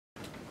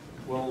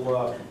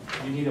Well,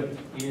 you need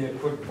a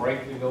quick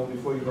break to go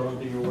before you go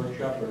into your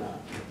workshop or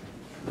not?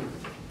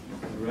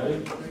 You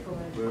ready?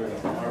 Ready.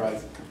 All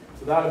right.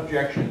 Without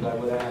objections, I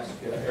would ask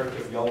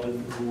Erica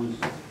Gelvin, who is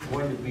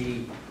going to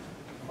be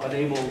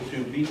unable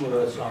to be with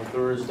us on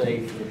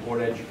Thursday for the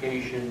board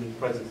education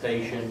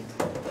presentation,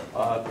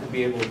 to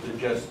be able to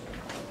just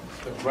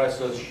address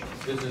us.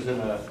 This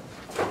isn't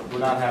we're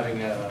not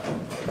having a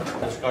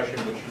discussion,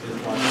 but she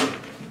just wants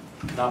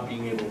to not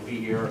being able to be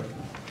here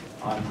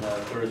on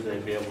Thursday,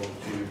 be able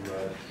to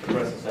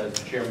address us as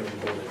chairman of the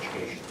board of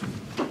education.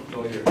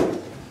 Go here.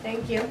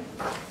 Thank you.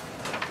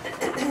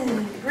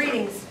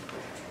 Greetings.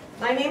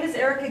 My name is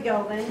Erica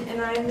Gelvin,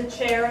 and I am the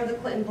chair of the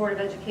Clinton Board of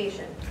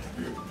Education.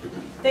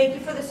 Thank you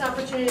for this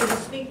opportunity to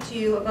speak to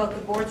you about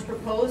the board's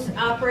proposed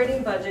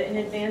operating budget in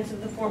advance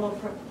of the formal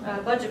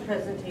budget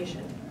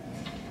presentation.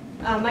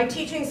 My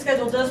teaching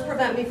schedule does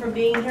prevent me from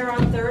being here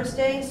on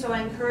Thursday, so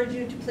I encourage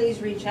you to please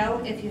reach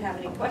out if you have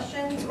any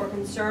questions or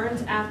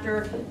concerns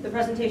after the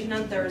presentation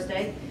on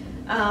Thursday.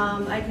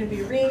 I can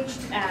be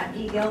reached at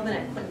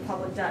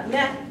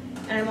egelvin@clintonpublic.net,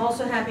 and I'm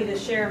also happy to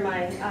share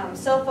my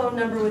cell phone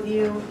number with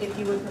you if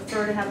you would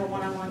prefer to have a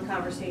one-on-one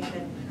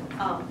conversation,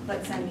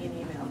 but send me an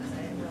email because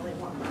I didn't really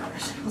want my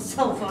personal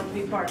cell phone to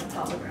be part of the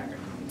public record.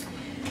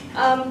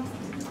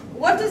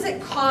 What does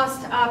it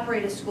cost to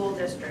operate a school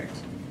district?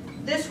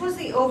 This was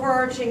the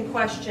overarching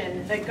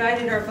question that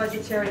guided our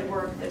budgetary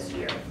work this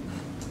year.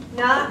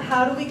 Not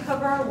how do we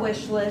cover our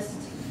wish list,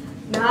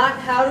 not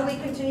how do we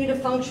continue to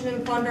function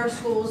and fund our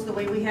schools the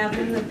way we have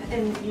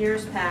in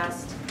years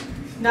past,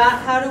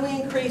 not how do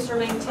we increase or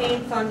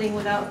maintain funding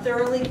without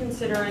thoroughly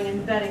considering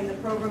and vetting the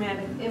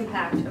programmatic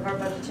impact of our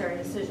budgetary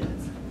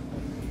decisions.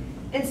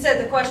 Instead,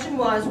 the question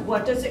was,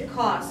 what does it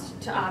cost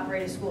to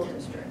operate a school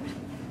district?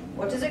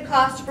 What does it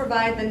cost to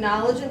provide the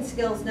knowledge and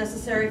skills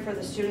necessary for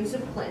the students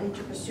of Clinton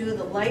to pursue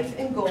the life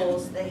and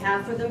goals they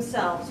have for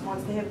themselves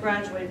once they have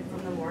graduated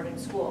from the Morgan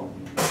School?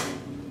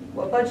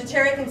 What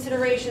budgetary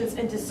considerations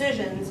and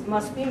decisions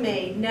must be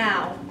made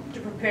now to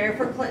prepare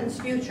for Clinton's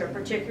future,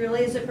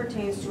 particularly as it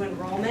pertains to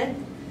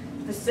enrollment,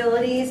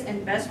 facilities,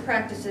 and best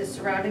practices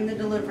surrounding the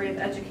delivery of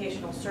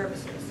educational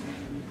services?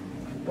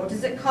 What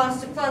does it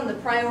cost to fund the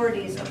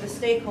priorities of the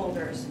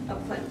stakeholders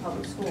of Clinton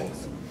Public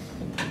Schools?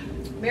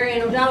 Mary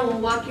Ann O'Donnell will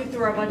walk you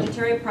through our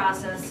budgetary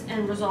process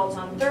and results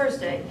on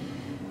Thursday,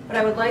 but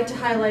I would like to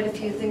highlight a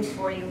few things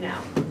for you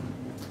now.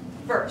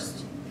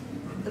 First,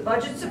 the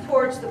budget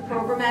supports the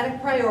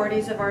programmatic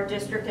priorities of our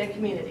district and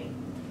community,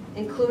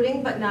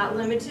 including but not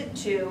limited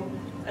to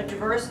a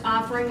diverse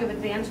offering of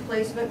advanced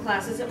placement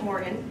classes at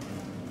Morgan,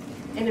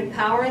 an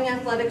empowering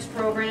athletics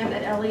program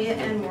at Elliott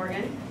and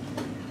Morgan,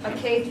 a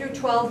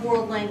K-12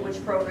 world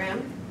language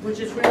program, which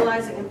is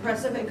realizing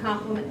impressive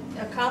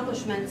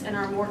accomplishments in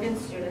our Morgan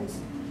students,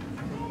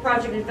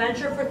 Project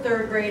Adventure for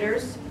third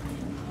graders,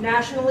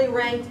 nationally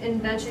ranked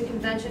Invention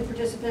Convention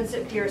participants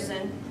at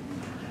Pearson,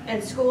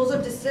 and Schools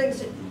of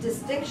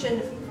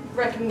Distinction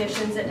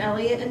recognitions at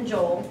Elliott and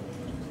Joel,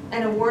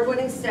 and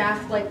award-winning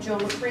staff like Joe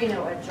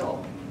Macrino at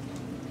Joel.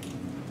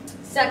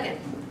 Second,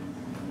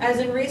 as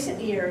in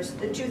recent years,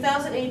 the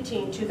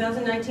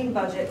 2018-2019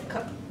 budget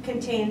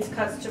contains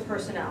cuts to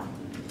personnel,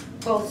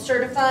 both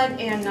certified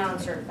and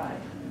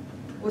non-certified.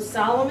 With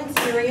solemn and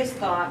serious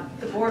thought,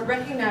 the board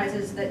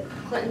recognizes that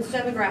Clinton's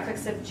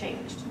demographics have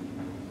changed,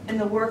 and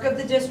the work of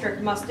the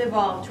district must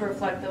evolve to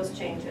reflect those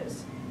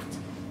changes.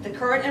 The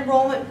current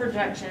enrollment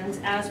projections,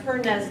 as per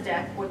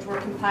NESDEC, which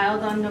were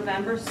compiled on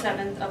November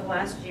 7th of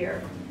last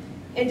year,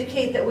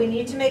 indicate that we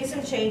need to make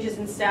some changes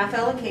in staff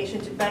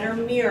allocation to better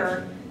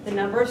mirror the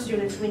number of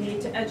students we need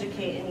to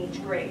educate in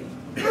each grade.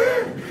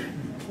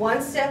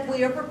 One step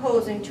we are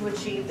proposing to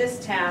achieve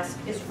this task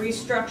is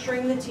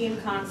restructuring the team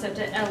concept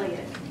at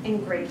Elliott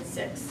in grade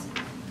 6.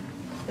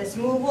 This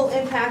move will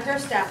impact our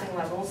staffing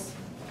levels,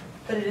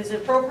 but it is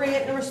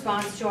appropriate in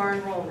response to our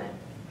enrollment.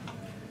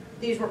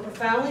 These were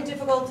profoundly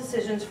difficult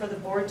decisions for the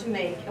board to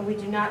make, and we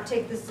do not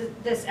take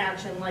this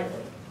action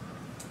lightly.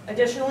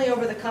 Additionally,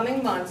 over the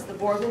coming months, the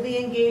board will be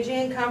engaging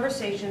in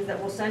conversations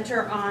that will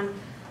center on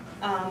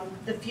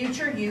the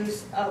future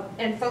use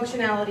and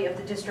functionality of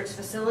the district's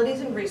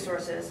facilities and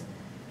resources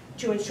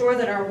to ensure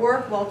that our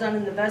work, while done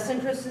in the best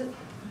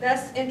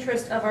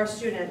interest of our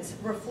students,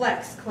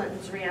 reflects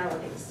Clinton's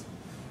realities.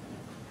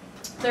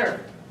 Third,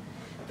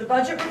 the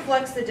budget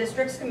reflects the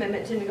district's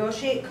commitment to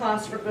negotiate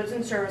costs for goods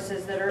and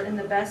services that are in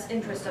the best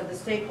interest of the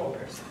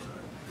stakeholders.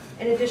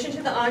 In addition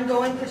to the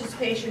ongoing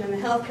participation in the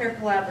healthcare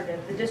collaborative,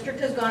 the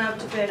district has gone out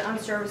to bid on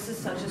services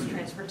such as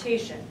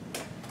transportation.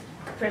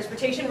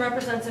 Transportation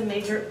represents a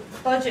major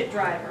budget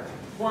driver,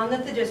 one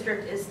that the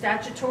district is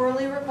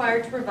statutorily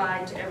required to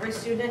provide to every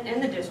student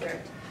in the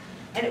district,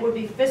 and it would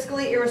be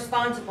fiscally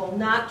irresponsible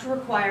not to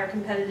require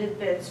competitive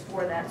bids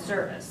for that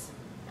service.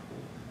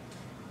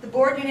 The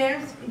board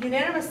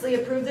unanimously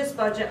approved this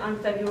budget on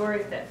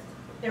February 5th.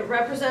 It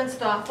represents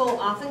thoughtful,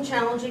 often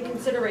challenging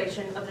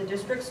consideration of the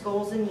district's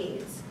goals and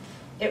needs.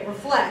 It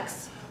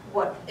reflects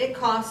what it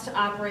costs to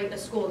operate a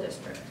school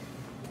district.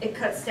 It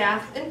cuts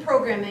staff and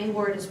programming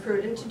where it is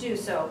prudent to do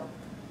so,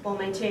 while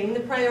maintaining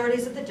the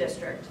priorities of the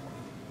district.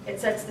 It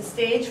sets the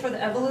stage for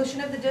the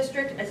evolution of the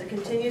district as it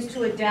continues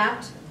to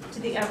adapt to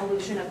the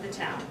evolution of the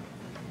town.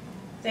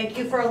 Thank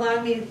you for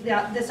allowing me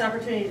this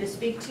opportunity to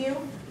speak to you.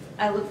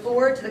 I look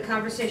forward to the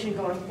conversation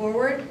going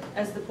forward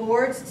as the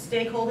boards,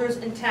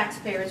 stakeholders, and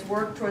taxpayers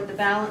work toward the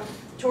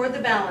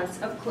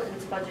balance of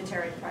Clinton's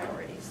budgetary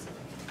priorities.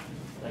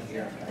 Thank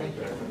you.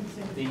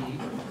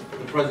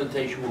 The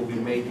presentation will be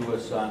made to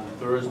us on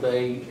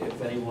Thursday.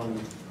 If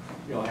anyone,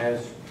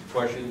 has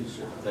questions,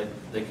 that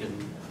they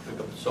can pick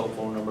up the cell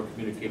phone number,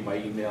 communicate by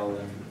email,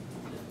 and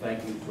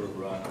thank you for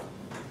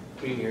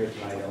being here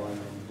tonight, Ellen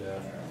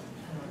and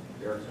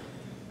Eric.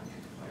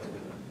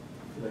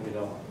 Let me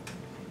know.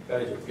 You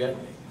guys are getting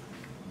me.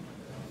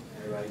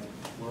 All right,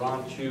 we're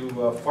on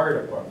to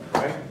fire department,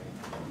 right?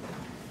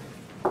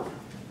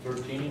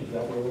 13, is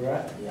that where we're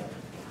at? Yeah.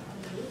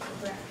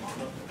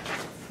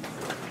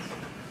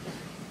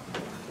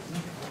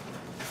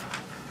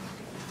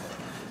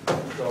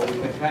 So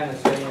we've been kind of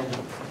saying,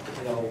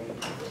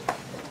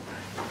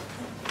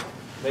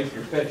 make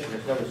your pitch, and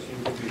it never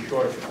seems to be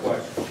short of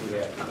questions we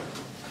have.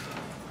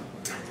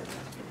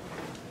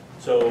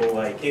 So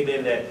I came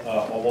in at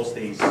almost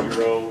a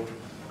 0%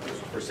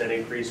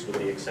 increase, with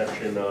the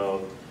exception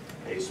of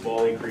a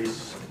small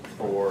increase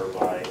for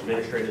my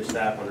administrative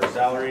staff under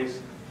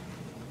salaries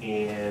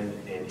and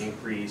an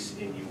increase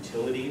in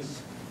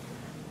utilities,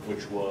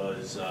 which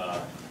was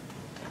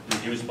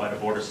reduced by the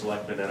Board of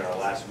Selectmen at our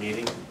last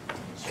meeting.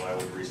 So I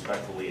would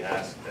respectfully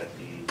ask that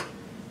the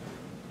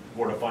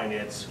Board of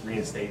Finance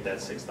reinstate that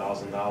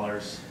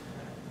 $6,000.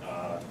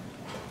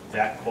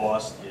 That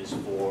cost is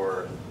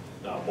for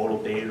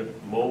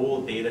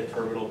mobile data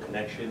terminal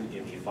connection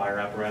in the fire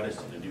apparatus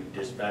to the new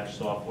dispatch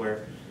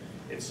software.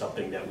 It's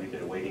something that we've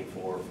been waiting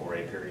for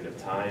a period of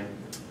time.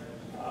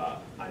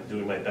 I'm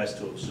doing my best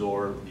to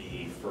absorb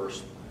the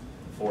first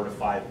 4 to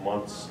 5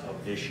 months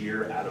of this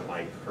year out of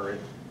my current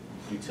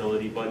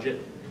utility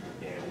budget,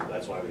 and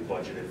that's why we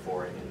budgeted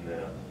for it in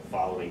the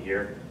following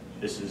year.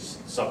 This is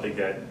something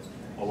that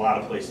a lot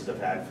of places have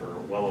had for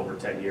well over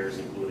 10 years,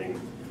 including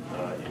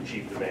in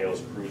Chief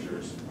DeMayo's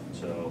cruisers.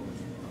 So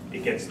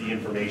it gets the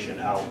information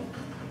out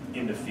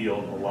in the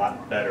field a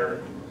lot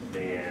better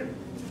than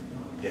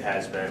it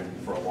has been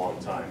for a long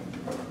time.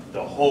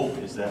 The hope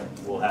is that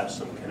we'll have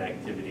some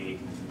connectivity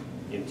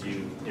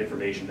into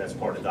information that's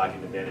part of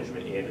document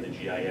management and in the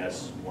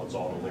GIS once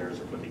all the layers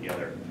are put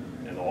together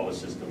and all the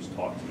systems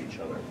talk to each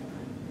other.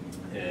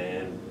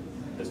 And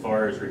as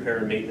far as repair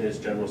and maintenance,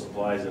 general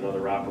supplies, and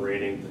other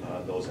operating,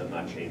 those have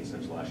not changed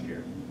since last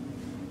year.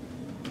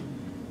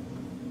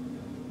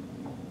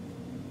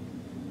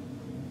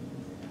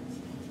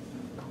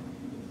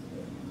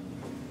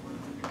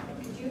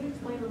 Could you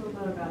explain a little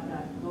bit about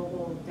that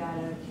mobile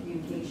data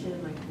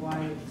communication, like why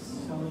it's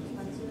so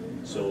expensive?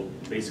 So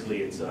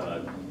basically, it's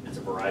a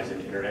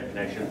Verizon internet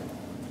connection,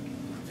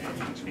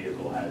 and each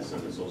vehicle has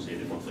an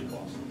associated monthly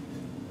cost.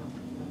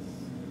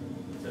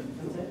 That's it.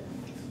 That's it?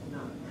 No.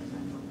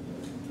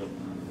 Nope.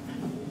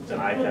 It's an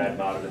iPad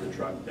mounted in the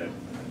truck that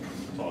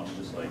talks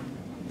just like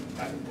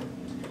back and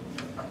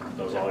forth.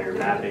 Does all your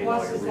mapping,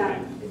 all your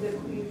routing.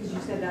 Because you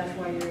said that's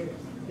why the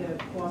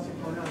costs are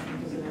going up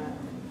because of that.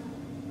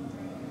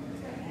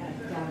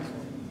 Data.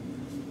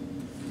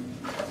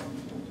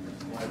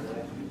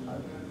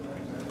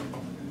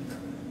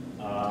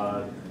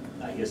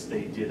 I guess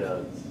they did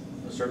a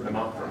certain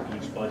amount from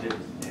each budget,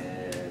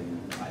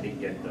 and I didn't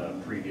get the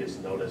previous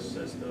notice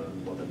as to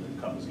what the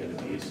cut was going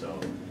to be, so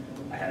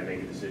I had to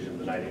make a decision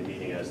the night of the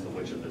meeting as to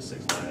which of the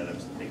 6 line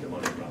items to take the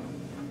money from.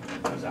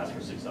 I was asked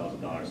for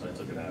 $6,000, so I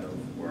took it out of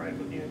where I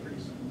put the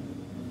increase.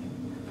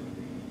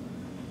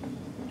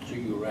 So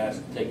you were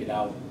asked to take it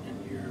out, and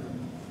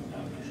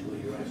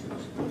obviously you're asking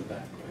us to put it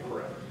back, right?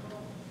 Correct.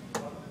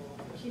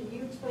 Can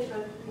you explain,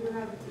 you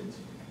have a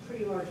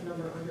pretty large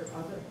number under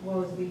other, what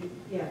was the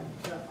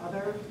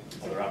other?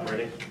 Other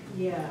operating?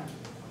 Yeah.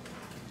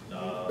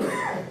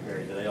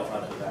 Mary, do they all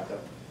have to back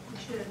up? You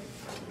should.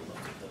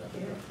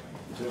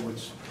 So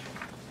which?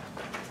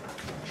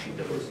 She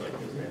does like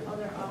this.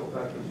 Other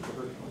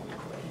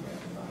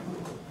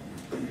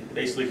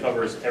Basically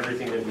covers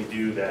everything that we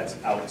do that's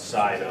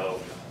outside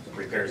of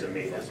repairs and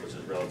maintenance, which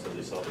is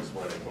relatively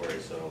self-explanatory.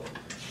 So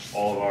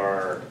all of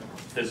our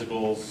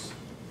physicals,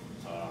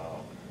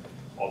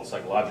 all the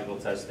psychological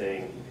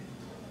testing,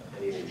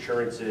 any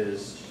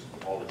insurances,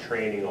 all the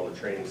training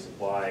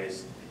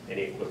supplies,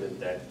 any equipment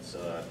that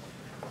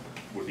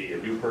would be a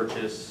new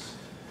purchase,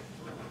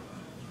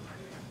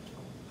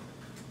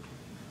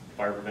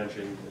 fire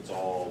prevention, it's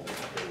all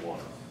in one.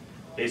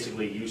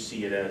 Basically, you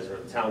see it as, or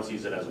the town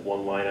sees it as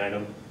one line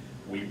item.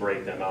 We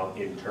break them out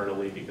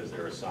internally because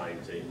they're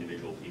assigned to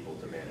individual people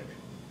to manage.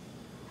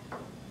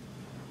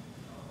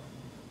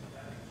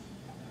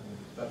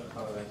 Special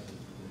town events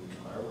and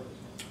fireworks?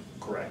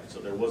 Correct. So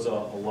there was a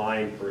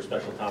line for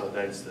special town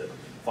events. That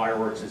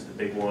fireworks is the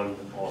big one.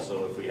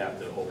 Also, if we have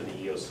to open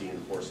the EOC and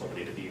force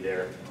somebody to be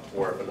there,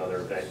 or if another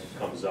event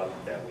comes up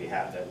that we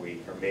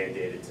are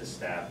mandated to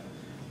staff,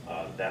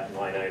 that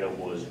line item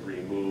was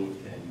removed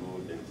and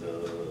moved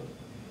into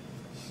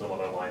some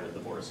other line that the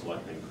Board of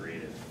Selectmen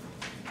created.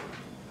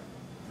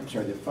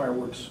 sorry, the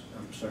fireworks,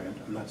 I'm sorry,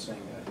 I'm not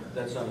saying that.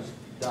 That's on,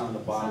 down the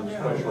bottom, Yeah,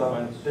 special well,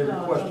 events. they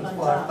requested No, it's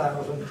on top.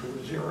 5,000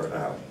 to zero it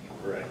out.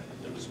 Correct.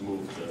 It was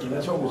moved to. And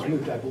that's what was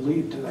moved, I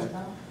believe, to that,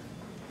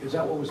 is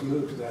that what was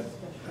moved to that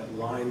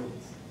line?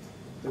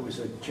 There was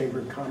a Chamber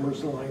of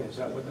Commerce line, is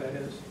that what that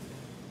is?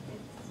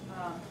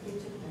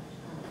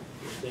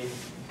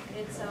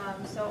 It's,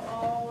 so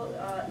all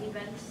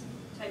event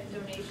type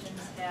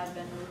donations have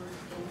been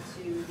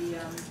moved into the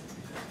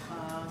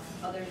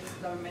other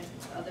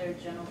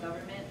general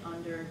government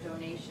under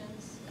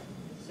donations.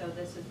 So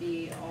this would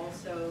be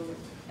also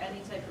any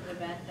type of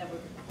event that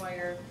would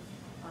require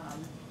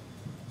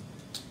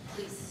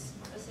police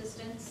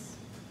assistance,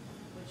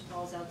 which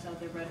falls outside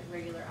the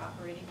regular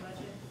operating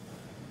budget.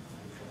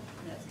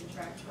 And that's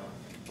contractual.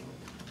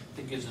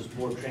 It gives us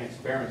more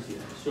transparency,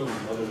 I assume,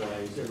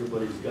 otherwise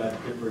everybody's got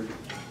different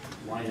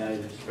line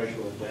items,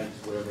 special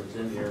events, whatever's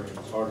in there, and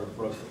it's harder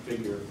for us to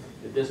figure.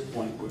 At this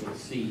point, we're gonna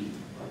see,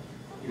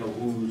 you know,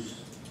 who's,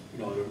 you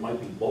know, there might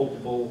be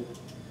multiple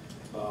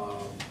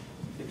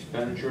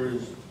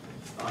expenditures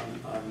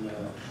on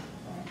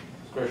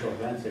special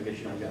events. I guess,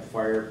 you know, we got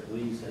fire,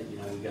 police, you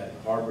know, we got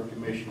harbor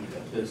commission, we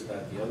got this,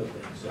 that, the other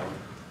thing, so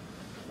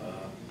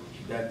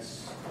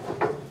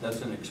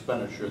that's an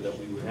expenditure that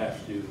we would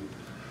have to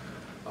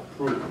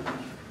approve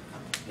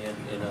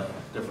in a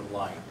different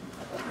line.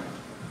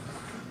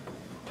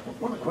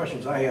 One of the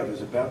questions I have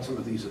is about some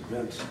of these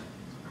events.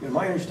 You know,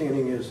 my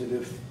understanding is that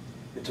if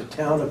it's a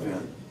town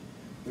event,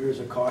 there is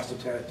a cost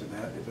attached to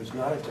that. If it's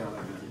not a town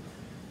event,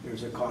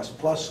 there's a cost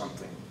plus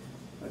something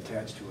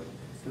attached to it.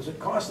 Does it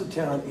cost the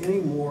town any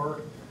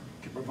more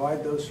to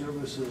provide those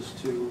services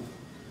to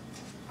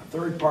a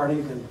third party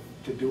than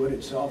to do it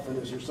itself?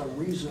 And is there some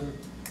reason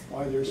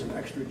why there's an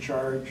extra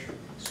charge?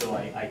 So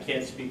I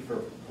can't speak for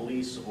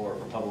police or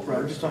for public Right,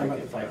 I'm works. just talking about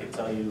If the I fire. can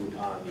tell you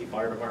on the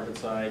fire department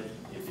side,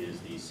 it is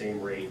the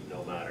same rate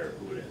no matter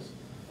who it is.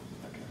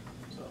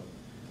 Okay. So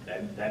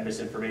that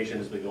misinformation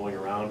has been going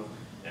around,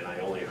 and I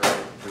only heard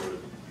it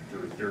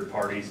through third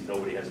parties.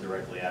 Nobody has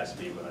directly asked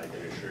me, but I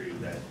can assure you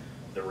that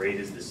the rate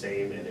is the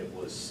same, and it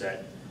was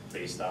set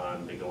based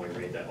on the going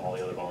rate that all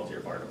the other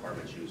volunteer fire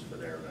departments use for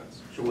their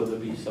events. So whether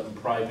it be some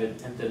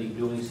private entity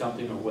doing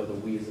something, or whether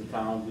we as a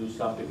town do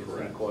something, it's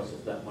gonna cost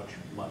us that much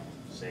money.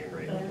 Same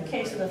rate. But in the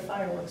case of the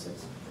fireworks,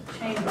 it's a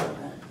chamber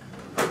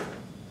event,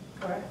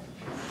 correct?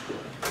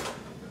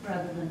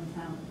 Rather than the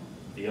town.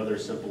 The other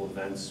simple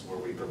events where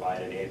we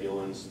provide an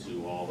ambulance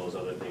to all those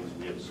other things,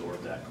 we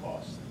absorb that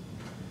cost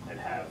and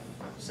have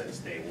since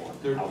day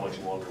one. How much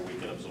longer we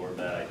can absorb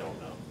that, I don't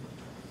know.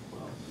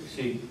 Well, you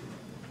see,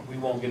 we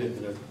won't get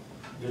into the,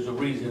 there's a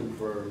reason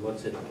for,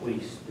 let's say, the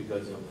police,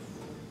 because of,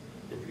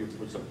 if you're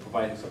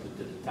providing something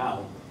to the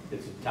town,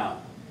 it's a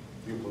town.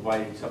 If you're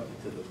providing something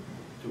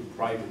to a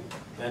private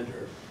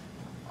vendor,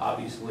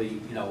 obviously,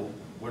 you know,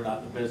 we're not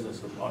in the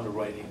business of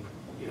underwriting,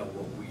 you know,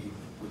 what we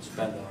would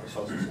spend on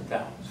ourselves as a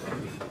town. So, I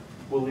mean,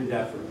 we'll leave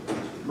that for the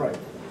police to Right.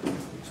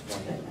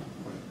 explain it.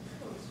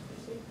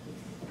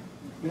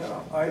 You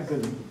know, I've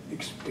been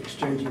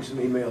exchanging some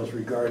emails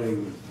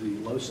regarding the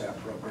LoSAP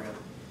program.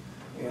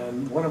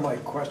 And one of my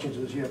questions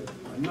is, you have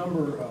a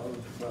number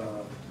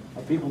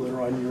of people that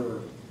are on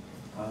your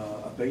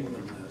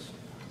abatement list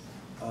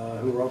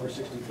who are over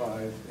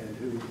 65 and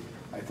who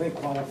I think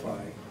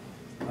qualify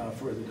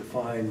for the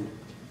defined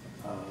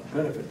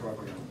benefit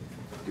program.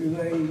 Do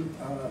they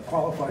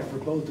qualify for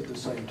both at the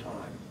same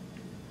time?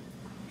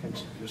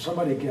 Does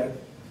somebody get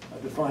a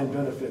defined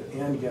benefit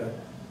and get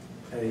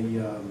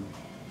a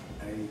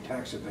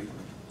tax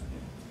abatement?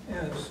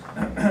 Yes,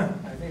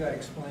 I think I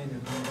explained in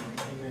one of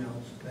the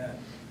emails that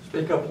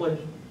Speak up, please.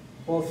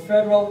 both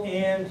federal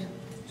and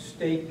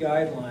state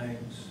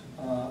guidelines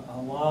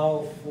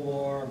allow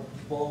for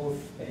both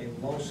a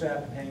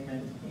LoSAP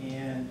payment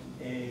and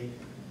a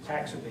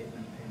tax abatement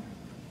payment.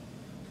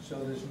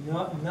 So there's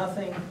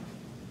nothing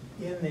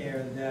in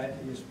there that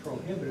is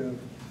prohibitive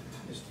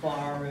as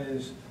far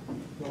as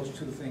those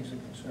two things are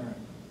concerned.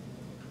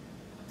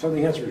 So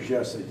the answer is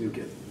yes, they do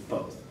get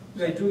both.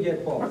 They do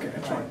get both. Okay,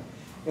 that's fine. right.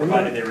 And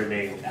Provided then, they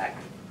remain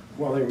active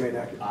well, they remain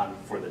active.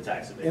 for the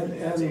tax abatement.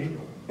 And, That's and,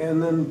 annual.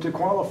 and then to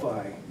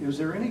qualify, is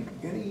there any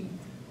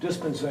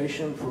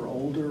dispensation for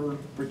older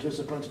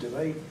participants? Do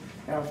they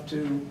have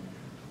to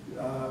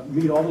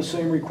meet all the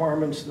same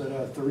requirements that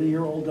a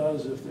 30-year-old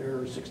does if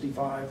they're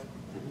 65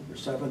 or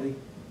 70?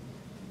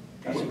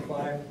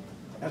 85.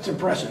 That's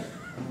impressive.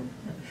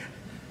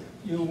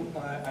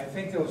 I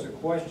think there was a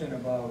question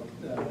about,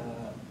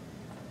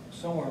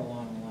 somewhere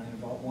along the line,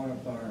 about one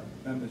of our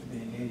members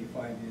being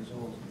 85 years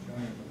old and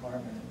joining the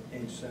department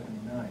at age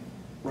 79.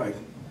 Right.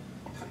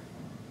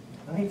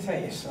 Let me tell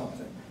you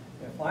something.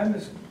 If I'm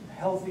as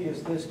healthy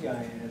as this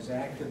guy and as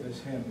active as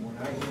him, when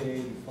I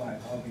hit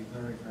 85, I'll be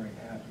very, very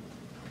happy.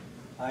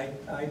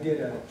 I did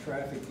a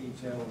traffic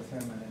detail with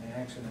him in an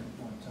accident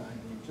one time.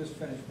 He just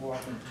finished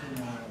walking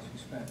 2 miles. He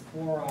spent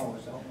 4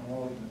 hours out in the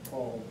road in the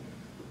cold,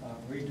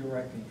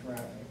 redirecting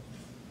traffic.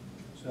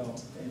 So,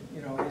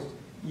 you know,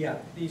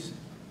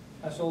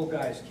 us old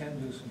guys can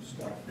do some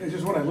stuff. It's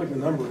just when I looked at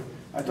the number,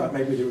 I thought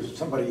maybe there was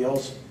somebody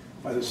else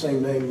by the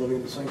same name, living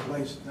in the same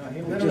place. No, he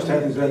It literally just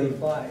hadn't is been.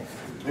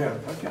 85. Yeah,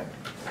 okay.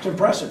 It's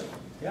impressive.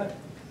 Yeah.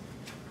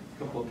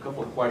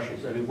 Couple of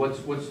questions. I mean,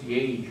 what's the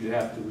age you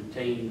have to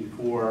retain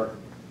before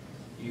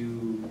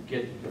you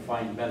get the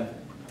defined benefit?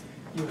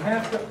 You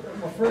have to,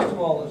 well, first of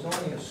all, there's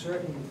only a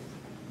certain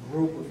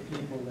group of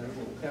people that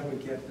will ever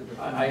get the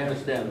defined. I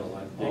understand all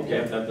that. They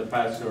have to have the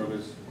past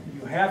service.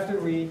 You have to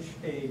reach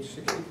age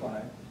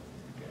 65,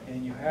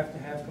 and you have to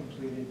have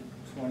completed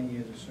 20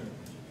 years of service.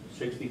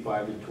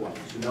 65 and 20.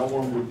 So no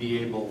one would be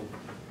able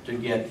to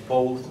get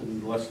both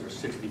unless they're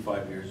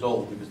 65 years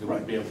old, because they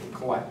wouldn't be able to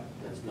collect.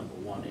 That's number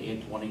one,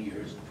 and 20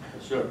 years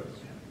of service.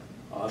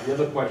 The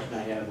other question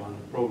I have on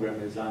the program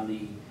is on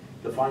the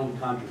defined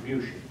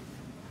contribution.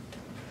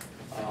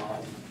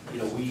 You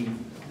know,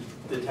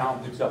 the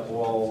town picks up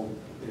all,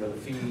 you know, the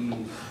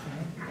fees.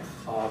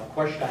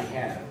 Question I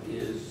have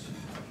is,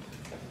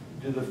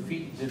 do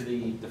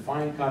the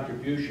defined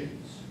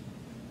contributions,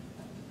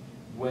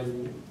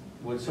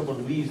 when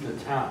someone leaves the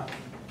town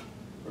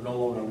or no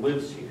longer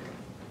lives here,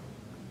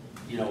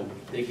 you know,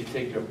 they can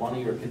take their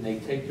money, or can they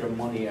take their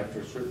money after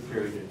a certain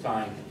period of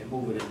time and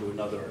move it into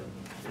another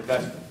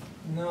investment?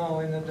 No,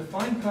 in the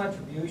defined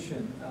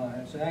contribution,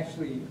 it's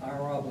actually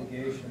our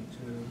obligation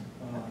to,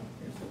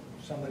 if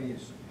somebody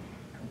has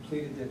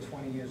completed their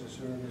 20 years of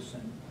service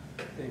and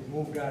they've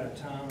moved out of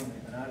town,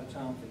 they've been out of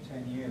town for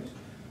 10 years,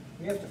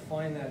 we have to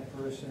find that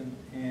person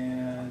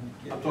and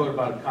get... I'm talking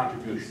about a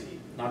contribution,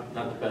 not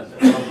the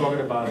benefit. What I'm talking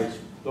about is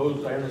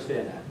those, I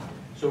understand that.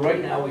 So right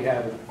now we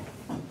have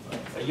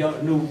a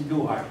young,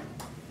 new hire,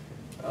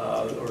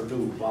 or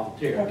new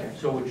volunteer. Okay.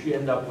 So what you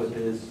end up with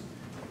is,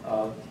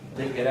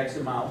 they get X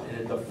amount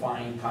and a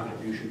defined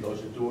contribution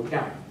goes into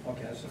account.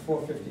 Okay, that's the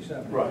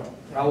 457. Right.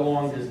 How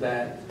long is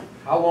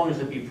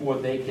it before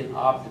they can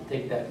opt to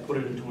take that and put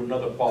it into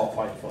another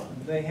qualified fund?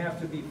 They have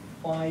to be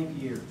 5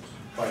 years.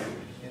 5 years.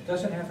 It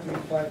doesn't have to be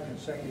 5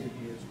 consecutive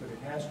years, but it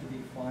has to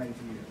be 5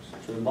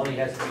 years. So the money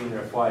has to be in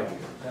there 5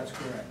 years. That's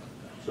correct.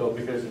 So,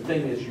 because the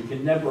thing is, you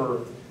can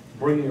never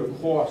bring your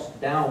costs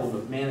down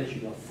of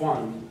managing a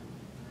fund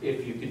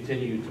if you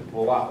continue to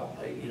pull out.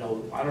 You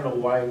know, I don't know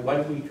why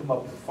did we come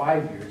up with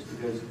 5 years?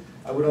 Because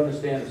I would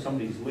understand if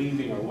somebody's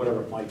leaving or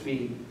whatever it might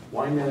be,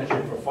 why manage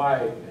it for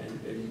 5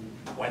 and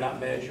why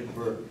not manage it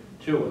for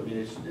 2? I mean,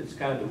 it's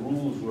kind of the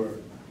rules where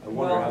I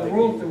wonder how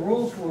Well, they... the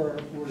rules were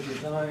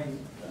designed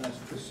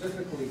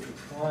specifically to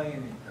try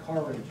and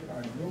encourage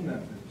our new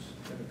members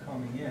that are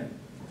coming in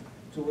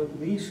to at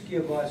least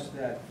give us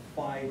that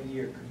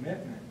 5-year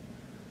commitment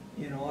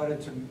in order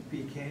to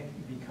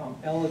become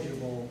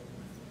eligible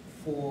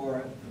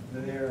for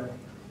their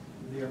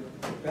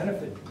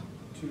benefit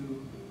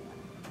to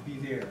be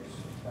theirs,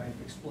 if I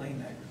explain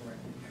that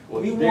correctly.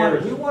 Well, We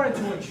wanted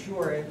to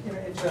ensure,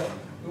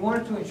 we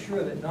wanted to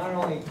ensure that not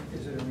only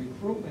is it a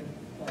recruitment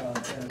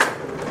benefit,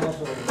 but it's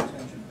also a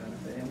retention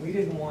benefit. And we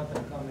didn't want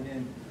them coming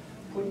in,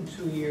 putting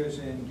 2 years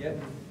in,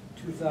 getting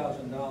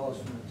 $2,000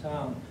 from the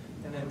town,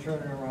 and then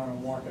turning around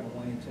and walking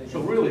away and taking...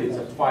 So really, it's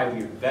a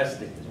 5-year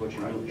vesting is what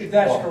you really should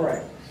That's call it.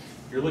 correct.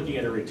 You're looking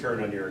at a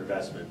return on your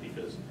investment,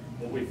 because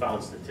what we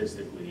found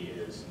statistically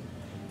is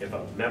if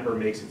a member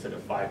makes it to the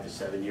 5 to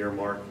 7 year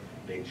mark,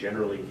 they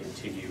generally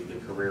continue the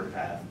career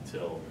path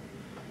till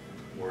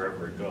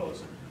wherever it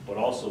goes. But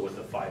also with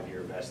the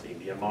 5-year vesting,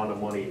 the amount of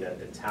money that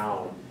the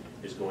town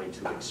is going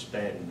to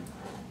expend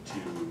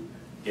to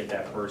get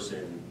that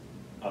person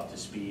up to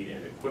speed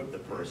and equip the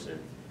person,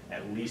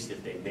 at least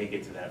if they make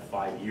it to that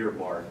 5-year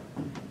mark,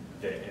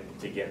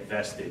 to get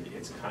vested,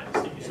 it's kind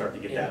of, you start to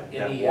get that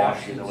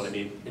wash, you know what I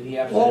mean?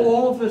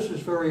 All of this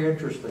is very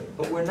interesting,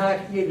 but we're not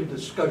here to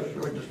discuss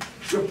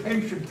your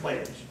pension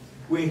plans.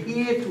 We're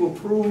here to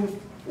approve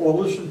or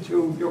listen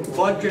to your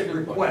budget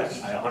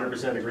requests. I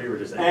 100% agree with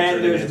this.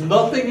 And there's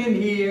nothing in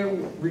here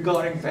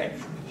regarding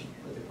pensions.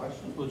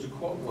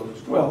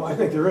 Well, I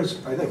think there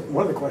is, I think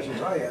one of the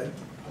questions I had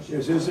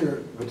is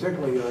there,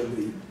 particularly on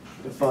the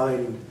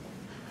defined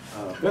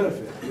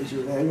benefit, is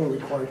there an annual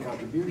required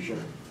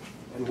contribution?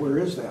 And where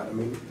is that? I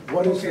mean,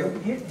 what is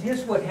Okay,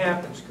 here's what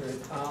happens, Kurt.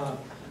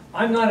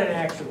 I'm not an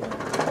actuary,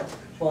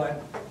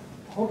 but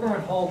Hooker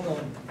and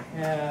Holcomb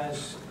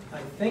has, I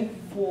think,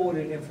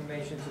 forwarded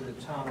information to the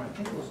town, I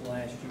think it was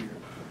last year.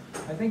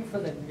 I think for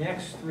the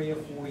next 3 or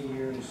 4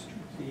 years,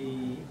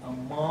 the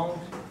amount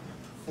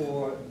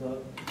for the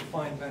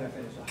defined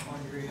benefit is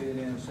 $107,000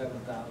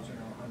 or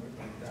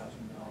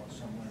 $108,000,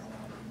 somewhere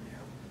around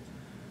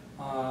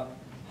there.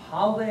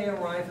 How they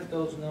arrive at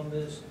those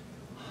numbers,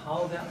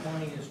 how that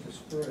money is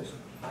dispersed,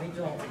 I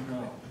don't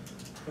know.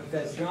 But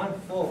that John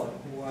Fuller,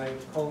 who I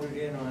coded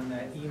in on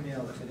that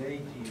email today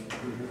to you,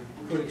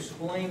 could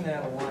explain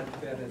that a lot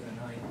better than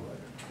I would.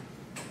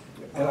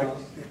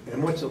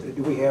 And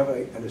do we have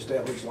an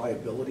established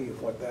liability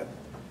of what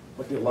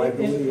the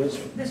liability is?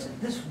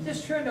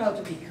 This turned out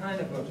to be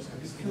kind of a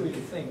peculiar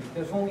thing,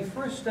 because when we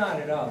first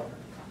started out,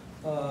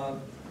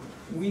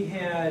 we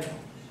had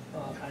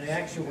an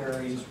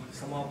actuary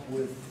come up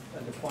with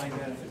a defined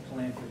benefit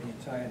plan for the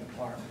entire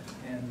department,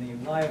 and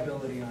the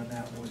liability on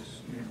that was,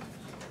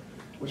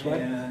 Which one?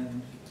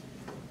 and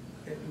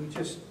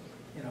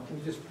you know,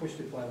 we just pushed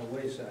it by the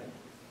wayside.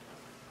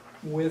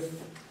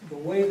 With the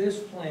way this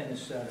plan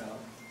is set up,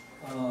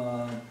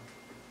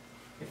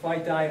 if I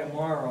die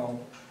tomorrow,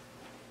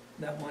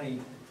 that money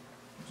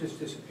just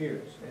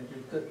disappears.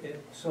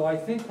 So I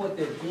think what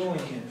they're doing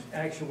is,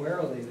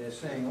 actuarially, they're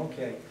saying,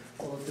 okay,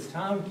 well, if the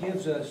town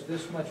gives us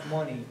this much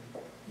money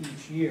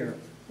each year,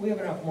 we have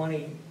enough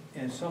money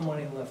and some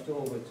money left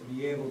over to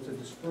be able to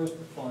disperse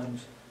the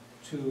funds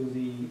to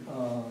the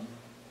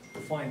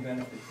defined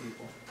benefit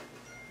people.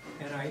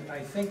 And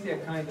I think they're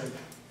kind of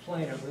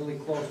playing it really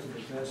close to the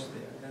vest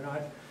there. They're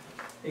not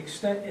it's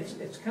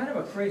kind of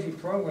a crazy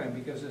program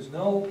because there's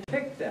no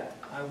pick that.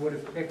 I would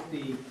have picked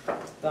the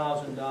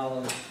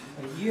 $1,000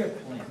 a year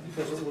plan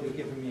because it would have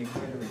given me a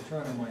greater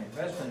return on my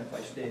investment if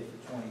I stayed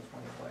for 20,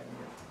 25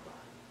 years.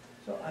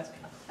 So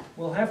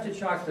we'll have to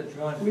chalk the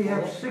draw. We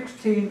have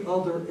 16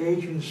 other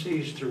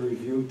agencies to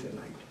review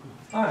tonight.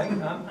 All right,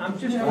 I'm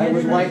just. I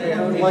would like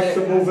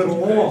to move it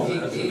along.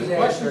 He's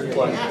asking the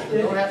question.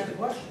 Don't ask the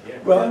question.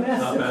 Well, Don't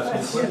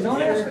ask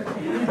it.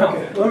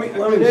 okay,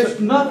 let me. There's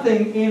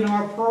nothing in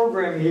our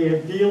program here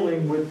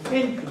dealing with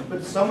pensions.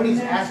 But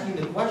somebody's asking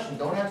the question.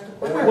 Don't ask the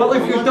question. Well,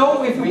 if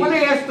you want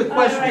to ask the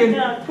question,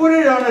 put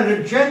it on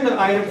an agenda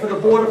item for the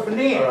Board of All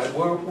Finance.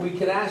 right, we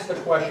can ask the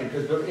question,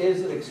 because there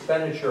is an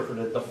expenditure for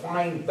the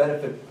defined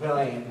benefit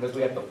plan, because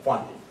we have to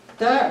fund it.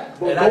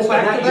 We'll And that's, go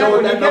back to you know that what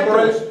when that you get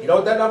number to is? it. You know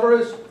what that number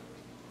is?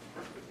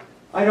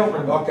 I don't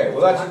remember. Okay, well,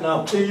 that's,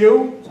 no. Do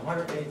you? It's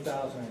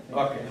 108,000, I think.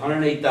 Okay,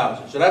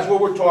 108,000. So that's what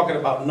we're talking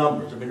about,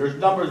 numbers. I mean, there's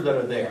numbers that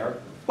are there.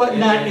 But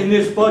not in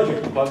this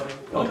budget. But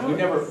look,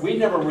 we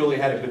never really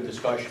had a good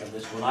discussion on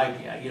this one.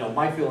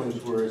 My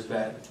feelings were is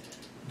that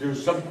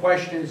there's some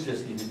questions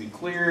just need to be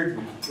cleared.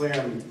 We can clear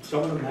them.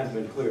 Some of them have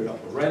been cleared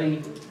up already.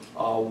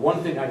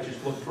 One thing I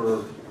just looked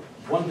for,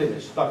 one thing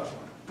that stuck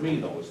to me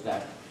though is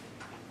that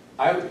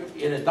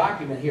in a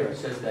document here, it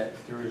says that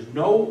there is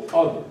no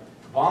other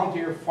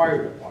volunteer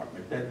fire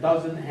department that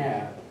doesn't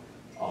have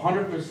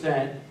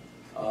 100%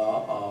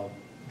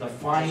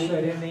 defined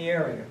Said in the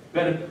area.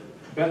 benefit.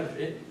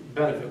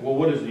 Well,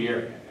 what is the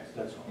area? I guess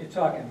that's all. You're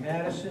talking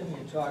Madison,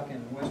 you're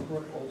talking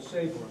Westbrook, Old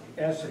Saybrook,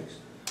 Essex,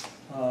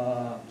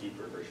 Deep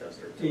River,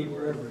 Chester. Deep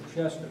River,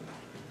 Chester.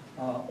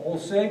 Old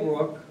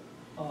Saybrook,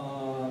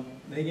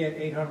 they get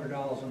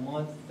 $800 a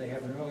month, they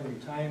have an early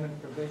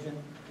retirement provision,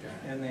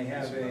 and they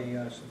have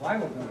a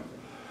survival benefit.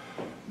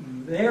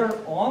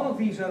 All of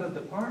these other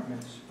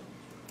departments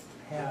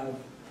have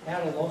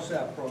had a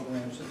LoSAP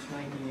program since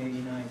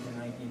 1989 to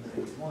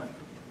 1991.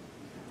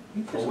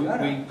 Well,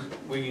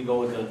 we can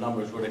go into the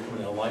numbers where they come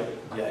into light.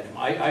 Yeah,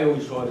 I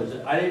always saw it as,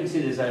 I didn't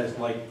see this as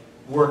like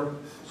work,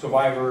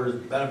 survivors,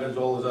 benefits,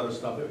 all this other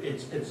stuff.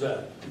 It's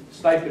a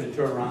stipend to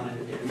turn around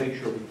and make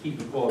sure we keep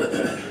the quality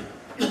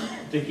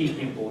to keep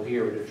people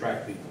here and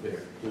attract people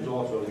there. There's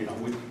also, we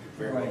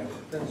compare. Right,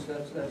 that's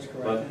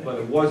correct. But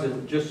it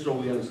wasn't, just so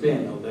we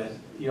understand though, that,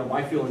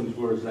 my feelings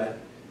were is that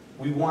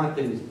we want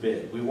things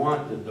bid. We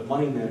want the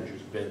money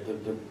manager's bid.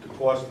 The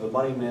cost of the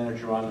money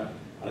manager on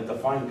a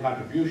defined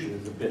contribution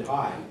is a bit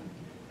high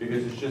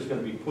because it's just going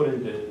to be put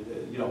into,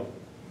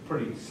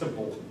 pretty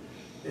simple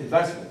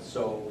investments.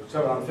 So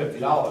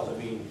 $750, I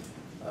mean,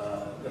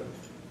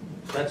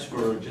 that's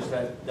for just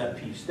that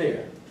piece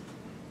there.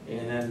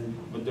 And then,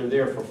 but they're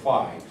there for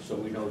 5, so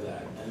we know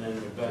that. And then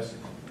invest,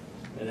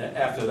 and then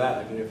after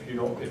that, I mean, if you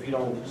don't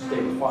stay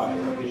at 5,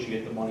 I guess you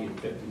get the money at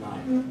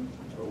 59.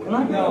 Or Can I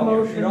make a No,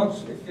 motion? if you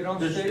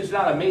don't stay, It's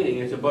not a meeting,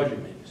 it's a budget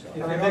meeting, so. if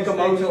you Can I don't make a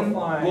stay till motion?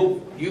 5,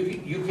 Well,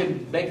 you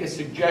can make a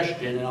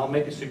suggestion, and I'll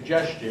make a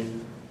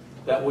suggestion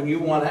that when you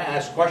want to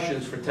ask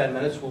questions for 10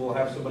 minutes, we'll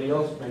have somebody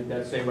else make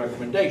that same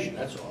recommendation,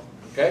 that's all,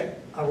 okay?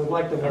 I would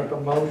like to make a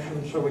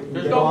motion so we can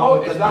There's get no, on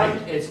with it's the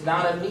night. it's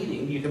not a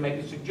meeting, you can make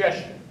a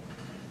suggestion.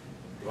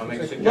 You want to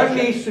make a Let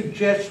me suggestion?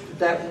 suggest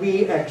that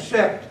we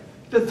accept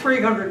the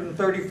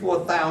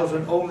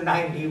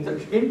 $334,090,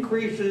 which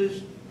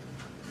increases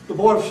the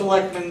Board of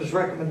Selectmen's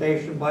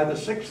recommendation by the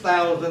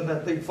 $6,000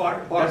 that the fire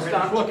department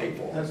is looking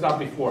for. That's not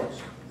before us.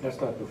 That's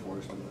not before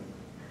us tonight.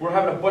 We're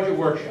having a budget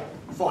workshop.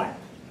 Fine.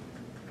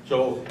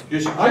 So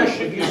your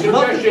suggestion is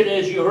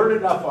you heard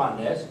enough on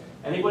this.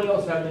 Anybody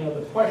else have any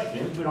other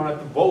questions? We don't have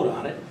to vote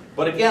on it.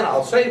 But again,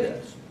 I'll say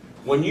this.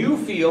 When you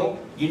feel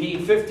you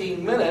need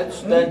 15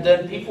 minutes,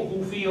 then people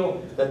who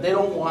feel that they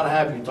don't want to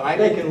have your time.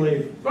 They can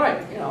leave.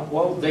 Right,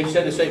 well, they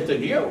said the same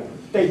thing to you.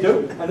 They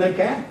do, and they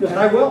can, and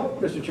I will.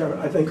 Mr. Chairman,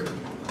 I think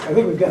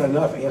we've got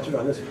enough answered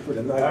on this for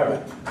tonight. All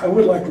right. I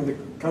would like them to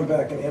come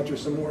back and answer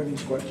some more of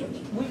these questions.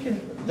 we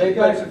can, you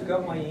guys have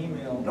got my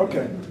email.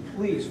 Okay.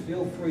 Please,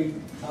 feel free,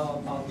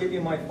 I'll give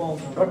you my phone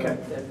number Okay.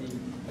 at the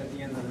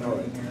end of the All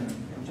right. meeting, and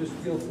just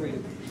feel free to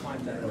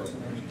contact us at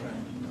any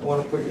time. I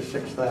want to put your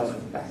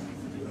 $6,000 back.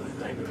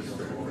 Thank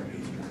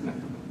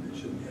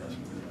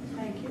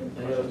you.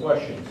 Any other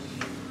questions?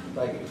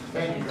 Thank you.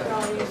 Thank you. That's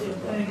all you do.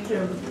 Thank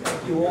you.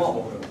 Thank you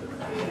all.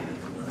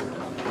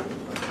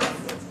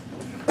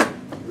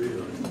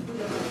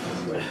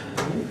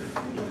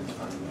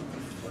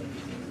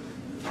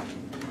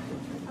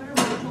 Our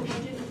Marshal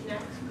budget is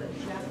next, but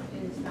Jeff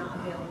is not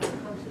available to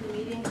come to the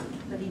meeting,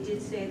 but he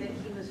did say that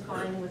he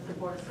fine with the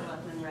Board of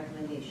Selectmen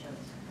recommendations.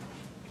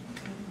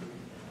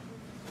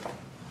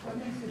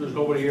 There's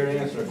nobody here to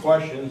answer the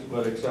questions,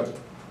 but except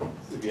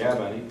if you have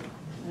any.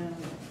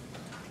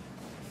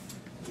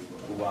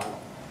 Move on.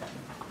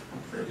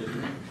 Do you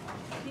think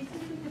we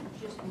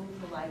could just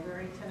move the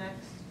library to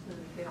next, so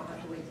that they don't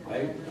have to wait till the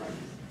end?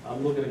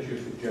 I'm looking at your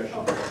suggestions.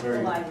 Oh, Very-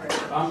 the library.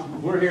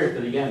 We're here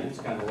to the end, it's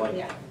kind of like,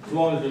 Yeah. as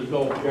long as there's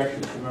no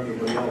objections from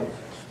everybody else.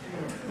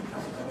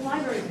 The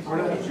library.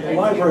 The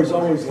library's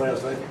always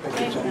last, I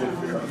think it's only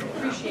fair.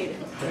 Appreciate it.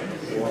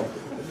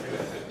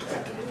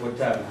 What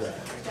tab is that?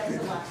 That's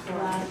the last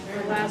one.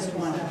 The last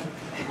one.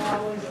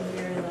 Always the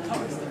very last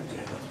one.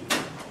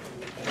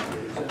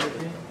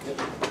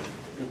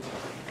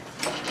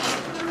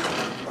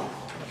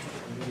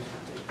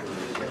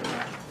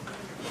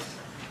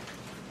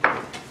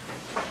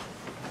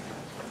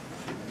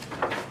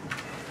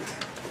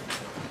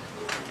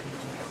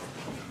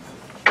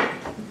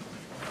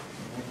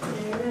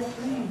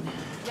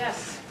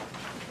 Yes.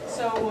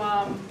 So,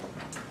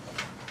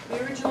 we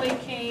originally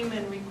came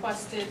and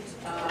requested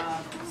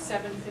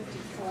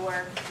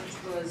 754,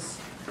 which was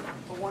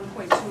a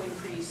 1.2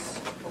 increase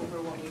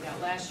over what we got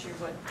last year,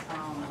 but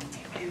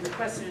we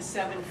requested a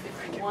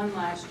 751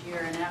 last year,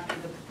 and after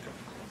the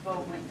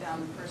vote went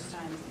down the first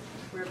time,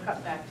 we were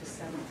cut back to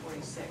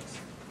 746.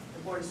 The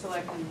Board of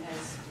Selectmen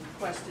has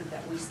requested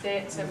that we stay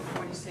at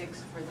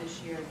 746 for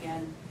this year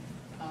again.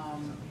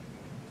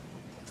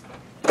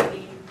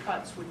 Any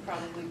cuts would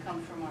probably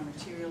come from our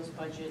materials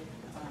budget.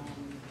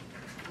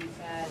 We've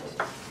had,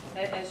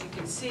 as you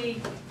can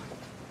see,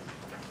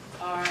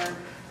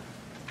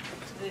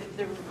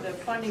 the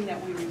funding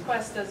that we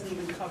request doesn't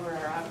even cover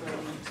our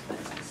operating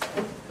expenses.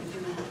 So we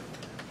do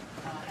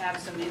have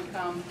some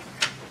income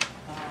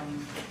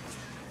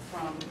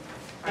from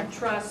our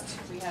trust.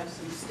 We have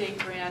some state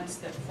grants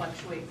that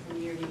fluctuate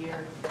from year to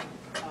year.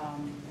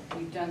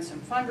 We've done some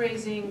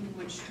fundraising,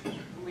 which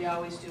we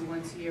always do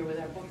once a year with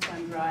our book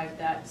fund drive.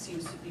 That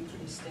seems to be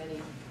pretty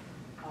steady.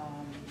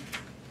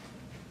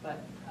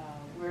 But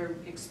we're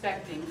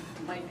expecting,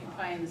 it might be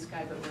pie in the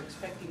sky, but we're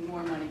expecting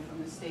more money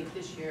from the state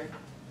this year.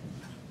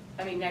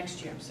 I mean,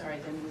 next year, I'm sorry,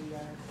 than we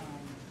are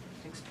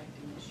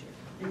expecting this year.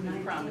 In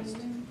We promised.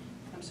 19?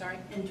 I'm sorry?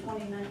 In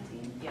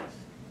 2019? Yes,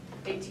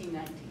 18,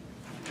 19.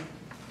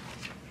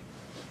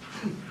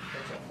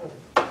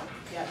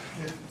 Yeah.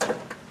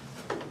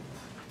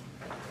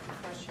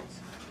 Questions?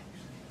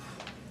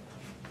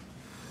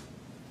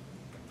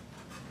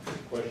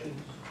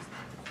 Questions?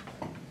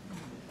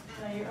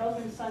 Now, you're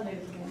open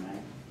Sundays again,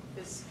 right?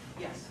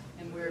 Yes,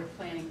 and we're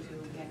planning to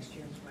next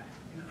year as well.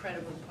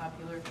 Incredibly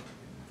popular.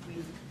 We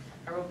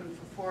are open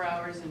for 4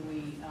 hours, and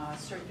we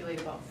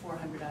circulate about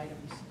 400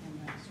 items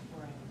in those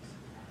 4 hours.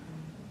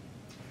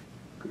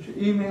 Could you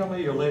email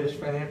me your latest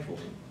financials?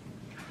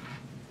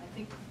 I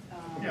think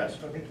Yes,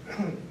 I mean,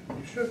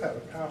 you should have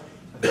a copy.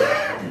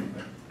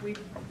 we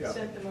Yeah.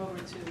 sent them over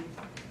to,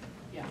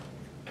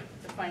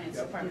 the finance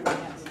Yep. department.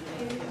 Yes.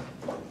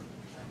 But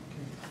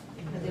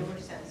they were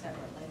sent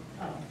separately.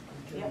 Oh,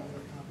 yep.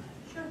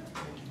 Sure.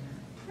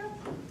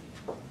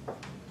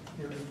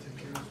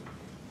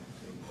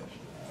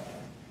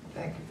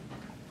 Thank you.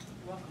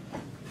 You're welcome.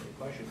 Any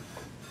questions?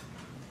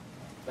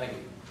 Thank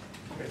you.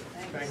 Thanks.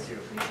 Thank you.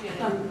 Appreciate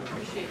it.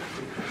 Appreciate you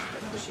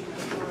pushing it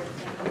forward.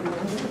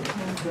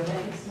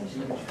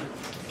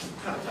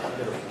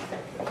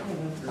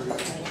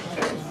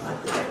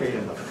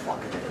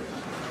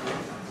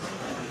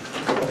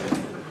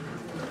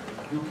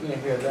 You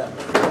can't hear them.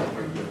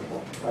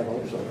 I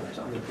hope so.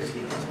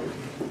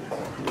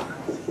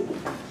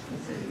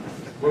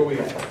 Where we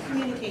at?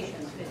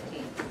 Communications,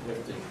 15.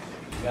 15. You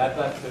got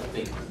that,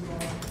 15.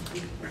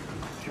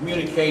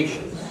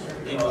 Communications,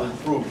 need to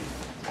improve.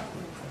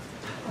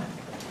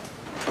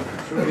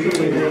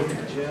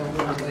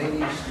 Gentlemen,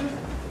 ladies.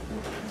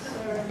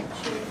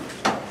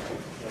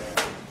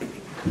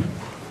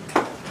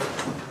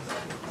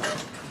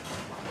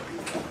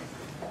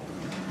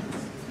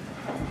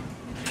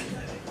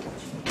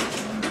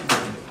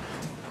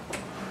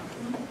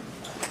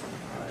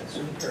 So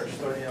we're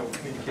starting out with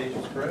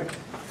communications, correct?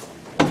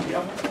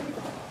 Yep.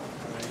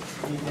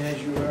 And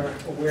as you are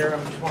aware,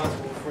 I'm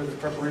responsible for the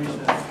preparation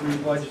of 3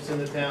 budgets in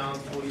the town,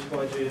 police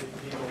budget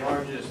being the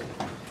largest,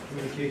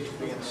 communications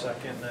being the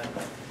second, and then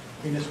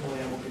municipal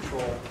animal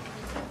control.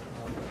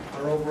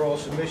 Our overall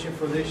submission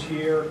for this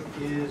year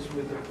is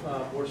with the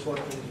Board of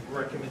Selectmen's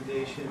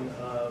recommendation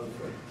of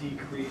a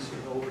decrease in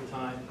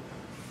overtime,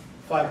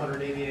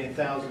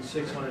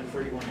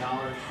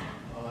 $588,631.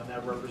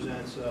 That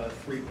represents a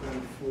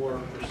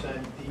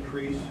 3.4%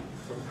 decrease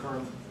from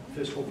current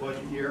fiscal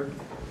budget year.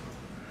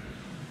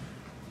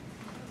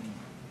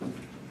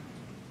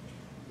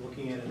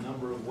 Looking at a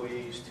number of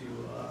ways to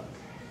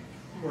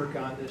work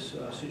on this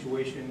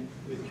situation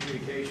with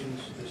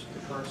communications. The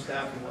current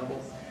staffing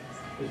level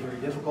is very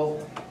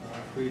difficult,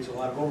 creates a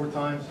lot of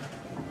overtime.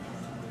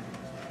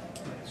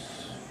 That's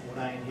when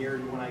I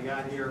inherited when I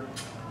got here.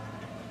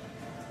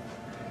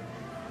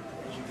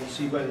 As you can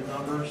see by the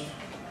numbers,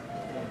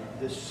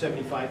 this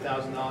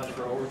 $75,000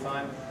 for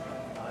overtime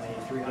on a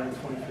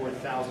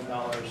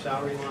 $324,000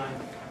 salary line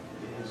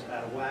is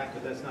out of whack,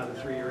 but that's not a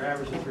 3-year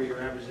average. The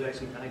 3-year average is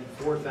actually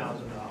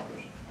 $94,000.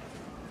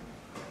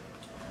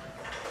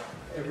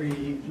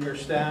 We're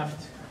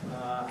staffed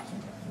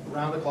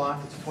around the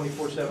clock. It's a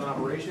 24/7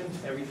 operation.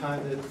 Every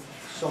time that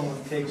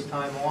someone takes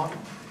time off,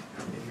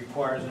 it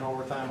requires an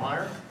overtime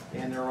hire,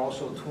 and there are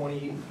also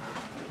 20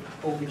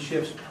 open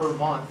shifts per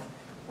month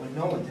when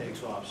no one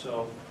takes off.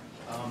 So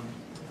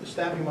the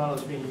staffing model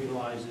that's being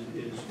utilized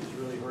is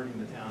really hurting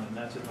the town, and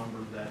that's a number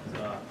that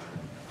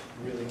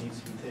really needs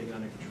to be taken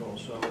under control.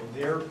 So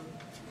their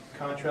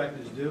contract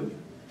is due.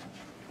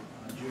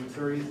 June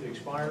 30th it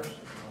expires.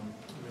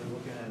 We're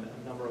looking at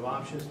a number of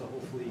options to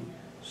hopefully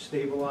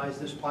stabilize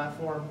this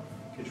platform,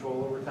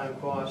 control overtime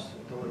costs,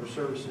 deliver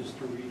services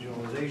through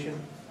regionalization.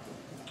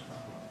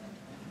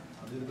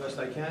 I'll do the best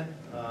I can.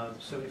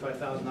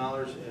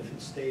 $75,000 if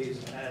it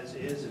stays as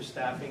is, if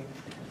staffing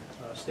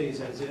stays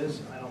as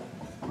is. I don't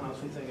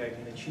honestly think I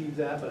can achieve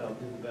that, but I'll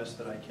do the best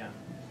that I can.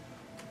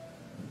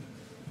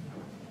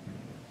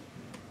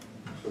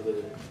 So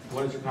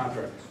when does the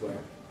contract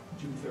expire?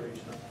 June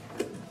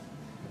 30th.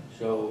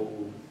 So,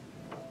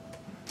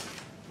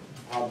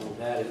 the problem with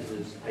that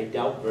is I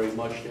doubt very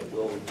much that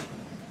we'll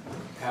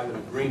have an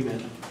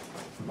agreement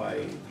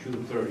by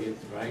June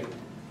 30th, right?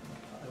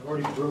 I've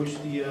already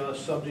broached the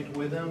subject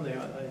with them.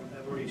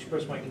 I've already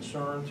expressed my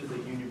concern to the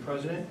union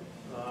president.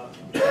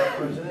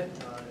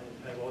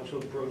 I've also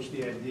broached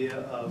the idea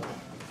of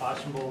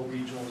possible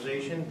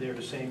regionalization. They're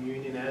the same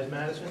union as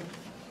Madison,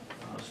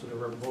 so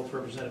they're both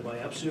represented by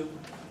EPSU.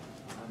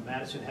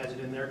 Madison has it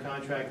in their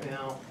contract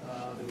now.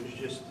 It was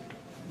just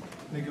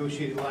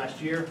negotiated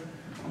last year.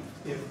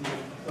 If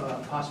the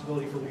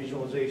possibility for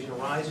regionalization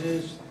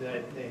arises,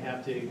 that they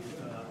have to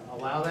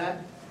allow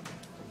that.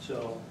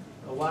 So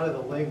a lot of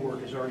the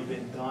legwork has already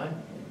been done,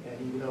 and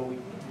even though we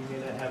may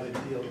not have a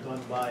deal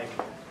done by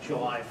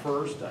July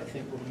 1st, I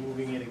think we're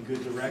moving in a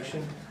good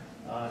direction.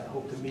 I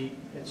hope to meet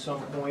at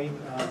some point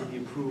with the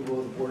approval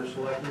of the Board of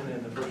Selectmen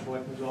and the First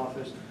Selectman's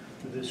office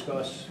to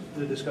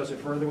discuss it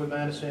further with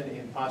Madison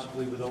and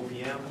possibly with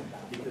OPM,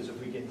 because if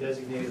we get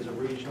designated as a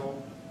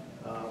regional,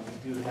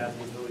 we do have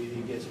the ability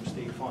to get some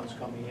state funds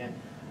coming in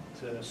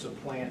to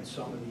supplant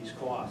some of these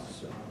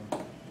costs.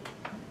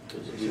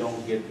 Because if you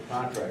don't get the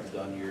contract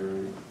done,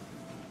 you're,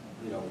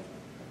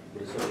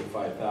 with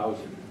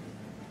 75,000,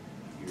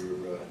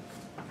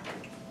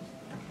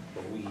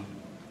 but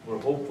we're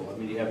hopeful. I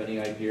mean, do you have any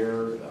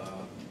idea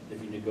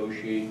if you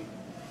negotiate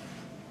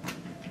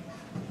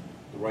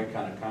the right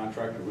kind of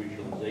contract or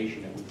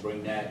regionalization, that would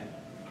bring that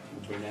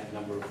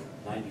number of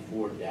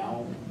 94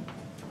 down?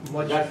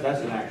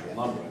 That's an actual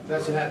number.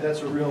 That's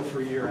a real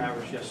 3-year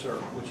average, yes, sir,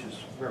 which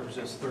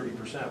represents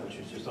 30%, which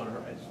is just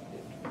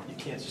you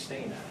can't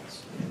sustain that.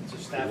 It's a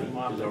staffing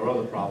model. Because our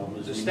other problem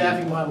is it's a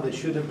staffing model that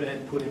should have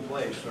been put in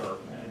place, sir.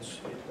 And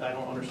I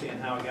don't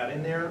understand how it got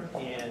in there,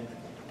 and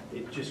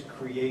it just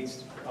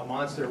creates a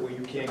monster where I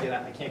can't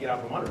get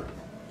out from under it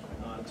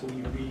until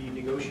you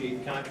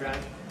renegotiate the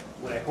contract.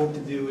 What I hope to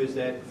do is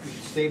that we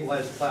can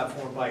stabilize the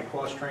platform by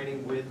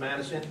cross-training with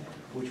Madison,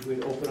 which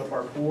would open up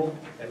our pool.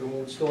 Everyone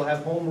would still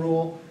have home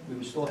rule. We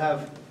would still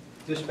have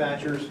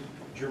dispatchers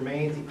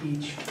germane to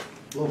each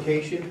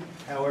location.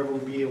 However,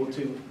 we'd be able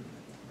to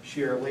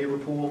share a labor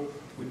pool.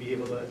 We'd be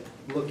able to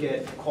look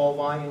at call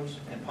volumes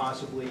and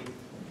possibly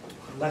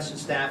lessen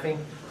staffing.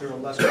 There are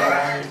less call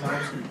volume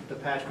times to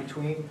patch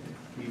between.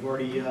 We've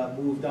already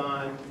moved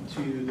on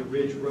to the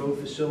Ridge Road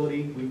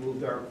facility. We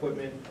moved our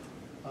equipment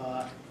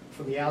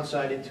from the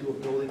outside into a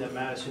building that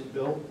Madison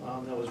built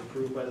that was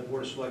approved by the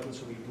Board of Selectmen,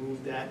 so we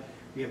moved that.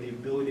 We have the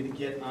ability to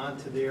get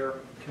onto their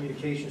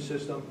communication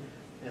system,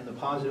 and the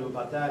positive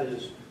about that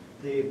is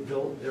they've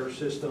built their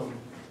system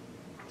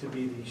to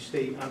be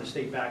on the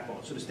state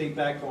backbone. So the state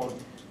backbone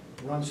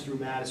runs through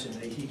Madison,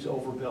 and he's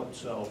overbuilt.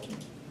 So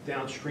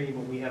downstream,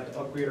 when we have to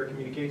upgrade our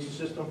communication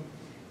system,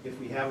 if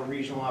we have a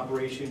regional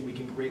operation, we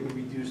can greatly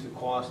reduce the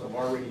cost of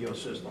our radio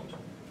systems.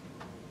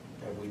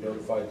 Have we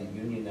notified the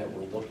union that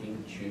we're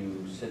looking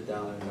to sit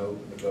down and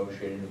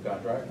negotiate a new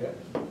contract yet?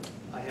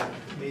 I have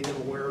made them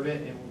aware of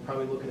it, and we're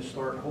probably looking to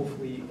start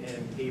hopefully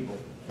in April.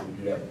 Can we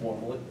do that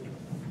formally?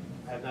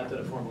 I have not done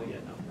it formally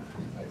yet, no.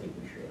 I think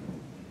we should.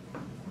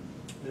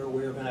 They're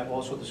aware of it. I've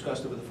also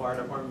discussed it with the fire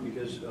department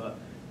because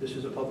this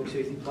is a public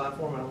safety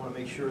platform. I want to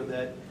make sure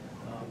that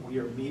we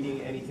are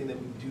meeting anything that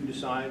we do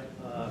decide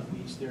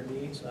meets their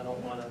needs. I don't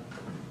want to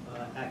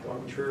act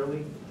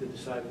arbitrarily to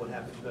decide what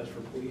happens best for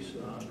police.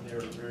 They're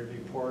a very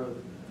big part of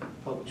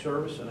public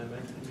service, and I need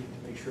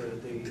to make sure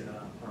that they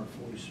are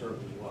fully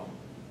served as well.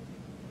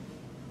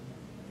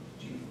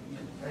 Chief,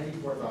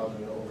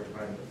 94,000 in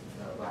overtime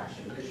last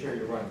year. This year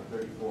you're running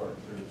 34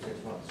 through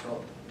 6 months,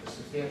 so a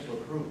substantial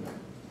improvement.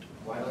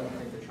 Why don't you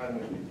think the trend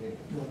will continue?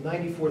 Well,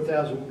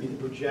 94,000 will be the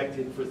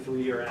projected for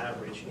 3-year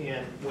average,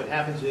 and what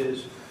happens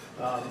is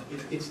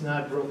it's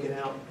not broken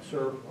out,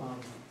 sir,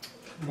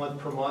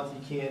 month per month.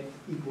 You can't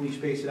equally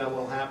space it out.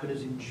 What will happen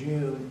is in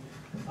June,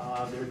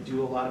 they're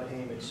due a lot of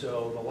payments.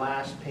 So the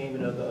last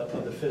payment of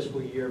the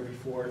fiscal year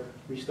before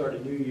we start a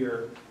new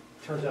year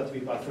turns out to be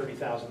about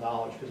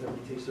 $30,000 because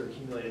everybody takes their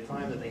accumulated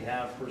time that they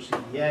have per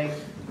CDA.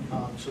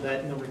 So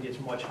that number gets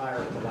much higher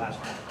at the last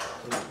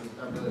month.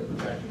 I'm really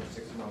projecting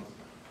 6 months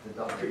to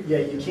double. Yeah,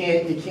 you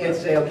can't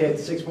say, okay, at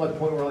the 6-month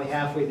point, we're only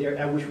halfway there.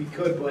 I wish we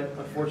could, but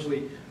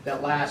unfortunately,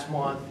 that last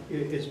month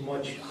is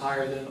much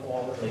higher than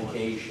all of the months.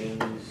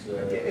 Vacations.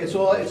 It's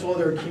all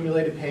their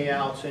accumulated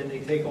payouts, and they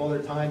take all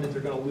their time that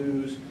they're gonna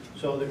lose,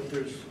 so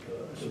there's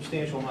a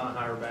substantial amount of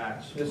higher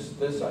backs.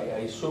 This, I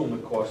assume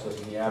it cost us,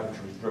 and the average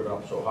was driven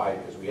up so high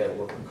because we had a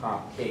workers'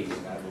 comp case,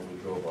 and that's when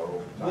we drove our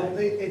Well, overtime.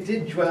 it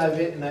did drive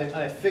it, and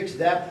I fixed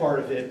that part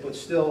of it, but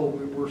still,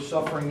 we're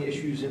suffering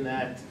issues in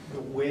that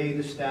the way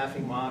the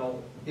staffing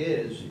model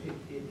is,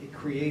 it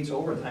creates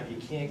overtime. You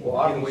can't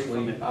Well, get away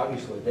from it.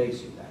 obviously they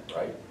see that,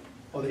 right?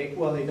 Well,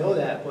 they know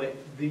that, but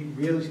the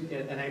real,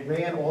 and I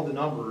ran all the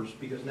numbers,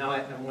 because now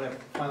when I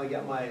finally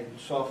got my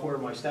software,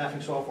 my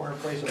staffing software in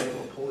place, I'm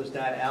able to pull this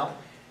data out,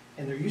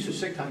 and their use of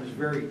sick time is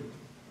very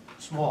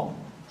small.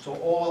 So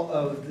all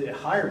of the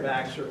higher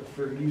backs are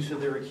for use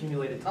of their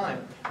accumulated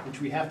time,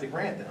 which we have to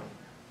grant them.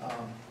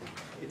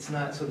 It's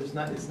not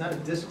a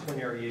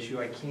disciplinary issue.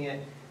 I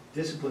can't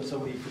discipline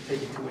somebody for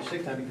taking too much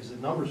sick time because the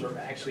numbers are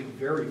actually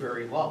very,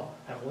 very low.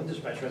 And one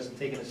dispatcher hasn't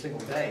taken a single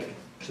day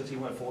since he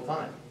went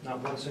full-time, not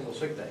one single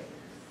sick day.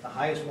 The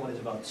highest one is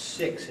about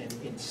 6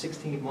 in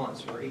 16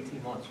 months or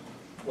 18 months.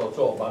 Well, it's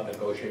all about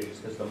negotiations,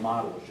 because the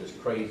model is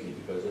just crazy,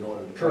 because in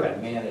order to try to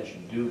Correct. manage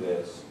and do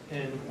this,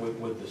 And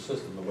with the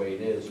system the way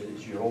it is,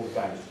 your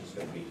overtime is just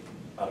gonna be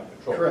out of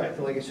control. correct,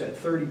 like I said,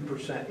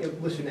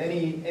 30%. Listen,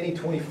 any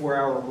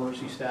 24-hour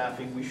emergency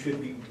staffing, we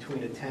should be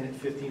between a 10 and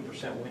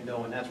 15%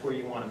 window, and that's where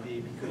you want to be,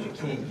 because you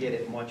can't get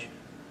it much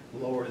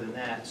lower than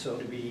that. So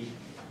to be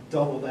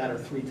double that or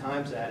 3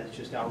 times that is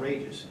just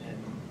outrageous. And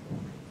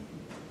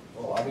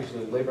Well,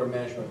 obviously, labor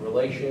management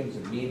relations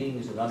and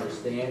meetings and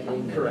understanding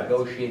and Correct.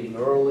 negotiating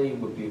early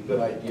would be a good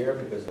idea,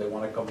 because they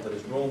want to come to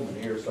this room and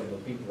hear some of the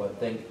people that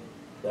think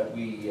that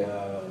we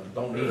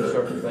don't need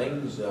certain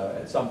things.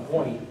 At some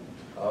point,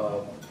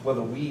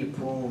 whether we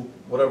approve,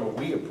 whatever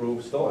we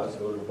approve still has to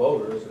go to the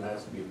voters and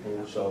has to be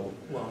approved, so.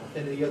 well,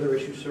 and the other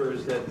issue, sir,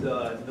 is that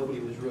nobody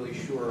was really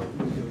sure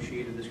who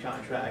negotiated this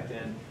contract,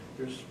 and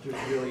there's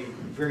really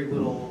very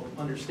little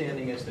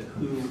understanding as to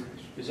who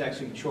is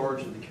actually in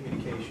charge of the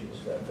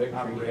communications That victory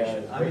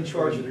operation. has- I'm in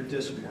charge of their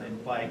discipline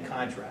by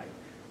contract,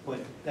 but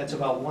that's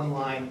about one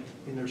line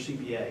in their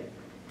CBA.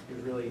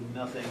 There's really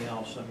nothing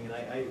else. I mean,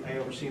 I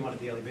oversee them on a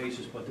daily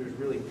basis, but there's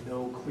really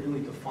no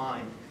clearly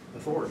defined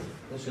authority.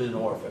 This is an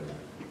orphan.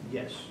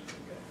 Yes.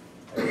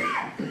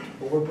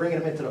 But we're bringing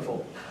them into the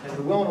fold, and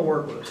they're willing to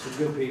work with us.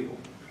 They're good people.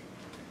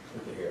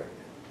 Good to hear.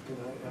 Can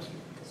I ask you?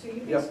 So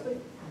you Yep. basically,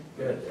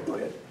 Go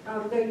ahead.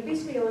 no, you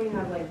basically only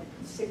have like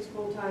 6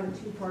 full-time,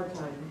 2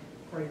 part-time,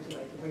 according to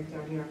like the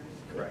breakdown here.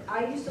 Correct.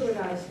 I used to live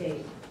out of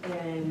state,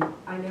 and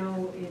I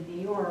know in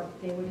New York,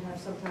 they would have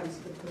sometimes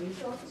the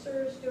police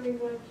officers doing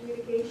the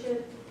communication.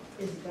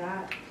 Is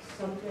that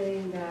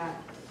something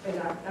that,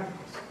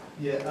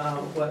 Yeah,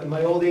 well, in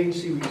my old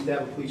agency, we used to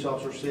have a police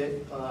officer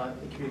sit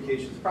in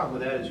communications. The problem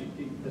with that is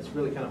that's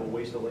really kind of a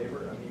waste of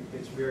labor. I mean,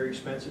 it's very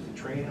expensive to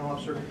train an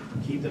officer,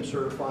 keep them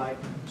certified.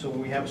 So when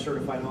we have a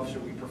certified officer,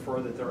 we prefer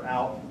that they're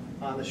out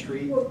on the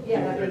street well, yeah,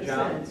 doing that their makes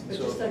job. sense, but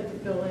So- just like to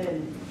fill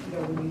in, you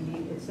know, when you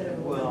need, instead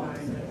of Well,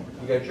 overtime.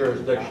 You got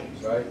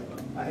jurisdictions, right?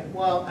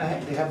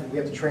 We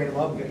have to train them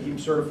up, we got to keep them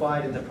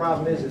certified, and the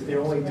problem is, if they're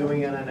only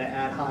doing it on an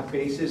ad hoc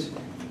basis,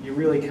 you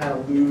really kind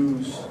of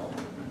lose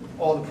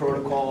all the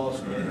protocols,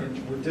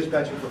 and we're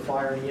dispatching for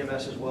fire and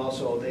EMS as well,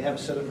 so they have a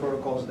set of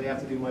protocols that they have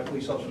to do. My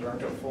police officers aren't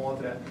going to fall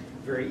into that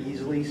very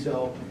easily,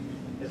 so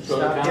it's So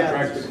the not,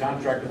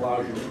 contract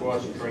allows you to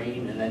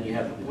cross-train, and then you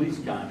have the police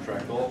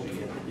contract also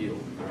you have to deal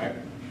with, correct?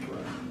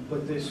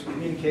 but this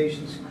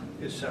communications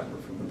is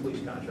separate from the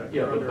police contract.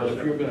 Yeah, They're under a but if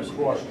you're separate- gonna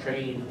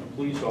cross-train a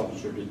police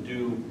officer to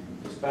do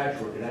dispatch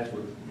work, and that's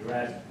what you're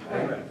asking,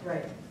 right?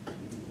 Right,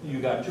 You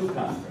got 2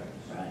 contracts.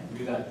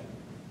 You got,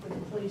 with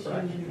the police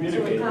Right. union, so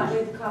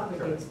Communicators. it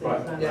complicates things,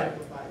 Right. not Yeah.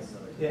 simplifies.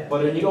 Yeah,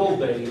 but in the old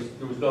days,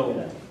 there was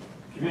no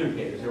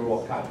communicators, they were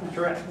all cops.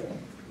 correct.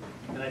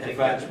 And I think In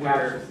fact, that's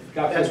where,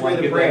 cops that's didn't where wanna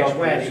the give that branch up.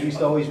 went. It used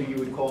to always be you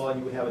would call and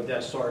you would have a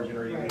desk sergeant,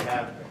 or you would Right.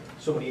 have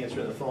somebody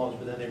answering the phones,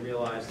 but then they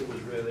realized it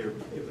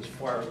was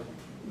far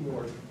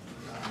more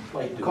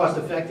Like to-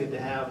 cost-effective to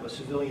have a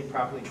civilian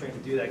properly trained to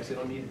do that, because they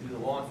don't need to do the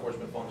law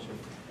enforcement function.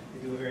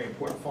 They do a very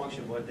important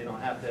function, but they don't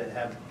have to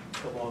have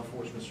the law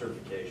enforcement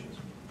certifications.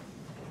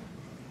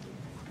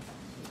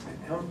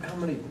 How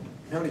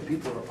many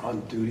people are on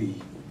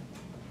duty?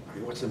 I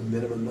mean, what's the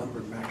minimum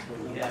number, maximum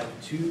We number? have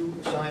 2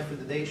 assigned for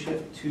the day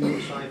shift, 2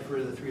 assigned for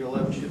the 3 to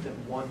 11 shift,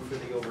 and 1 for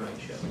the overnight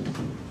shift.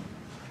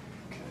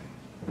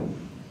 Okay.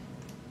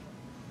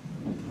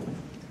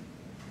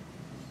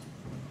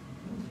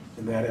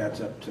 And that adds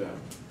up to,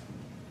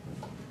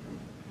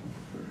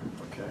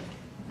 okay.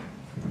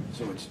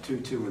 So it's 2,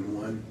 2, and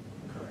 1?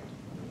 Correct.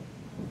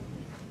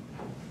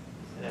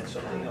 And that's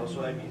something else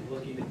I'd be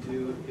looking to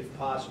do, if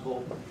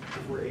possible,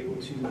 if we're able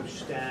to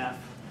staff.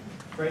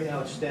 Right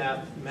now, it's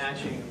staffed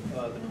matching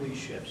the police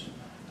shifts.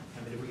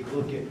 I And if we could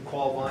look at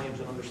call volumes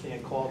and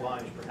understand call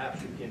volumes,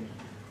 perhaps we can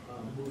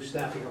move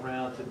staffing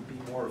around to be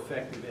more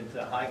effective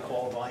into high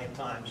call volume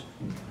times,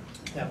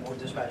 have more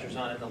dispatchers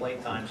on in the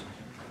late times,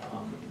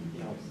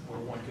 where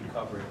one could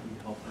cover it, we'd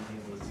hopefully be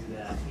able to do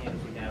that. And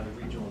if we have the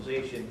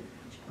regionalization,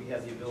 we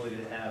have the ability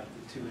to have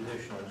the 2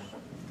 additionals.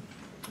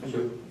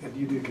 And do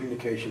you do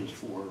communications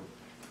for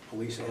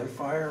police and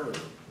fire? Or?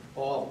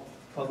 All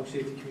public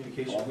safety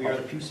communications, we are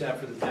the PSAP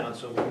for the town,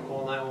 so we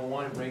call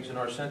 911, it rings in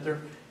our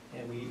center,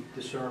 and we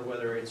discern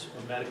whether it's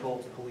a medical,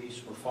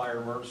 police, or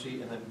fire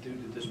emergency, and then do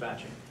the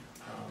dispatching.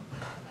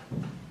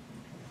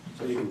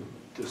 So you can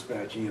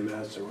dispatch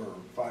EMS or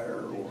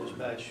fire or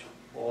Dispatch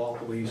all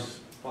police?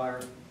 Fire,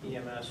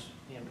 EMS,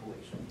 and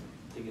police.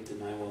 To get the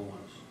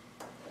 911s.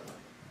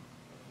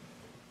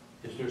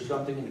 Is there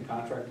something in the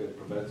contract that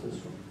prevents us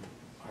from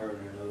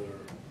hiring another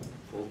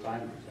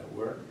full-timer? Does that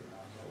work?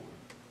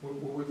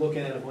 We're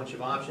looking at a bunch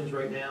of options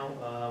right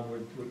now.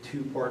 We're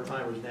 2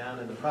 part-timers down,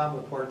 and the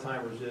problem with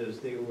part-timers is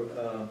they were,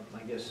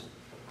 I guess,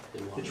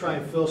 to try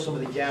and fill some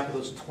of the gap of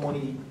those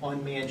 20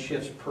 unmanned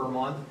shifts per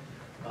month.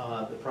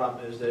 The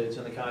problem is that it's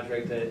in the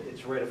contract that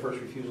it's right of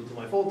first refusal to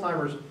my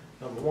full-timers,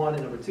 number 1,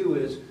 and number 2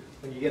 is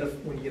when you get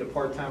a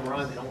part-timer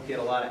on, they don't get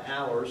a lot of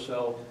hours,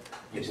 so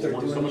they start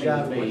doing a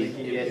job where they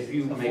can get a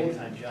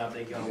full-time job,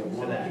 they go to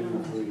that.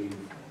 1, 2,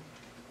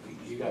 3,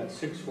 you got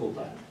 6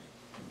 full-timers.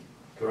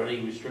 Are there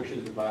any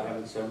restrictions about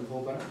having 7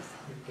 full-timers?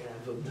 You can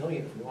have 1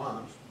 million if you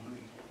want.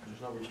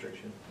 There's no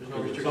restriction. There's no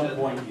At restriction. some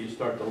point, you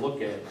start to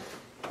look at,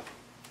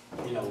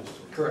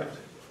 Correct.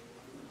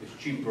 it's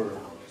cheaper,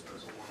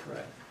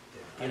 Correct.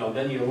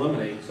 then you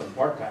eliminate some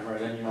part-timer,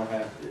 and then you don't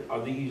have,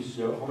 are these,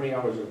 how many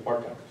hours are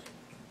part-timers?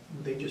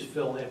 They just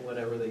fill in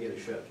whenever they get a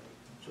shift,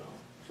 so.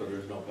 So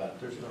there's no benefit?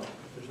 There's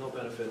no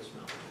benefits,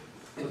 no.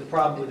 But the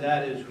problem with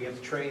that is we have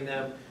to train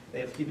them, they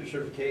have to keep their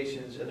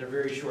certifications, and they're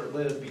very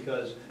short-lived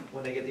because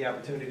when they get the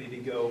opportunity to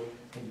go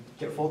and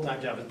get a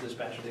full-time job as a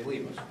dispatcher, they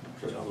leave us.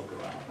 Just look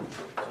around.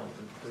 So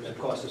there's a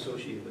cost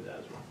associated with that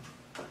as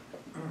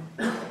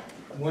well.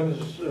 When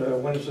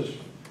is this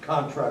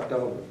contract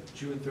over?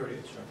 June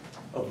 30th, sir.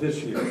 Of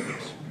this year? So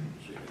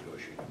you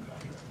negotiate a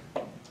contract.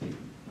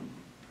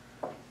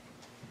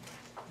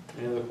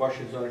 Any other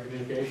questions on the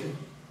communication?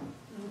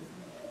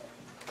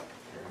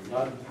 Hearing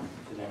none,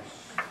 the next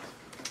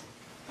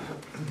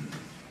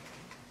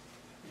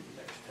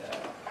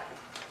tab.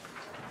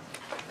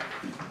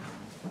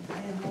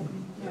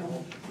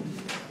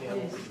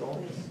 Animal control.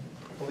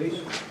 Police?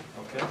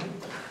 Okay.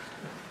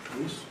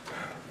 Police.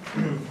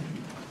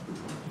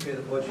 Okay,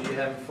 the budget you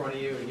have in front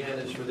of you, again,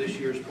 is for this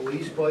year's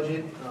police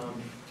budget.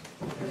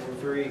 We're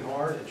very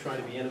hard at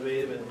trying to be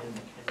innovative and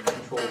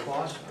control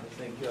costs. I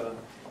think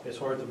it's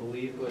hard to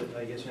believe, but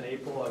I guess in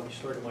April, I'll be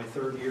starting my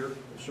 3rd year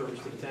of service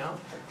to the town.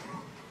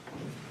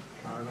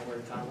 I don't know where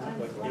the time went,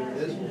 but here it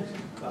is.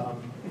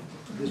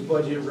 This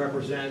budget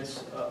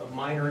represents a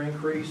minor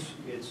increase.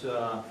 It's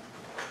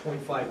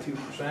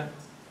 0.52%.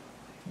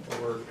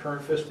 Over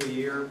current fiscal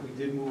year, we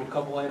did move a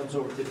couple items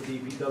over to the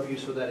DPW,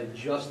 so that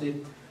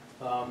adjusted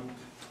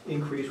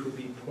increase would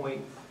be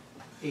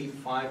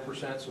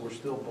 0.85%, so we're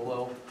still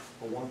below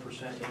a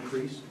 1%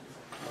 increase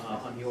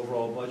on the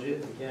overall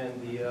budget. Again,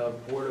 the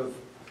Board of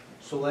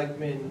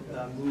Selectmen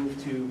moved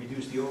to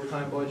reduce the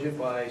overtime budget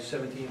by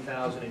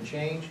 $17,000 and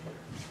change.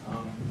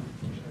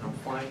 I'm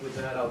fine with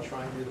that. I'll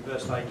try and do the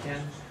best I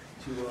can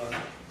to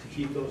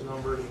keep those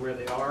numbers where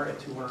they are at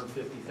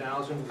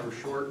 $250,000. We were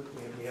short.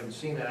 We haven't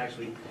seen that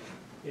actually.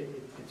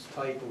 It's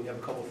tight, but we have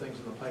a couple things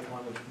in the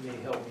pipeline which may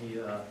help me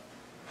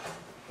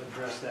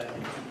address that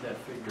and keep that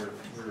figure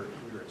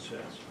where it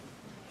sits.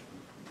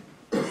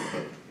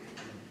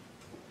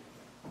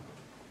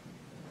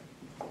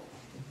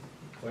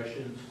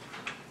 Questions?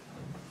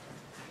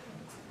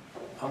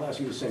 I'll ask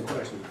you the same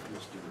question,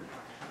 Mr.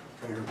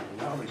 Trainer,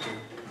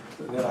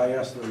 that I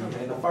asked them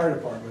in the fire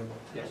department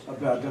Yes.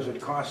 about, does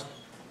it cost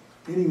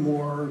any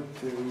more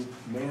to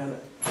man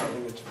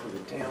something that's for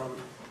the town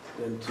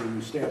than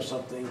to staff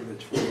something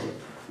that's for the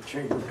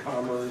Chamber of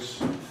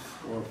Commerce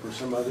or for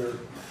some other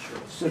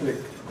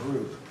civic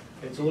group?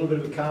 It's a little bit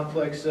of a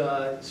complex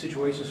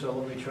situation, so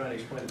let me try and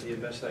explain it to you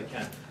the best I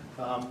can.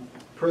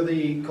 Per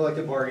the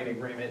collective bargaining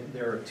agreement,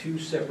 there are 2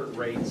 separate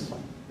rates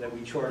that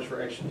we charge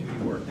for extra duty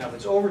work. Now, if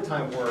it's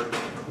overtime work,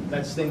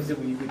 that's things that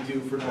we would do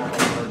for normal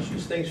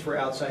emergencies. Things for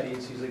outside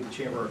agencies like the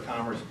Chamber of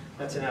Commerce,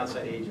 that's an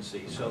outside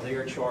agency, so they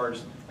are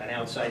charged an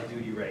outside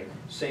duty rate.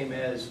 Same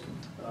as,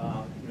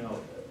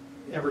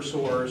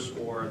 Eversource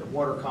or the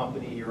water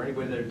company or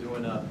anybody they're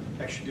doing a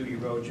extra duty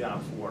road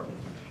job for.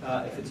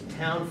 If it's a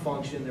town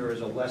function, there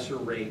is a lesser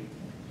rate,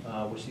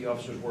 which the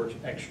officers work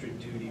extra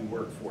duty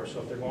work for.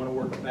 So if they're going to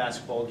work a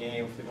basketball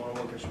game, if they're going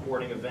to work a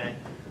sporting event,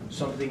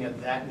 something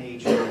of that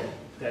nature,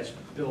 that's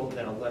billed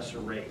at a lesser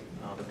rate.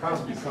 The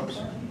problem becomes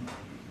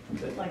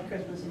like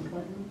Christmas in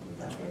Clinton? Is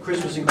that it?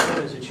 Christmas in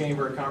Clinton is a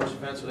Chamber of Commerce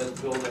event, so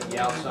that's billed at the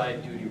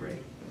outside duty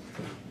rate.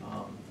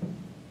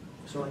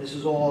 So this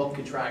is all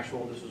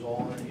contractual, this is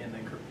all in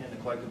the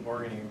collective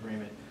bargaining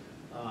agreement.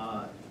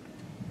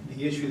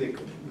 The issue that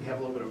we have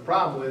a little bit of a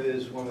problem with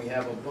is when we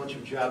have a bunch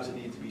of jobs that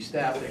need to be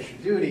staffed extra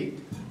duty,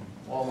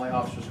 all my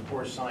officers, of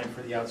course, sign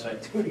for the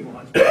outside duty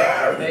ones, but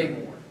they're paid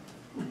more.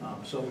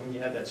 So when you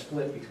have that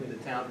split between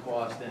the town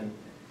cost and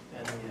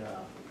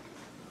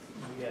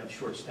we have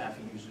short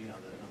staffing usually on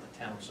the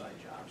town side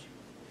jobs.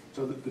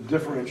 So the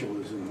differential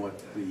is in what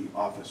the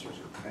officers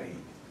are paid.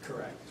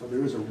 Correct. So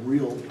there is a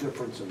real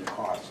difference in the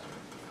cost.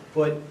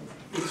 But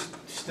it's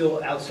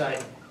still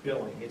outside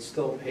billing. It's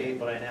still paid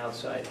by an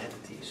outside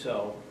entity.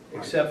 So,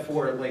 except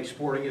for like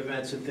sporting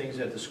events and things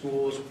at the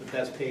schools, but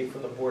that's paid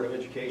from the Board of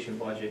Education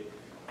budget.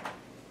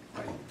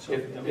 Right. So, I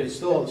mean, it's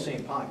still in the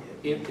same pocket.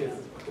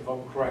 If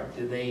I'm correct,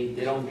 they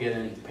don't get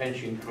any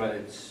pension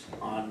credits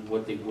on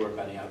what they work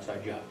on the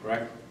outside job,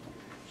 correct?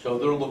 So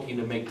they're looking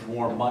to make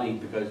more money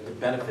because the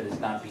benefit is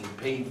not being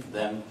paid for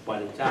them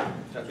by the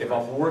town. If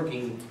I'm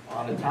working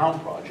on a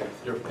town project,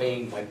 they're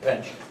paying my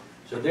pension.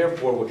 So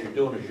therefore, what you're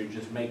doing is you're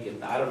just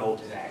making, I don't know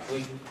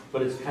exactly,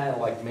 but it's kind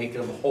of like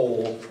making him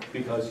whole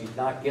because he's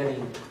not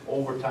getting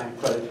overtime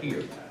credit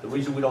here. The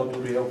reason we don't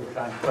do the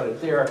overtime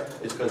credit there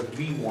is because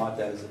we want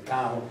that as a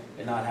town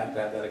and not have to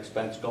have that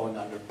expense going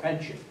under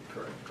pension.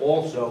 Correct.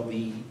 Also,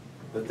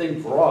 the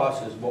thing for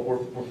us is what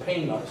we're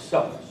paying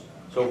ourselves.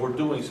 So if we're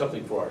doing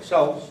something for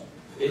ourselves,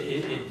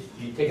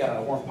 you take out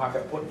of one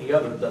pocket, put in the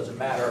other, it doesn't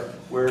matter.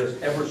 Whereas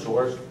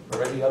Eversource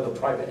or any other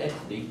private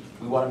entity,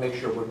 we want to make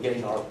sure we're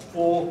getting our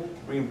full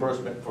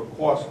reimbursement for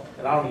costs,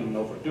 and I don't even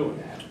know if we're doing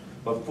that,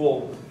 but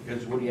full,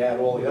 because when you add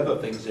all the other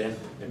things in,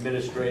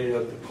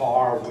 administrative, the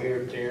car,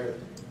 wear, tear.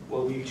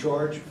 Well, we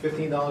charge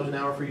 $15 an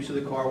hour for use of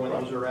the car when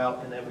those are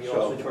out, and then we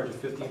also So- charge a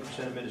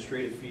 15%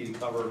 administrative fee to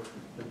cover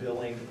the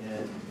billing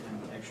and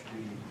extra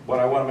duty. But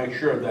I want to make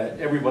sure that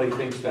everybody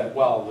thinks that,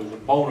 well, there's a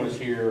bonus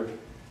here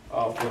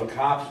for the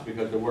cops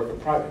because they're working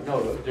private.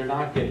 No, they're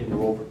not getting their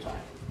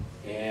overtime.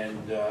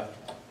 And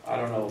I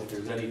don't know if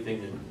there's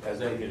anything that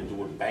has anything to do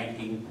with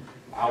banking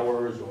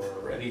hours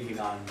or anything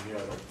on, you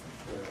know,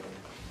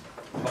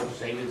 the health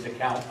savings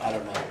account, I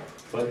don't know.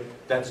 But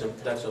that's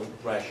a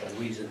rational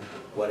reason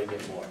why they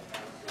get more,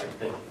 I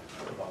think.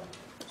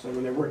 So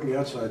when they're working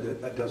outside,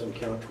 that doesn't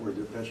count toward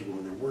their pension.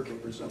 When they're working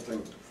for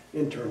something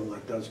internal,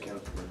 that does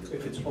count toward their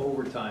If it's pension.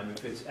 overtime,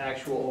 if it's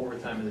actual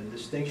overtime, and the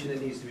distinction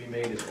that needs to be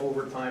made is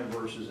overtime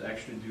versus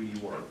extra duty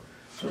work.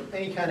 So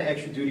any kind of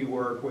extra duty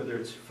work, whether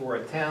it's for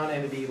a town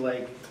entity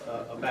like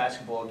a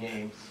basketball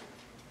game,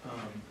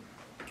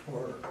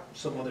 or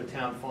some other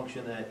town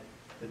function that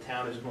the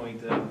town is going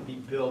to be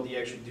billed the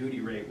extra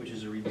duty rate, which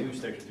is a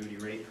reduced extra duty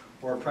rate,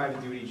 or a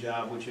private duty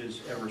job, which is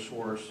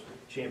Eversource,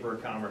 Chamber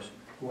of Commerce,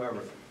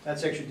 whoever.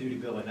 That's extra duty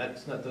billing.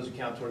 Doesn't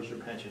count towards their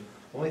pension.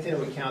 The only thing that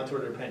would count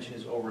toward their pension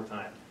is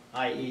overtime,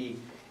 i.e.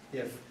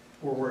 if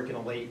we're working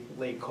a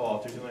late call,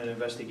 if they're doing an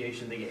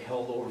investigation, they get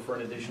held over for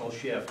an additional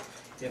shift.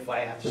 If I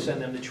have to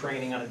send them to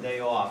training on a day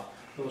off,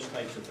 those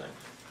types of things.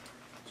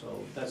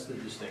 So that's the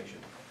distinction.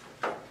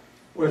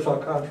 Where's our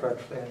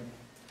contract stand?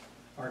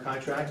 Our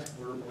contract,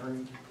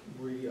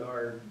 we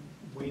are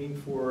waiting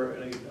for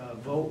a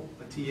vote,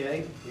 a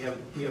TA. We have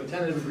a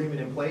tentative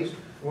agreement in place.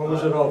 When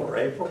was it over,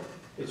 April?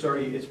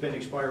 It's been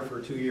expired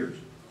for 2 years,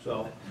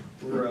 so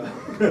we're.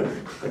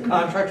 The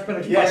contract's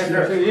been Yes, expired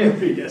sir. for 2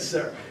 years? Yes,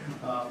 sir.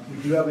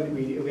 We do have,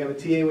 we have a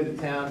TA with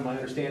the town. My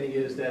understanding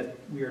is that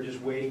we are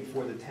just waiting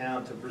for the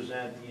town to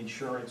present the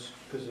insurance,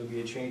 because there'll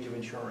be a change of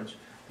insurance.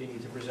 They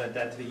need to present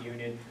that to the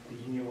union. The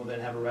union will then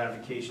have a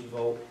ratification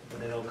vote,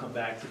 and then it'll come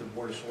back to the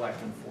Board of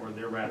Selectmen for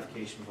their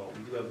ratification vote.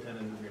 We do have a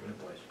tentative agreement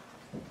in place.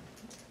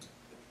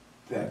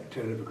 That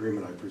tentative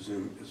agreement, I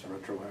presume, is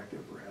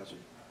retroactive or has it?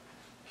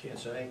 Can't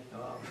say.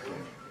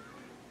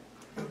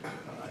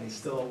 It's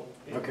still,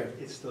 Okay.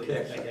 it's still,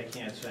 I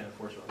can't say,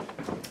 unfortunately.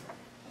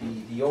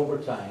 The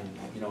overtime,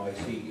 you know, I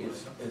see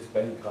it's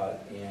been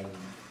cut, and,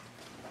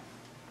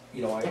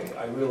 you know,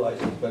 I realize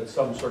there's been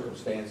some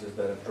circumstances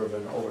that have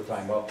driven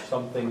overtime up.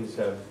 Some things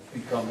have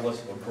become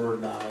less of a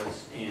burden on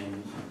us,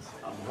 and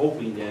I'm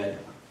hoping that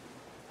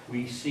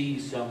we see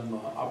some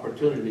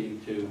opportunity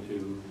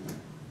to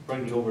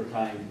bring the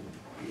overtime,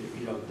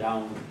 you know,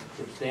 down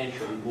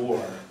substantially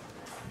more.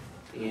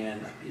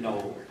 And, you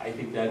know, I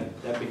think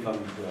that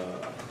becomes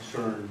a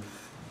concern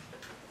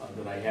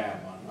that I have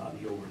on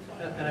the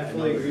overtime. And I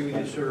fully agree with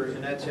you, sir,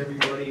 and that's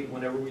everybody,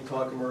 whenever we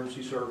talk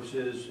emergency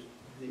services,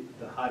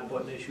 the hot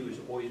button issue is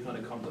always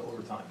gonna come to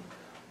overtime.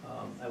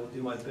 I will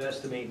do my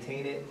best to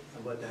maintain it,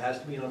 but there has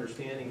to be an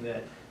understanding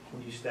that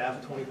when you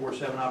staff a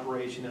 24/7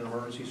 operation in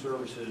emergency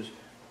services,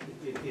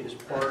 it is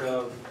part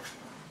of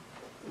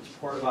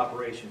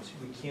operations.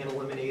 We can't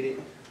eliminate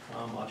it.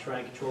 I'll try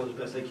and control it as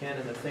best I can,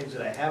 and the things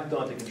that I have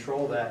done to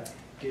control that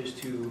is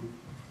to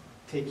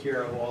take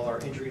care of all our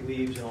injury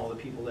leaves and all the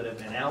people that have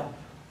been out.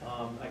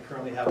 I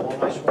currently have all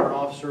my sworn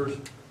officers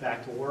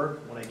back to work.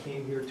 When I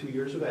came here 2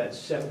 years ago, I had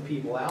 7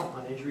 people out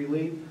on injury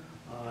leave,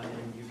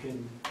 and you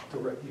can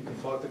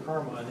talk to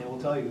Karma, and they will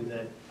tell you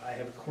that I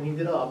have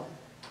cleaned it up,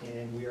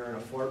 and we are in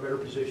a far better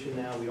position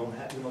now. We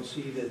don't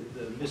see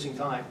the missing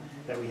time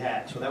that we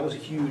had. So that was a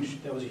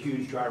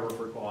huge driver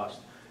for cost.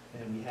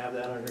 and we have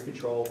that under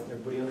control.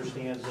 Everybody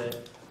understands that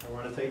I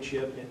run a tight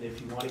ship, and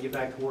if you want to get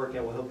back to work,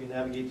 I will help you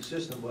navigate the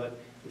system, but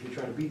if you're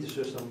trying to beat the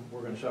system,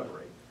 we're going to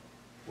separate.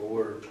 Well,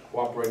 we're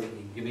cooperating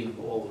and giving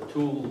all the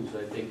tools,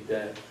 I think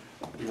that,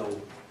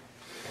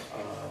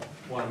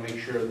 want to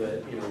make sure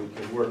that, we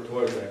can work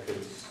towards that,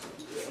 because,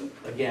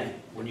 again,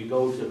 when you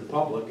go to the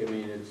public, I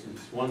mean, it's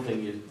one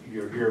thing,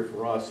 you're here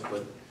for us,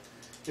 but,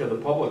 the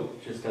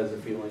public just has a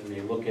feeling, they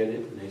look at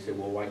it and they say,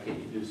 well, why can't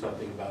you do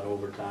something about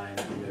overtime?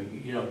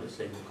 The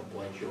same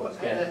complaints you always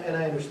get. And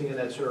I understand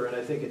that, sir, and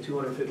I think at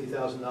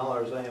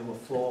 $250,000, I am a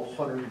full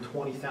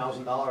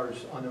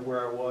 $120,000 under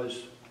where I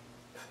was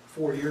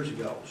 4 years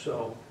ago.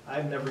 So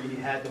I've never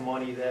had the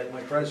money that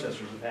my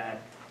predecessors have had,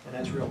 and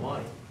that's real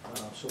money.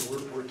 So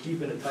we're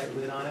keeping a tight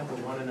lid on it, we're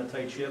running a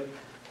tight ship,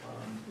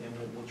 and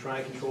we'll try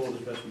and control it as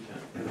best we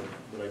can.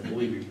 But I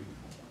believe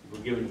we're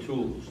given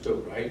tools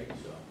too, right?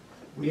 So.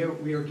 We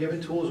are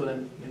given tools,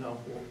 and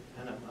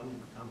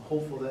I'm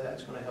hopeful that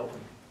that's going to help me.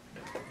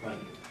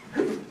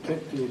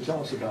 Can you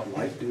tell us about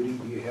light duty?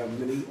 Do you have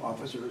many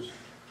officers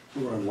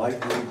who are on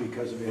light duty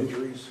because of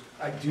injuries?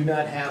 I do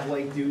not have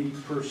light duty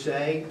per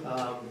se.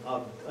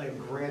 I'm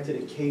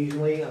granted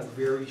occasionally on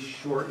very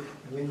short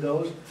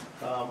windows.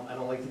 I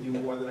don't like to do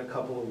more than a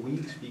couple of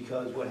weeks,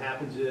 because what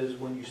happens is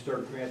when you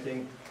start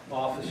granting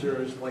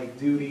officers light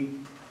duty,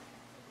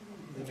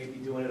 they may be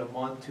doing it a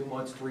month, 2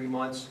 months, 3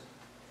 months,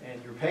 and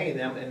you're paying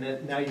them, and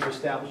then now you've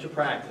established a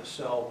practice.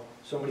 So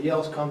somebody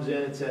else comes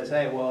in and says,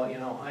 hey, well,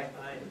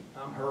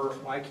 I'm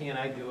hurt, why can't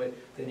I do it?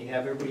 Then you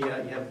have everybody,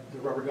 you have the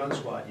rubber gun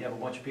squad, you have a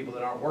bunch of people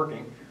that aren't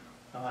working,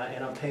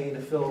 and I'm paying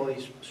to fill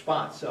these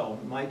spots. So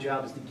my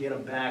job is to get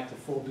them back to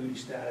full duty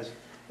status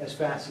as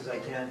fast as I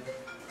can.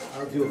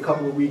 I'll do a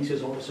couple of weeks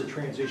as almost a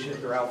transition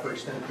if they're out for an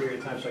extended period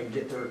of time, so I can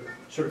get their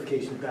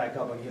certifications back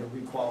up, I can get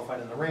them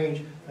requalified in the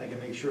range, I can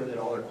make sure that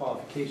all their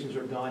qualifications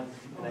are done,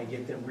 and I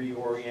get them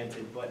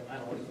reoriented, but I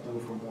don't like to do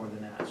it for more than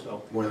that.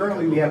 So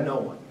currently we have no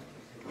one.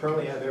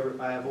 Currently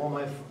I have all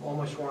my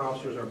sworn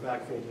officers are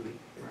back full duty.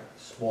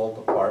 Small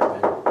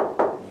department,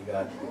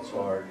 it's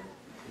hard,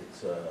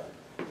 it's,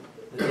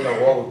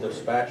 all the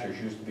dispatchers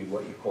used to be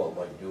what you call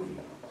light duty,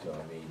 so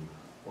I mean,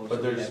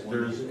 but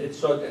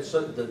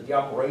the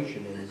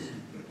operation is,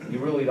 you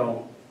really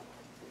don't,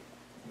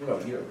 even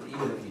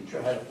if you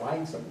try to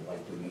find something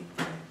like duty,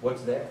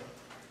 what's there?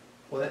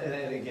 Well,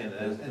 and again,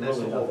 and that's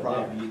the whole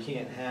problem, you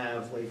can't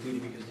have light duty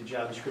because the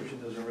job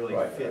description doesn't really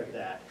fit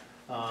that.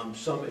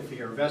 If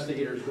your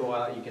investigators go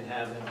out, you can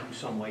have them do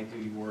some light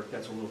duty work,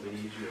 that's a little bit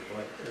easier,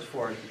 but as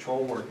far as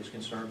patrol work is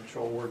concerned,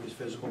 patrol work is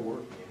physical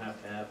work, and you have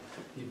to have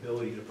the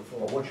ability to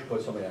perform. Well, once you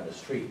put somebody on the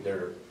street,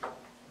 they're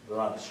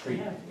on the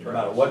street, no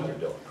matter what they're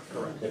doing.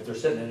 Correct. If they're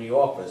sitting in the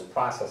office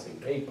processing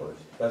papers,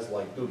 that's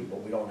light duty,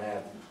 but we don't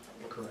have.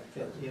 Correct.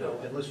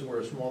 And listen, we're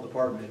a small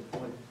department,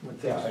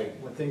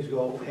 when things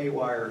go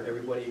haywire,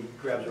 everybody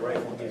grabs a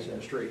rifle and gets in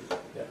the street.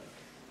 Yeah.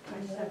 I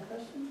just have a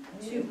question.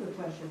 Two quick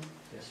questions.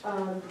 Yes.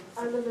 On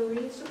the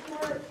marine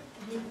support,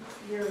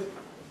 your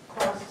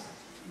costs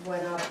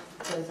went up,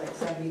 so it's like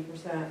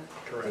 70%.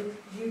 Correct. Did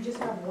you just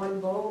have one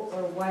boat,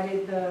 or why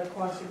did the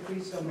cost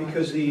increase so much?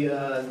 Because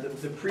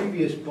the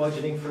previous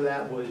budgeting for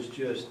that was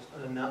just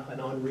an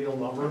unreal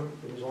number.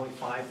 It was only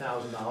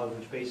 $5,000,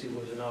 which basically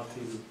was enough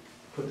to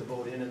put the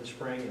boat in the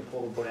spring and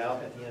pull the boat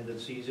out at the end of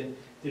the season.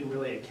 Didn't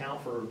really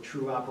account for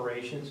true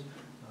operations.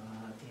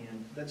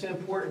 And that's an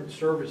important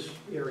service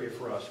area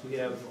for us. We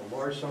have a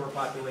large summer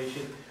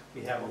population.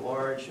 We have a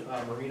large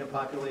marina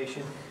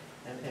population.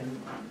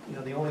 And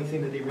the only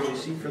thing that they really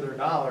see for their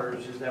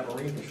dollars is that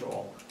marine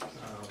patrol.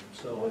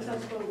 What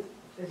size boat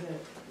is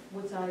it?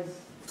 What size?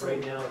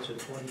 Right now, it's a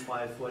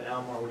 25-foot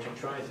Almar, which I'm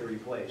trying to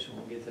replace, and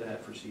we'll get to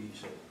that for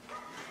CDC.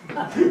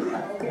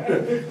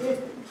 Okay.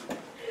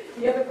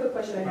 The other quick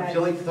question I had. If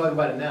you like to talk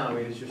about it now, I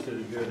mean, it's just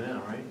as good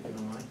now, right? You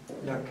don't mind?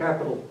 Now,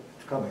 capital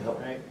coming up.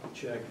 Right,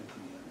 check.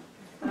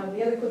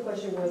 The other quick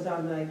question was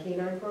on the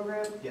K-9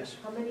 program. Yes.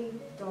 How many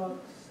dogs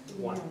do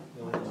you One. have?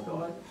 We only have Just one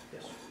the dog. one?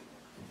 Yes.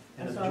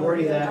 I And the saw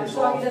majority of that is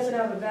all. he doesn't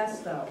have a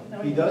vest, though.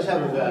 He does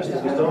have a vest,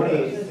 it was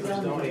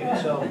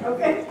donated, so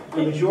Okay.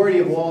 the majority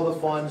of all the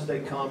funds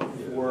that come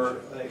for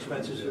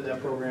expenses for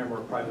that program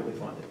are privately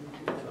funded.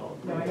 So,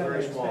 No, I know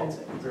very they're small,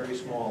 expensive. very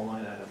small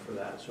line item for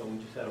that. So we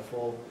just had a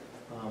full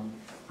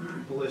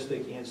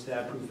ballistic and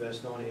stab-proof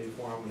vest donated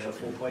for him, we had a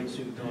full fight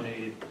suit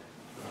donated.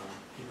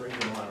 He brings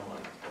in a lot of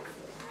money.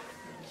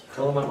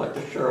 Tell him I'd like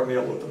to share a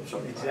meal with him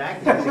sometime.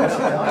 Exactly.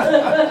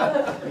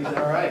 He's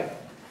all right.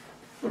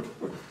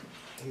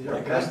 He's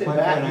our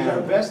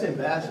best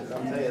ambassador,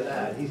 I'll tell you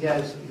that. He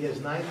has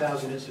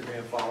 9,000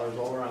 Instagram followers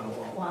all around the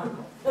world. Wow.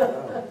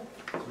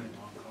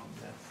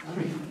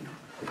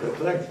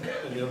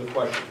 Any other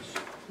questions?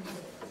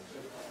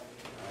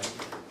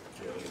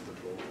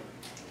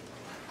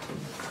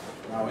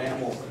 Now,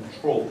 animal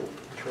control.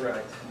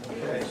 Correct.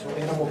 Okay, so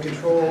animal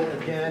control,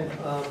 again,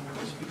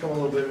 it's become a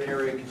little bit of an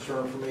area of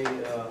concern for me,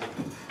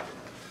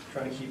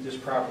 trying to keep this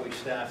properly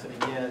staffed. And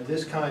again,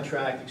 this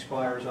contract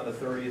expires on the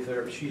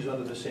 30th. She's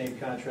under the same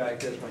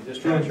contract as my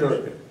dispatcher.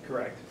 Sure.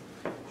 Correct.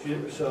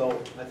 So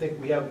I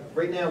think we have,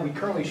 right now, we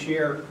currently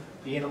share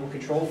the animal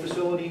control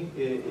facility.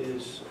 It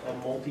is a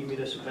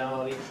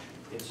multi-municipality.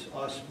 It's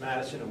us,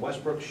 Madison, and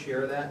Westbrook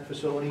share that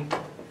facility.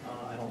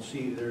 I don't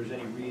see there's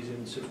any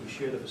reason, since we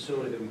share the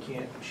facility, that we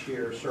can't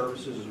share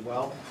services as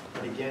well.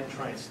 And again,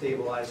 try and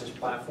stabilize this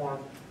platform.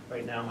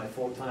 Right now, my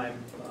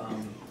full-time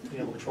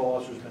animal control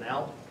officer's been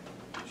out.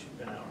 She's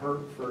been out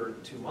hurt for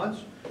 2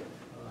 months.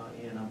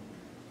 And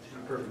to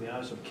be perfectly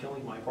honest, I'm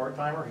killing my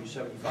part-timer. He's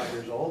 75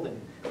 years old,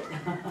 and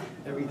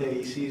every day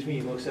he sees me,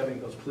 he looks at me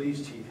and goes,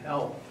 "Please, chief,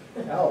 help,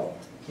 help.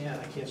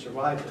 I can't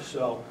survive this."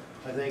 So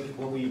I think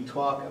when we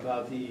talk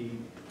about the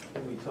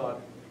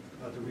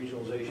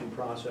regionalization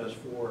process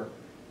for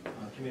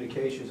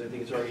communications, I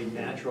think it's already a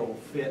natural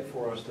fit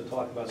for us to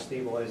talk about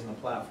stabilizing the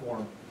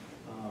platform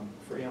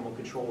for animal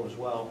control as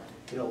well.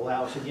 It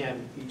allows,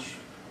 again,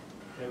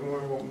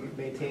 everyone will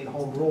maintain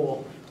home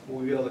rule,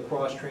 we'll be able to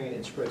cross-train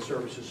and spread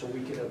services, so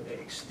we can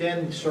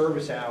extend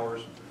service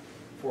hours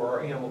for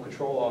our animal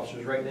control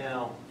officers. Right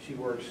now, she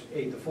works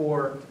 8 to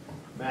 4,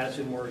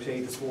 Madison works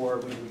 8 to 4,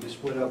 we can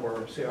split up,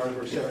 or say ours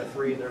works 7 to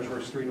 3, and theirs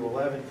works 3 to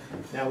 11.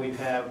 Now we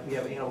have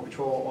an animal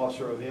control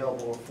officer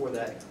available for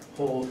that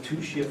whole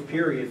 2-shift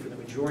period for the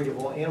majority of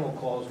all animal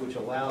calls, which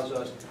allows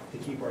us to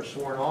keep our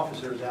sworn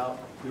officers out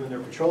doing their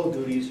patrol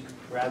duties,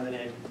 rather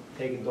than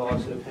taking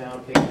dogs to the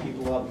pound, picking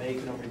people up,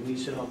 making them,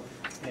 releasing them,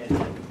 and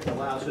it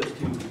allows us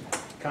to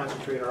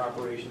concentrate our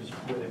operations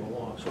where they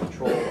belong. So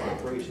patrol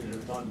operations are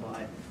done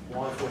by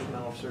law enforcement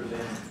officers,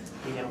 and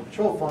the animal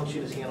control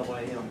function is handled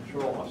by an animal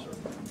control officer.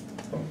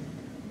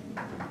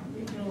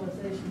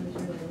 Regionalization is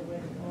really the way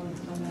to go in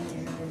so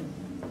many areas.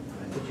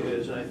 I think it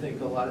is, and I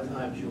think a lot of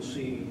times you'll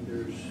see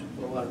there's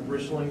a lot of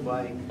bristling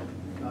by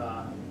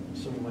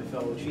some of my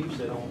fellow chiefs.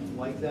 They don't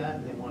like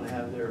that. They want to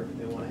have their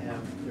little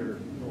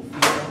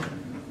freedom.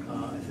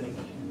 I think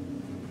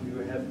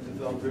we have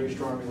developed very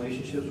strong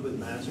relationships with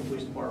Madison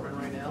Police Department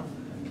right now,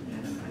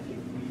 and I think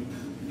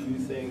we view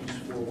things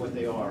for what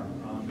they are.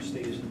 The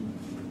state is in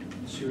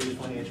serious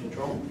financial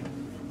trouble.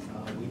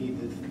 We need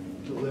to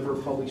deliver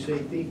public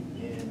safety,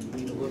 and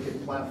we need to look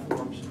at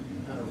platforms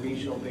on a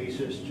regional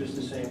basis, just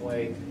the same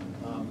way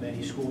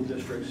many school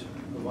districts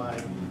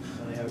provide.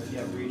 They have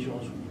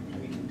regionals.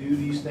 We can do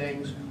these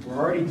things. We're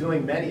already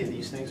doing many of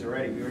these things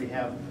already. We already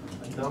have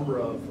a number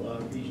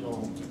of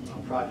regional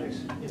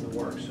projects in the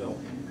works. So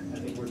I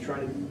think we're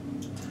trying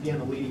to be on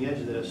the leading edge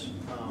of this,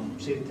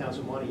 save the town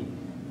some money,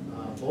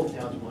 both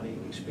towns money,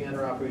 expand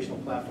our operational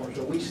platforms,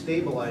 so we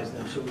stabilize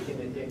them so we can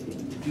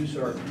reduce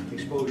our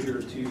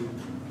exposure to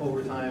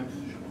overtime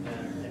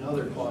and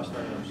other cost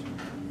items.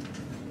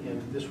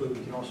 And this way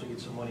we can also get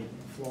some money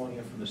flowing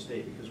in from the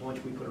state, because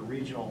once we put a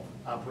regional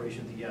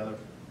operation together,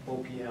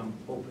 OPM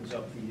opens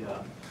up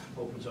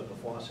the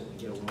faucet and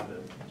get a little bit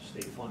of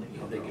state funding.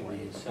 They can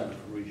be incentive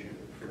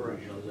for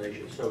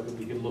regionalization. So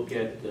we could look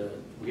at,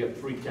 we have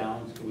 3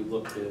 towns, can we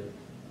look at,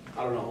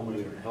 I don't know how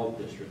many are in the health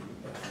district,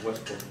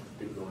 Westbrook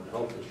didn't go in the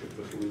health district,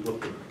 but can we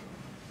look at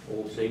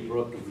Old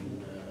Saybrook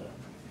and,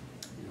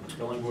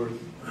 Killingworth?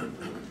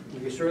 We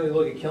can certainly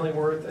look at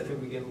Killingworth. I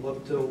think we can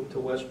look to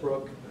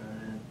Westbrook.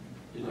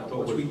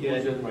 Once we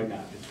get in right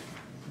now.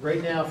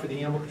 Right now, for the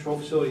animal control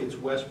facility, it's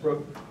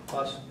Westbrook,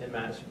 us, and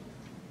Madison.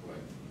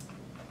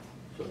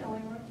 Right.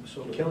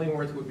 So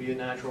Killingworth would be a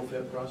natural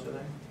fit for us, I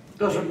think.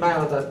 Doesn't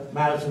matter that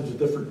Madison's a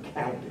different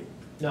county.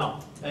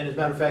 No, and as a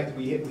matter of fact,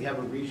 we have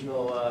a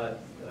regional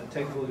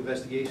technical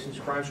investigations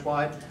crime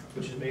squad,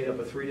 which is made up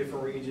of 3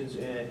 different regions,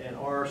 and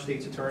our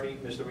state's attorney,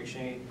 Mr.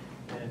 McShane,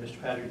 and Mr.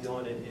 Patrick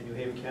Dillon in New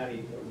Haven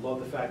County love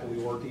the fact that we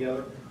work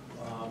together,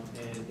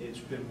 and it's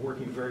been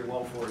working very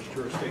well for us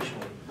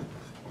jurisdictionally.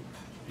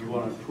 You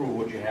want to improve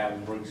what you have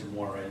and bring some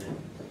more in, and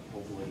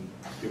hopefully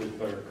give us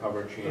better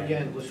coverage.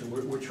 Again, listen,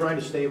 we're trying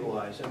to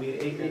stabilize. I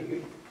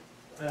mean,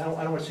 I don't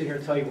want to sit here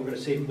and tell you we're going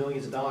to save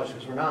millions of dollars,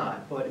 because we're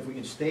not. But if we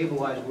can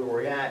stabilize where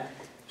we're at,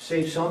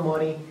 save some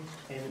money,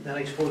 and not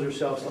expose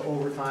ourselves to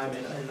overtime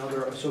and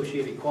other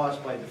associated costs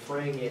by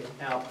defraying it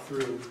out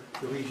through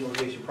the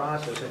regionalization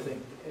process, I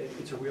think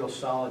it's a real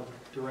solid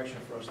direction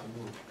for us to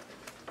move.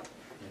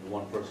 And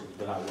one person's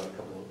been out, what, a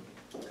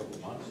couple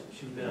of months?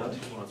 She's been out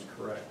 2 months,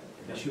 correct.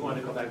 And she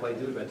wanted to come back light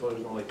duty, but I told her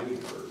it was going to light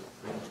duty for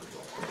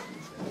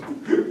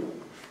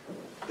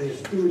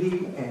There's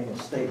duty and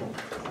stable.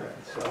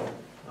 correct. So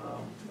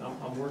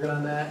I'm working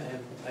on that, and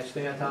I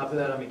stay on top of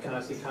that. I'm in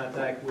constant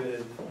contact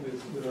with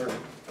our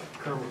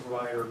current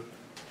provider,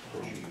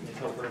 and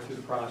help her through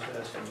the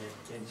process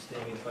and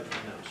staying in touch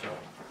with them. So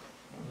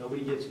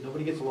nobody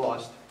gets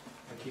lost.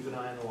 I keep an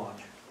eye on the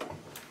watch.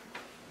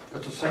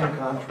 That's the same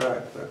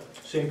contract.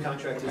 Same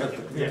contract as,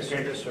 yes,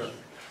 sir.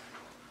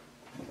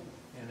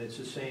 And it's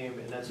the same,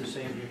 and that's the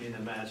same union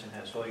that Madison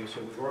has. So like I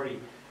said, we've already,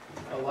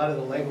 a lot of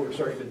the legwork's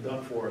already been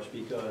done for us,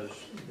 because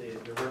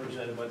they're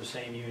represented by the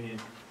same union,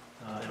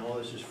 and all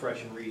this is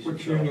fresh and recent.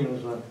 Which union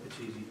is that? It's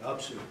easy.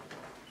 UPSU,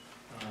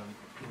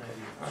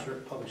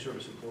 United Public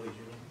Service Employees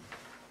Union.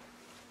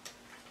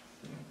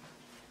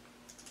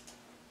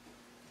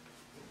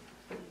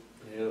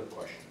 Any other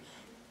questions?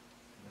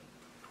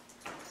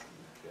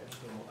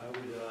 So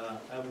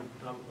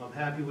I'm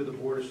happy with the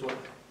board of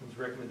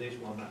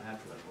recommendation, well, I'm not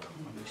happy with it,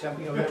 I'm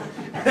accepting of it.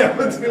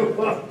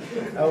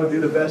 I would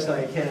do the best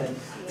I can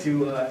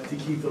to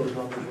keep those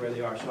numbers where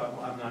they are, so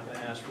I'm not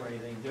gonna ask for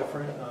anything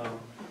different.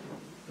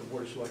 The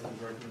board of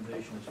selectmen's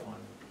recommendation is fine.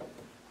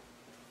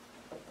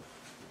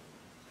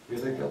 Do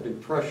you think there'll be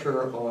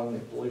pressure on the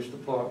police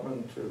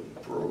department to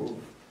improve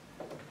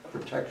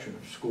protection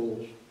of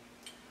schools?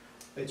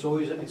 It's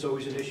always an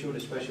issue, and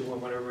especially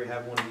whenever we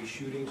have one of these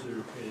shootings,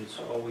 there is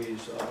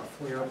always a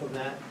flare up of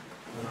that.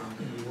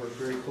 We work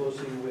very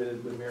closely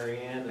with Mary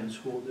Ann and the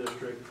school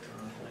district.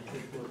 I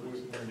think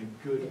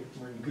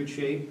we're in good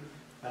shape.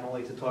 I don't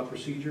like to talk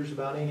procedures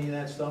about any of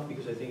that stuff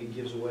because I think it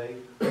gives away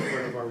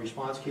part of our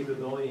response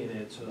capability, and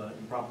it's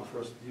improper for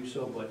us to do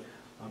so, but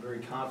I'm very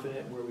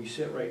confident where we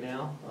sit right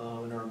now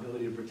in our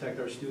ability to protect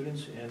our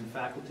students and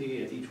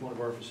faculty at each one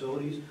of our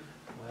facilities.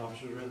 My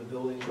officers are in the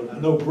building.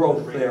 No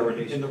growth there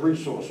in the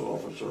resource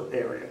officer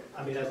area.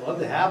 I mean, I'd love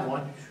to have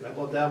one. I'd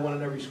love to have one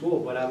in every school,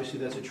 but obviously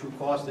that's a true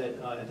cost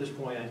that at this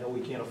point I know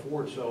we can't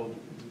afford, so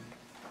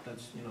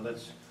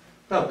that's.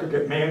 Well, it could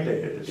get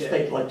mandated. The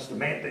state likes to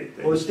mandate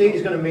things. Well, the state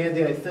is going to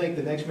mandate, I think,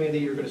 the next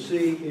mandate you're going to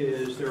see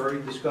is they're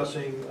already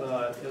discussing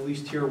at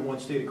least Tier 1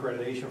 state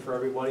accreditation for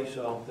everybody,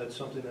 so that's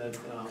something that.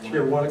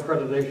 Tier 1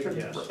 accreditation?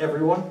 Yes. For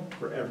everyone?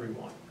 For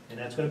everyone. And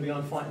that's going to be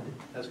unfunded.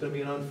 That's going to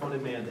be an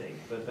unfunded mandate,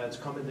 but that's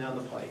coming down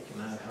the pike.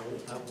 And I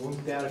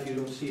won't doubt if you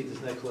don't see it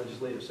this next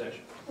legislative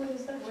session. What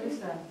is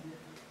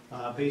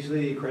that?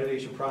 Basically, the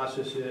accreditation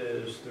process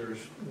is,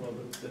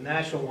 the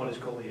national one is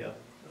CALIA.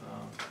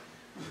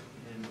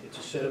 And it's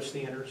a set of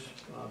standards,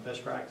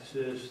 best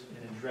practices,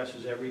 and it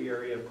addresses every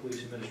area of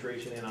police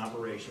administration and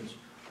operations,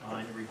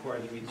 and it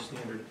requires you to meet the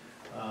standard.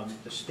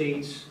 The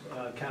states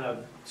kind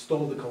of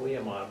stole the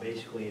CALIA model,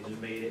 basically, and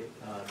just made it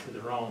to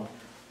their own.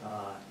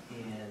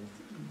 And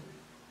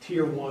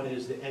Tier 1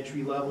 is the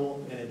entry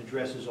level, and it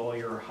addresses all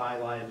your high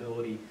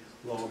liability,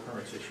 low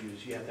occurrence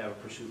issues. You have to have a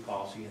pursuit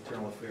policy,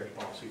 internal affairs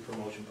policy,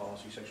 promotion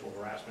policy, sexual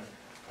harassment,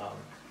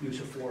 use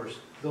of force.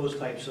 Those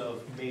types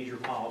of major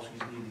policies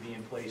need to be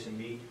in place and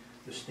meet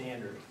the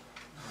standard.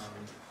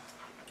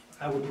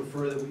 I would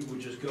prefer that we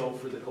would just go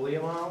for the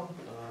CALIA model.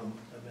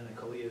 I've been a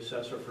CALIA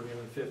assessor for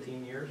nearly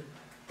 15 years,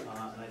 and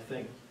I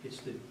think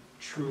it's the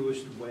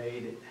truest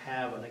way to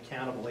have an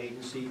accountable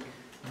agency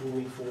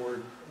moving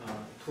forward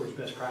towards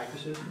best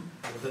practices.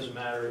 And it doesn't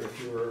matter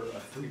if you're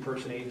a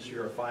 3-person agency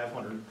or a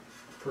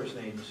 500-person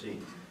agency.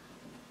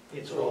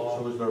 It's all.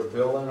 So is there a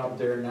bill in up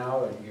there now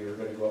that you're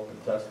gonna go up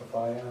and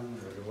testify on,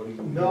 or what do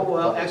you? No,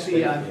 well,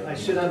 actually, I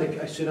sit on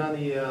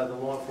the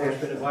Law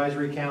Enforcement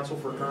Advisory Council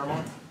for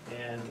KERMA,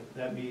 and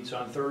that meets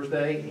on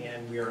Thursday,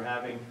 and we are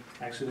having,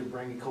 actually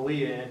bringing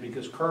CALIA in,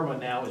 because KERMA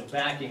now is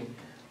backing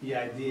the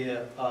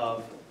idea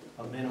of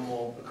a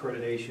minimal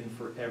accreditation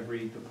for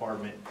every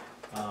department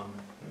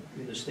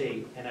in the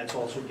state, and that's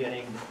also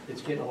getting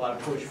a lot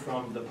of push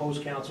from the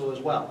Post Council as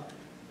well,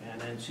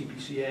 and then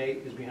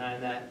CPCA is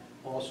behind that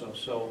also.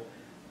 So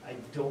I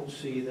don't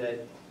see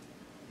that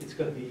it's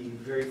going to be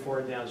very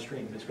far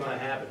downstream. It's going to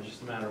happen, it's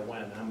just a matter of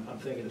when. I'm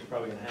thinking it's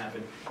probably going to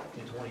happen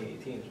in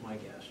 2018 is my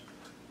guess.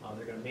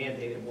 They're going to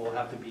mandate it, and we'll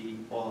have to be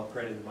all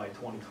accredited by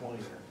 2020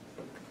 there,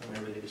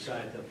 whenever they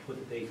decide to put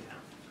the date down.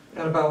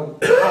 And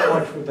about how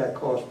much would that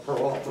cost per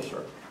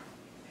officer?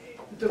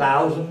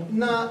 1,000?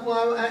 No,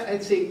 well,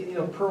 I'd say,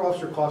 per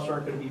officer costs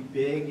aren't going to be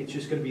big. It's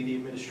just going to be the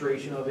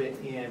administration of it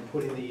and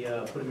putting me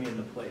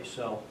into place.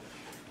 So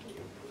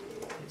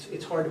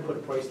it's hard to put a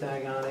price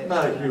tag on it.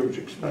 Not a huge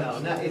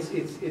expense. No,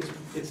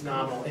 it's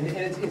nominal, and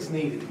it's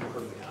needed, to be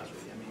perfectly honest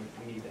with you. I mean,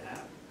 we need to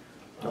have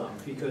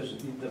it. Because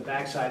the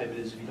backside of it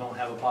is if you don't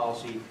have a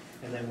policy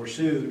and then we're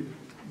sued,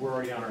 we're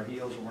already on our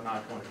heels and we're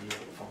not going to be able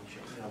to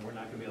function. We're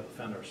not going to be able to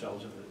defend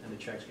ourselves and the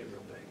checks get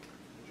real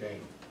big.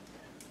 Jane,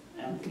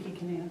 I don't think you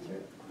can answer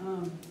it.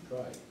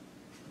 try.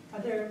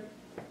 Are there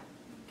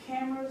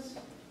cameras,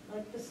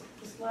 like this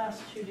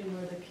last shooting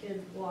where the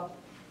kid walked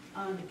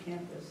onto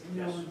campus and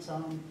no Yes. one saw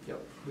him? Yep,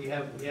 we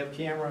have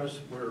cameras,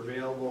 we're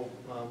available,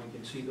 we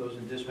can see those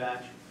in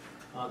dispatch.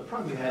 The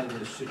problem we had in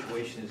this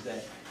situation is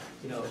that,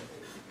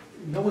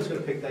 no one's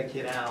gonna pick that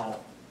kid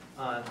out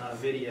on a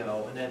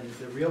video, and then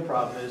the real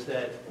problem is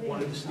that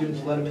one of the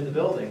students let him in the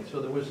building,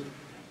 so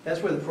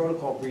that's where the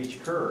protocol breach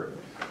occurred.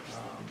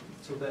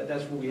 So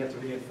that's what we have to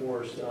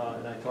reinforce,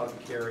 and I talked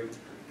to Carrie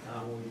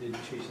when we did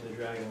Chasing the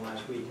Dragon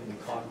last week, and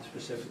we talked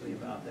specifically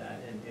about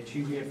that, and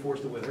she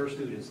reinforced it with her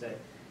students that,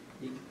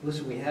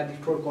 listen, we have these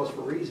protocols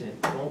for a reason.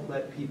 Don't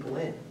let people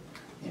in.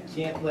 You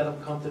can't let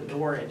them come to the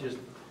door and just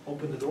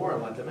open the door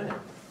and let them in.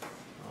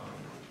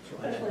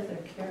 Especially if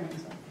they're carrying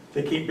something.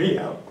 They keep me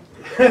out.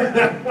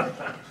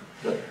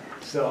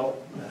 So.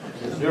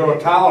 Zero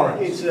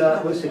tolerance.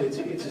 Listen,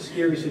 it's a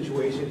scary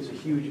situation. It's a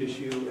huge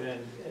issue, and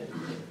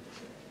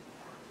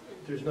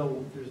there's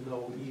no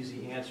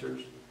easy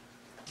answers.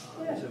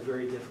 It's a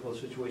very difficult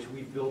situation.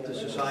 We've built a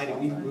society.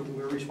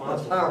 We're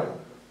responsible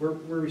for it.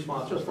 We're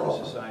responsible for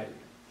the society.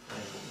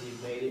 And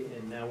we've made it,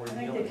 and now we're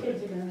I dealing think the with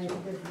kids it. are gonna make a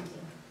difference.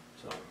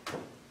 So,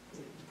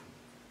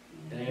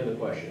 Any other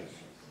questions?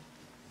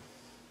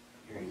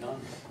 Hearing none.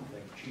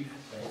 Thank you, Chief.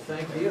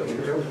 Thank you.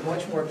 It was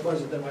much more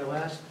pleasant than my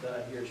last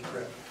year's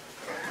trip.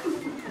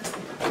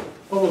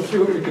 Well, we'll see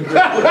what we can do. It'll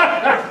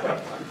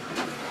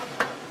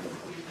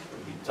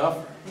be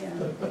tougher.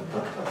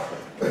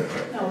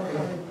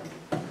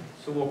 No,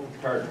 Civil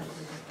preparedness.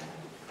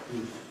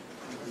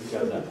 Who's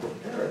got that?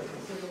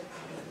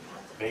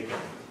 Bacon.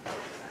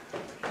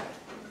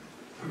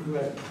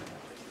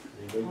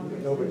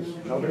 Nobody,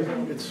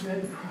 it's,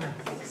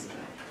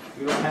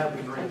 We don't have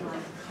the drink.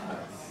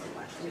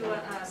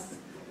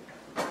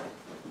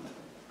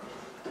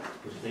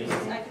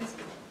 I can,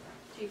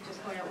 Chief,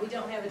 just point out, we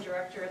don't have a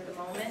director at the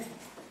moment.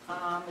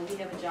 We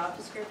have a job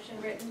description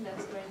written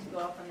that's going to go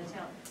up on the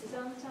town, is it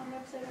on the town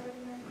website already,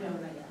 Mary? no,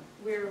 not yet.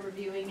 We're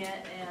reviewing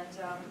it, and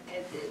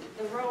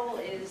the role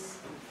is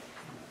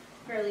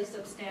fairly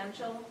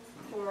substantial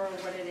for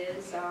what it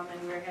is,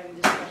 and we're having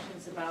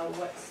discussions about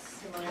what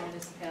similar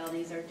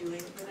municipalities are doing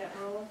for that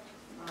role,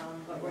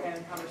 but we're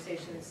having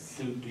conversations.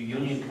 Do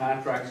union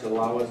contracts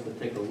allow us to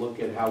take a look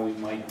at how we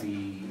might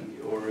be,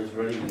 or is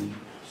there any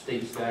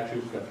state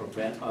statutes that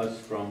prevent us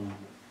from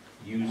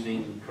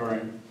using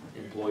current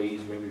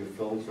employees maybe to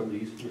fill some of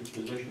these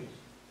positions?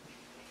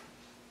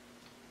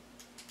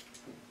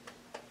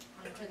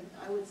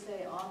 I would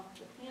say off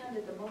the hand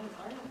at the moment,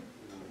 I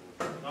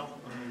don't. No,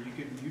 I mean,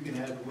 you can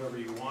have whoever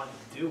you want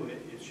to do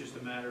it, it's just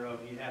a matter of,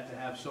 you have to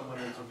have someone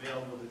that's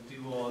available to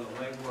do all the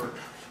legwork.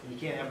 You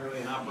can't have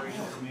really an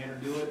operational commander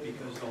do it,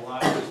 because a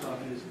lot of the stuff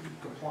is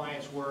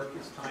compliance work,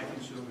 it's time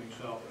consuming,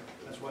 so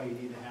that's why you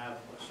need to have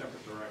a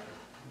separate director.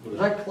 Was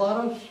that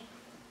Clados?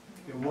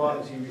 It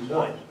was, he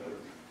resigned.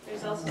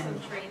 There's also some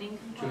training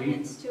So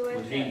components to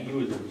it. he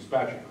was a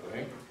dispatcher,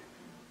 right?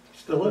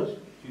 Still is.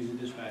 He's a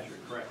dispatcher,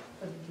 correct.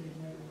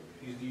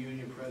 He's the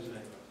union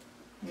president.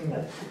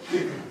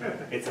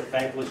 It's a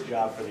thankless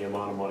job for the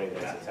amount of money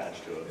that's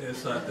attached to it.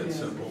 It's not that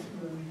simple.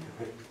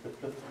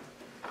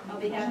 I'll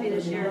be happy to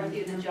share with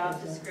you the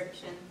job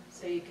description,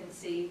 so you can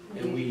see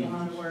And the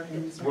amount of work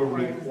that's We're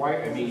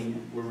required.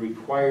 we're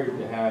required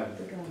to have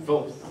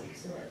fill.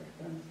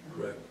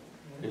 Correct.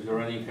 Is there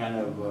any kind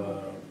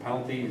of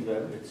penalties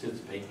that it sits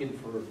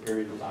vacant for a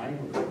period of time,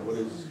 or what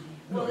is?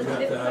 Well, You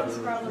have it to have becomes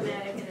it.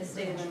 problematic in a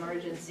state of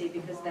emergency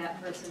because that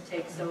person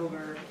takes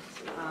over,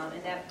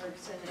 and that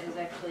person is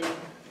actually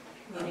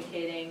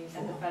communicating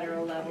at the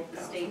federal level, the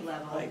state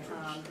level,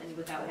 and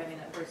without having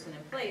that person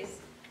in place,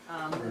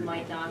 we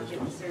might not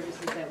get the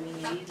services that we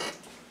need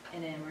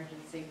in an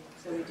emergency.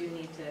 So we do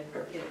need to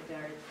get it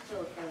there,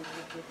 fill it fairly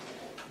quickly.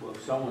 Well,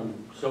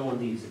 someone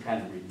needs to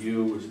kind of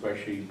review,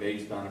 especially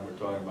based on if we're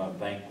talking about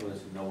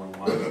thankless and no one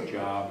wants a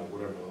job or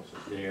whatever else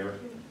is there.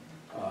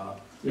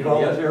 You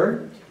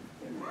volunteer?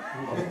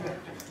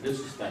 This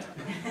is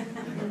thankful.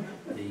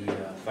 In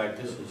fact,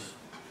 this is,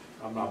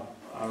 I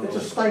don't It's a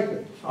know,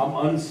 stipend. I'm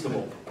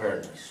uncivil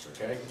preparedness,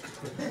 okay?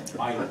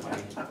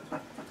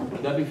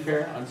 Would that be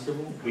fair,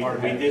 uncivil?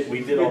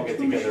 We did all get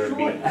together and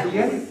meet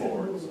moving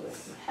forward. So.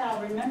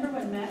 Hal, remember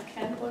when Matt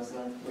Kemp was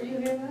were you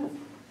here then?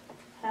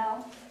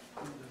 Hal?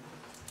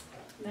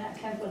 Matt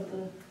Kemp was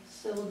the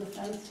civil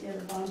defense, he had a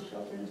bomb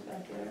shelter in his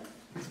backyard.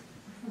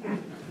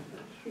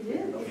 He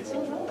did, he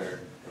still does.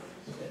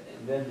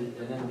 And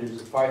then there's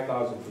the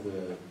 5,000 for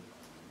the,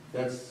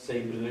 that's the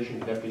same position,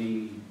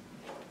 deputy,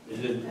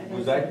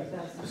 was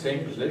that the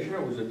same position,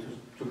 or was it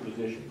two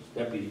positions?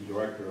 Deputy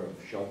director of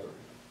shelter.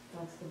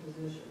 That's the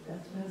position.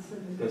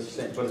 That's the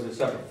same, but it's a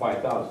separate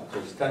 5,000, so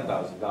it's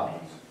 $10,000. No,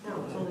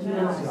 it's only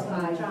No, five. it's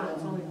five. John,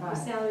 it's only The five.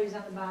 salary's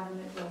on the bottom,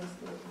 it goes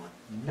to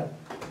the top.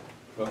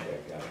 Okay,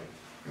 got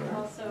it.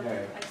 Also,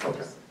 Yeah. I should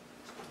just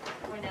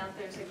point out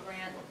there's a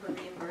grant for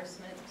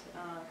reimbursement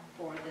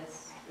for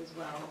this as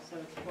well, so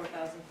it's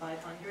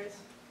 $4,500.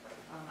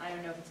 I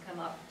don't know if it's come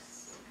up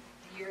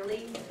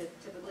yearly, if it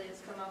typically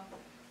has come up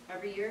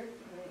every year.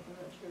 I'm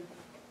not sure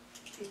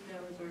if Chief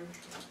knows or.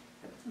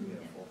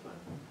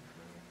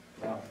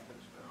 Now,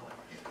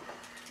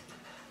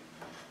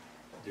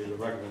 there's a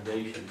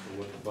recommendation for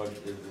what the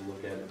budget is, we'll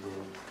look at it,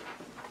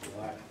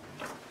 we'll,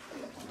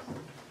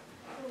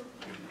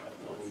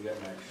 what we got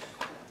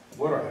next?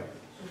 Water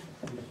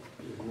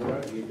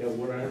hydrants. You got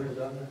water hydrants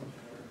on there?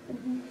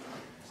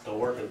 Still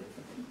working.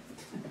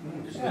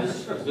 Is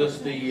this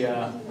the,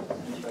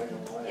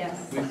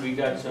 Yes. we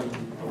got some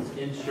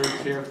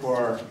inserts here for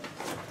our,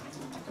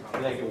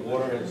 Connecticut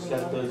Water has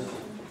sent us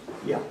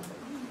Yeah.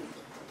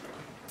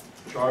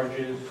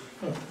 charges.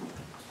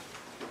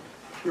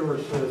 Sure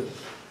says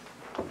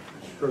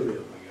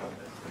distribute.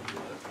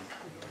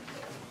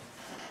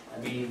 I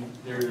mean,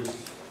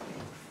 there's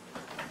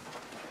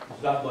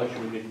not much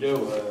we can do.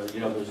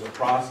 There's a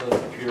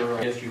process, pure,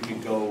 I guess you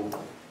could go,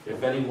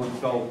 if anyone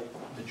felt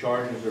the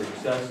charges are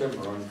excessive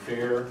or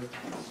unfair,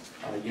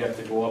 you have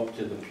to go up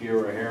to the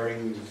Pura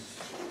hearings.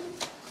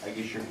 I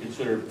guess you're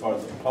considered part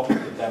of the public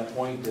at that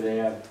point. Do they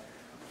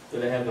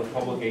have the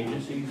public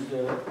agencies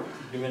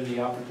given the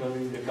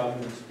opportunity to come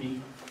and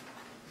speak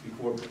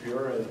before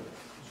Pura?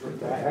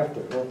 I have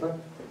to, don't I?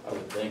 I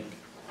would think.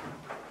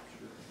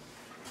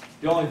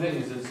 The only thing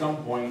is, at some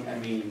point, I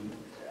mean,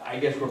 I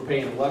guess we're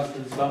paying less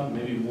than some,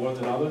 maybe more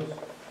than others.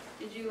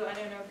 Did you, I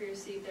don't know if you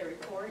received their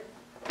report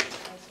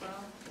as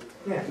well?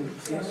 Yeah.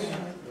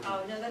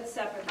 Oh, no, that's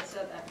separate,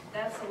 so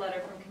that's a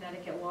letter from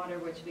Connecticut Water,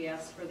 which we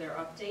asked for their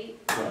update.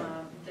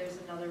 There's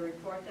another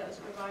report that was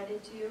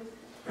provided to you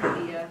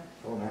via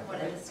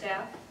one of the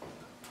staff,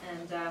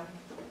 and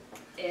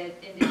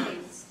it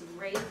indicates the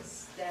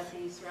rates that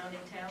the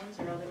surrounding towns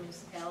or other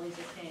municipalities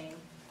are paying.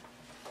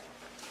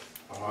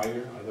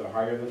 Higher, are they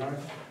higher than ours?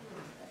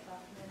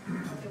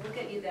 Okay, we'll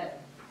get you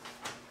that,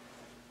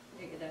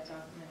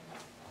 document.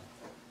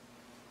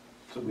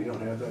 So we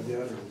don't have that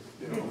yet, or?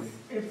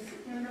 It's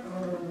in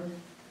our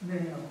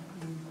mail,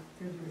 we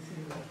did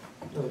receive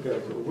it.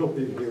 Okay, so we'll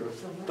be here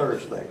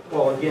Thursday.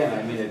 Well, again,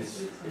 I mean,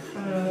 it's,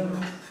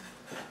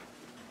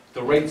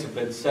 the rates have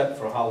been set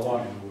for how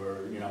long,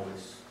 where, you know,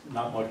 it's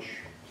not much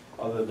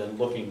other than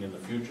looking in the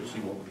future, see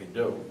what we can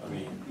do. I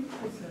mean,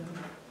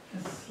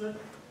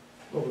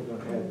 Well, we're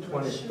gonna have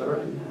 20,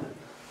 30,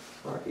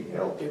 Rocky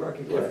Hill,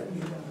 Rocky Cliff.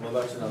 well,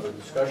 that's another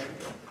discussion.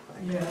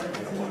 Yeah.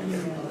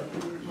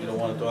 You don't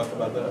want to talk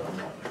about that?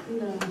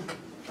 No.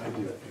 I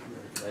do.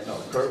 I know,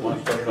 Kurt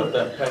wants to talk about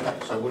that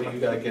pension, so what do you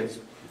got against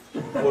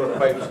water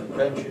pipes and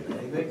pension,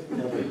 anything?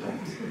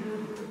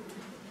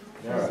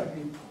 All right.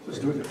 Let's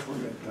do it at 4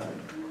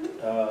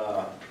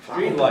 time.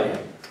 Street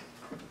lighting.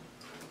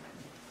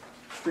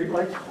 Street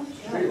lights?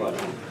 Street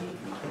lighting.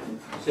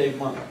 Save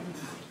money,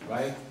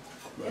 right?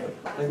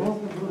 They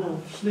want the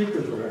little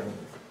sneakers around.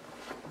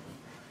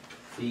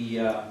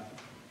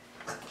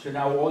 So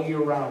now all year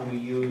round, we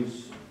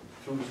use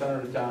through the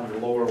center of town, the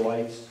lower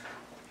lights,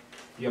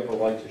 the upper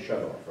lights are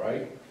shut off,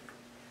 right?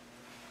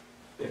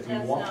 If we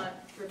That's want, not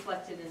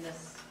reflected in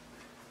this.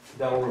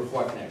 that'll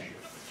reflect next year.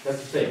 That's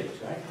the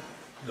savings, right?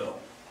 No,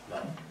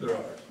 No. there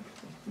are.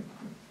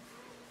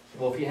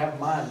 Well, if you have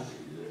them on,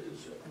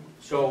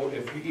 so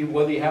if you,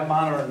 whether you have them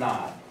on or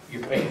not,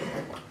 you're paying.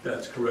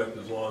 That's correct,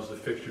 as long as the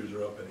fixtures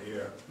are up in the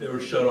air. They were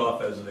shut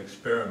off as an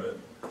experiment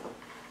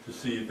to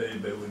see if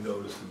anybody would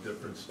notice the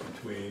difference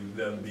between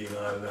them being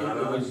on and not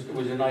on. It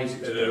was a nice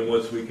And experiment. then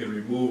once we can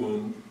remove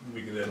them,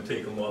 we can then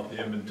take them off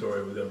the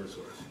inventory with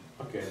Eversource.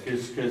 Okay,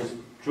 because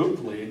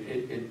truthfully,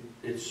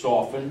 it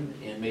softened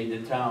and made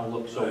the town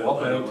look so I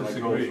welcoming don't when I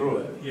disagree. drove through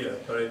it. Yeah,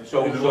 but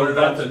So- in so order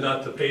that's-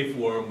 not to pay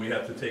for them, we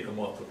have to take them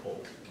off the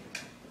pole.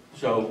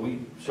 So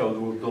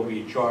there'll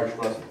be a charge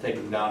for us to take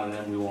them down and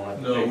then we won't have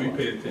to pay No, for we them.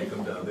 pay to take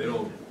them down. They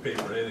don't pay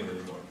for anything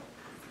anymore.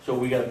 So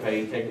we gotta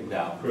pay, take them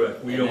down.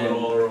 Correct, we And own then-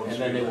 all our own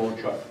And then they streetlights.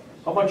 won't charge.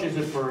 How much is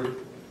it for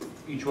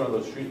each one of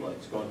those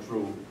streetlights going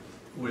through?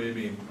 What do you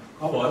mean,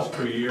 How- cost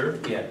per year?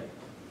 Yeah,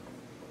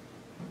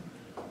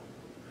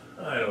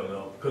 I don't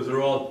know, because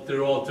they're all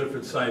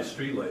different size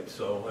streetlights,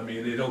 so, I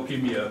mean, they don't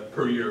give me a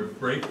per year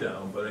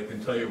breakdown, but I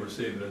can tell you we're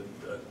saving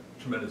a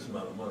tremendous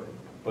amount of money.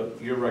 but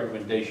your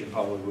recommendation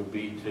probably would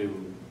be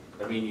to,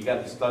 I mean, you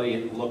gotta study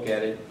it and look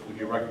at it, would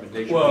your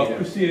recommendation Well, be to?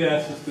 Christine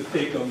asked us to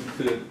take them,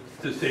 to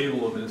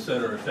disable them in the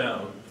center of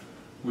town,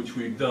 which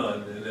we've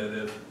done, and then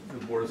if the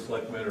board of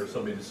selectmen or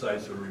somebody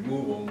decides to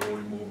remove them, we'll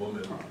remove them,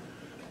 and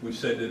we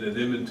send in an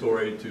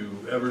inventory to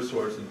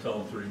Eversource and tell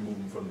them to remove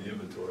them from the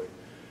inventory.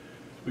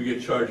 We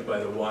get charged by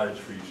the wattage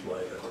for each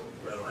light.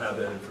 I don't have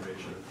that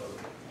information in front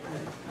of me.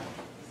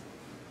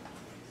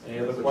 Any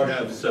other But we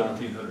have questions? on-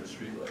 1,700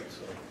 streetlights,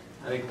 so.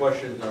 Any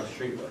questions on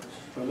streetlights?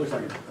 It looks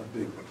like a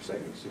big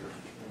savings here.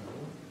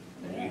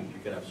 And you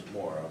can have some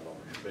more, I don't know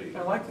what it should be.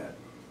 I like that.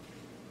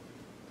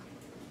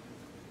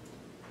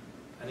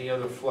 Any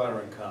other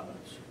flattering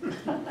comments?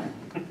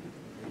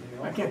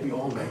 I can't be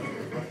all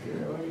negative.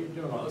 What are you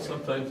doing? Well,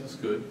 sometimes it's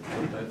good,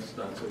 sometimes it's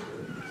not so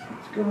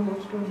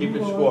good. Keep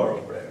it score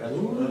over there, that's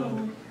what.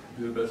 Well,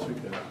 do the best we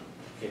can.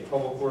 Okay,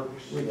 Public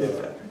Works. We did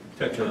that.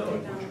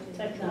 Technology.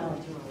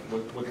 Technology.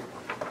 What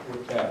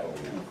tab are we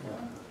on?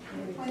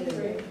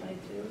 23.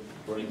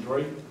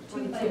 23?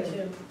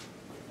 22.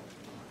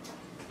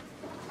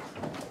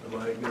 Am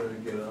I gonna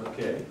get on?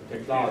 Okay,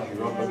 technology,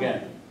 you're up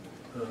again.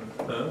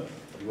 Huh?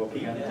 You up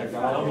again, I'm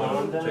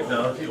technology? on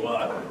technology, well,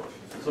 I don't know.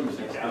 Somebody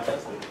said, yeah,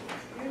 that's the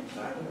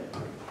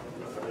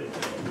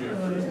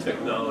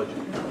technology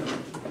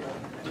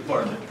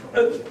department,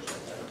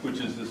 which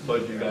is this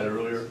budget you got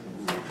earlier.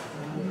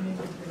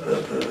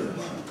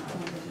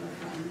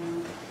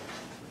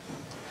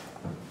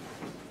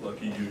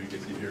 Lucky you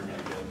get to hear me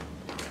again.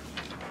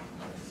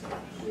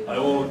 I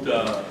won't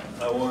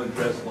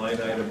address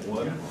line item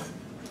 1.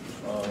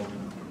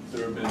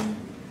 There have been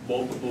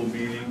multiple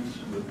meetings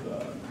with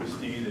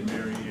Christine and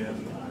Mary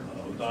Ann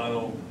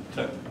O'Donnell,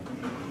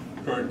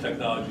 current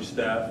technology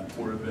staff,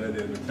 Board of Ed,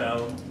 and the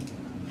town,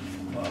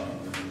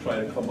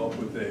 try to come up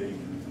with a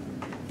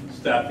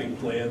staffing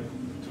plan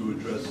to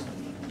address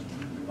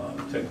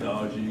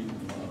technology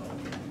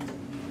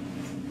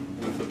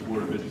with the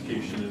Board of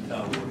Education and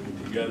town working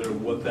together.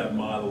 What that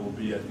model will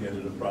be at the end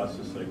of the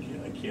process, I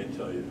can't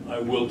tell you. I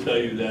will tell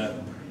you that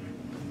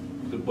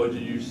the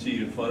budget you see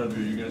in front of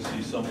you, you're gonna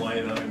see some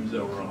line items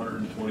that were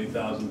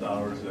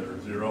 $120,000 that are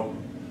zero.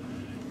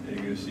 And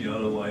you're gonna see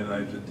other line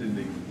items that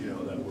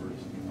didn't, that were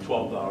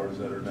 $12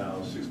 that are now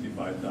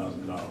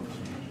 $65,000.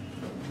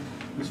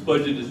 This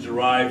budget is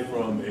derived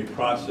from a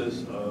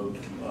process of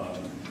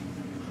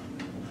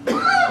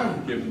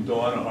giving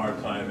Dawn a hard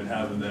time and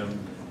having them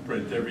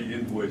print every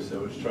invoice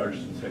that was charged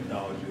to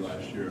technology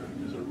last year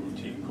as a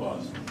routine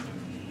cost.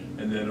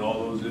 And then all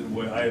those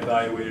invoices, I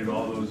evaluated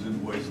all those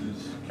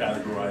invoices,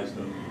 categorized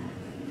them,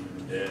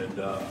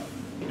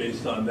 and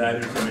based on that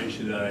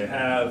information that I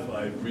have,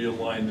 I've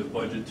realigned the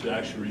budget to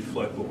actually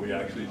reflect what we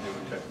actually do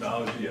with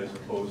technology as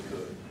opposed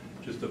to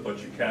just a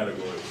bunch of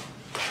categories.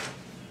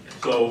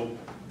 So,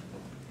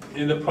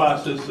 in the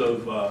process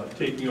of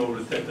taking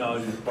over the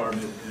technology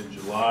department in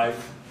July,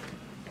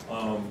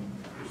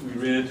 we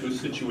ran into a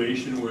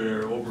situation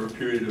where over a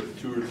period of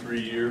 2 or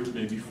 3 years,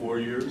 maybe 4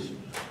 years,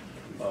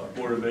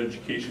 Board of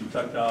Education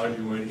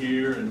technology went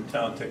here and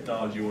town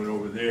technology went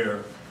over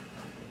there.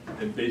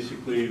 And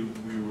basically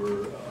we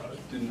were,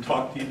 didn't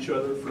talk to each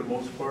other for the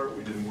most part,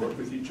 we didn't work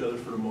with each other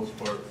for the most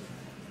part,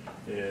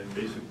 and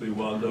basically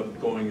wound up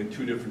going in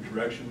 2 different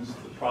directions.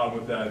 The problem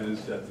with that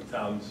is that the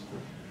towns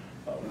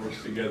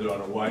works together on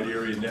a wide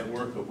area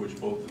network, of which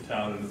both the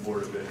town and the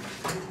Board of Ed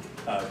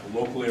have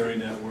local area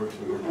networks,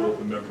 and we're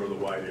both a member of the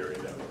wide area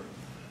network.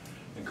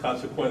 And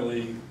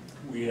consequently,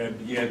 we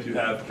began to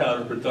have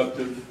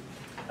counterproductive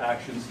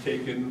actions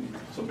taken.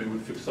 Somebody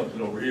would fix something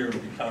over here and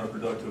be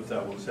counterproductive if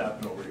that was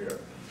happening over here.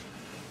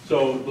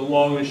 So the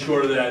long and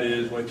short of that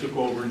is, when I took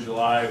over in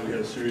July, we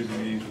had a series of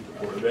meetings with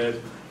the Board of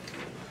Ed.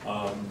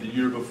 The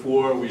year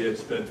before, we had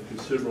spent a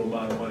considerable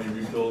amount of money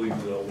rebuilding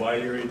the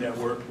wide area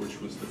network, which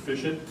was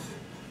deficient.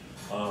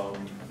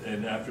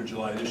 And after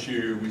July this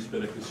year, we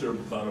spent a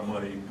considerable amount of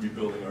money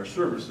rebuilding our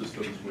server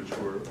systems, which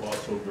were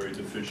also very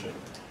deficient.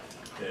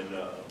 And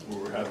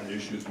we were having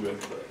issues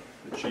with,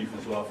 the chief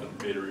has often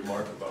made a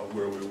remark about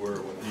where we were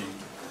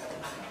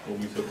when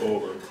we took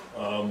over.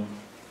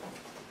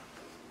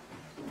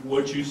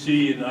 What you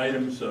see in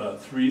items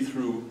 3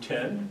 through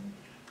 10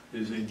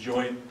 is a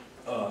joint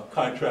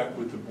contract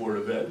with the Board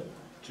of Ed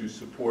to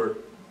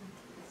support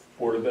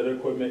Board of Ed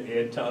equipment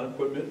and town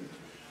equipment.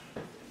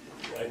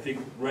 I think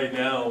right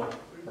now,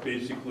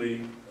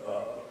 basically,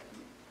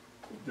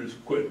 there's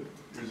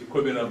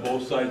equipment on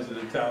both sides of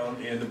the town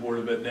and the Board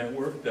of Ed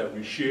network that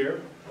we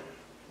share.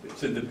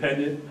 It's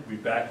independent, we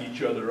back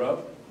each other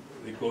up,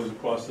 it goes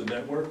across the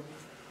network.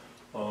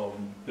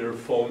 Their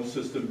phone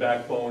system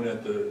backbone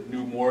at the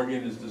New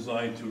Morgan is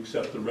designed to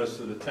accept the rest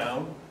of the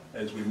town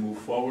as we move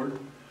forward,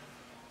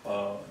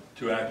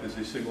 to act as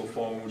a single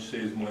phone, which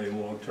saves money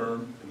long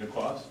term in the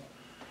cost.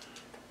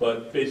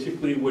 But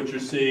basically what you're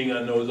seeing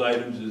on those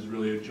items is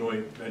really a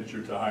joint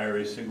venture to hire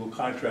a single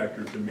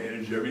contractor to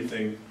manage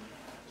everything,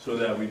 so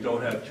that we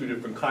don't have 2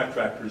 different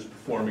contractors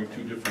performing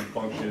 2 different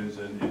functions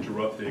and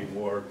interrupting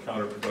or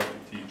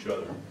counterproductive to each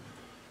other.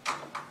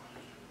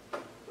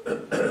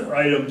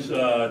 Items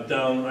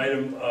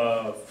item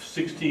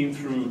 16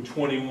 through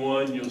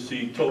 21, you'll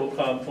see Total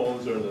Com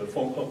Phones are the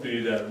phone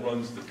company that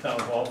runs the town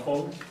hall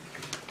phones.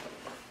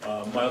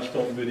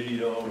 Milestone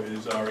Video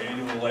is our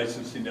annual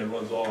licensing that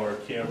runs all our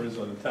cameras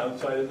on the town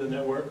side of the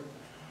network.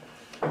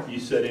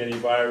 ESET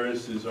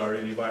Antivirus is our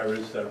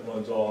antivirus that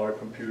runs all our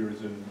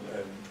computers and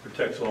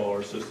protects all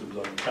our systems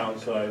on the town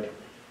side.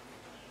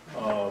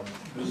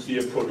 You'll see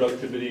a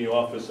Productivity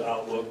Office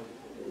Outlook.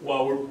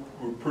 While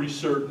we're pretty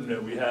certain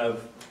that we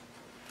have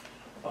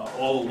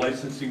all the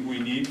licensing we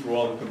need for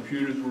all the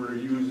computers we're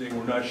using,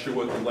 we're not sure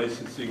what the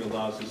licensing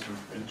allows us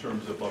in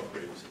terms of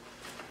upgrades.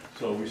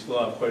 So we still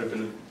have quite a bit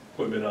of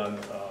equipment on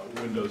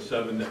Windows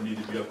 7 that need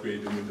to be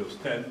upgraded to Windows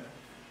 10.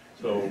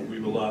 So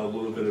we've allowed a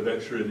little bit of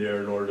extra in there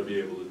in order to be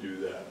able to do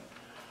that.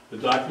 The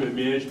document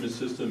management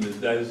system is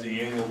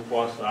the annual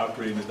cost of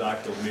operating the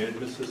document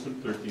management system,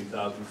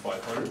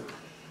 $13,500.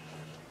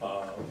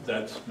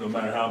 That's no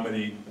matter how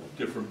many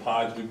different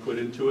pods we put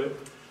into it.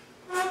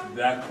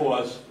 That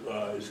cost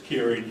is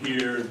carried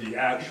here. The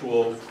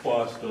actual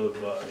cost of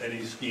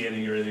any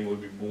scanning or anything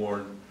would be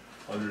borne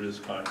under this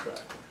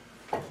contract.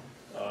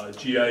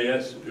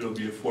 GIS, it'll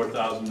be a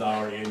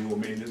 $4,000 annual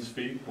maintenance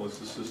fee once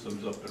the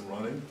system's up and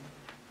running.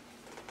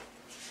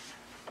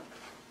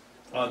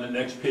 On the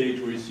next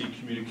page where you see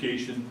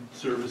communication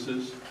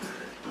services,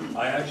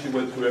 I actually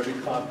went through every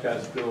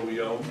Comcast bill we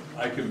own.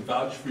 I can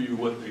vouch for you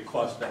what it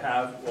costs to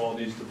have all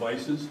these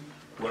devices.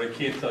 What I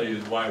can't tell you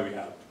is why we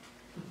have them.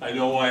 I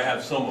know why I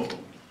have some of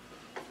them,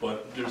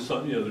 but there's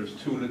some, there's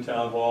 2 in the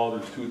town hall,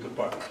 there's 2 at the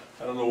park.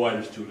 I don't know why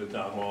there's 2 in the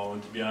town hall,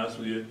 and to be honest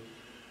with you,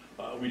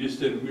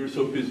 we were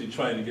so busy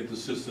trying to get the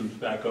systems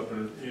back up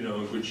in, in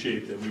good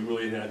shape that we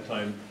really didn't have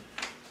time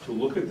to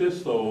look at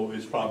this, though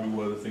it's probably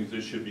one of the things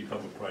that should become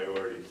a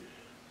priority.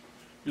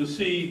 You'll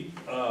see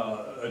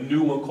a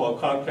new one called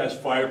Comcast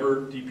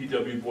Fiber,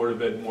 DPW Board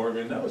of Ed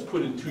Morgan. That was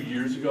put in 2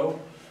 years ago.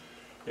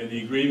 And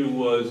the agreement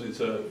was, it's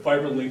a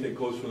fiber link that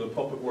goes from the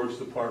Public Works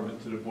Department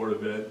to the Board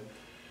of Ed.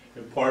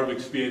 And part of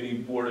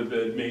expanding Board of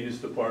Ed Maintenance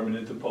Department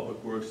into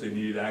Public Works, they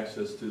needed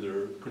access to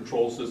their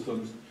control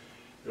systems.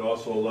 It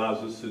also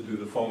allows us to do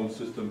the phone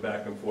system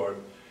back and forth.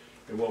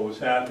 And what was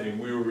happening,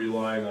 we were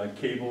relying on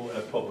cable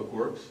at Public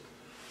Works.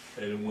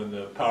 And when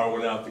the power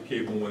went out, the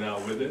cable went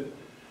out with it.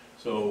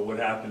 So what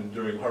happened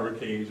during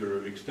hurricanes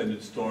or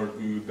extended storms,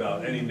 we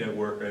without any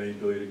network or any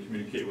ability to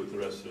communicate with the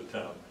rest of the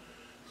town.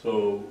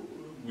 So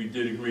we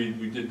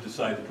did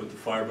decide to put the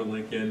fiber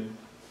link in.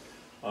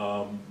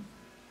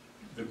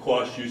 The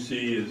cost you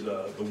see is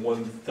the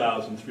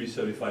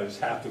 $1,375 is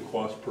half the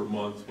cost per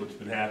month. What's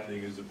been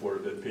happening is the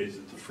Board of Ed pays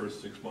it the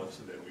first 6 months,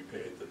 and then we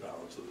pay it the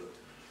balance of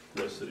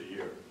the rest of the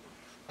year.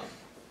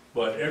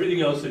 But everything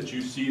else that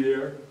you see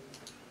there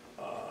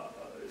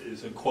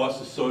is a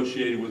cost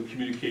associated with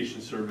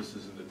communication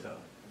services in the town.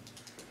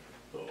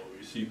 So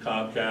you see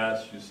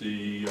Comcast, you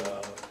see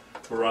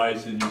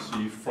Verizon, you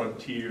see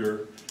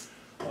Frontier.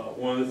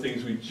 One of the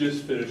things we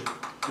just finished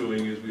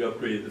doing is we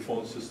upgraded the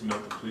phone system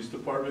at the police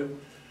department.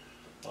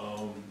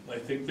 I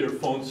think their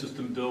phone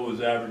system bill was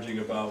averaging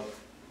about,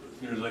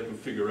 as near as I can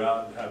figure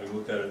out, having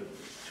looked at it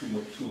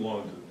too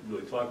long to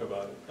really talk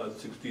about it, about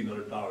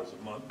 $1,600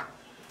 a month.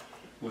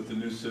 With the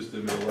new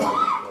system, it'll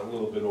average a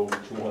little bit over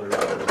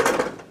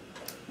 $200.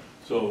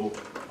 So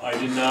I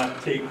did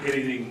not take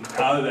anything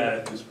out of that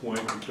at this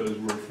point because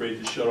we're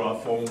afraid to shut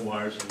off phone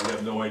wires because we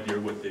have no idea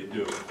what they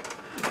do.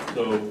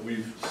 So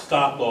we've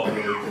stopped all of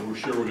it, but we're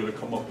sure we're going to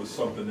come up with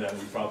something that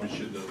we probably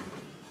shouldn't have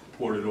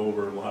ported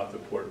over, and we'll have to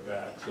port it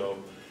back. So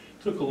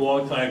it took a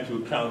long time to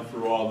account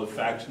for all the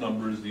fax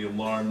numbers, the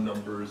alarm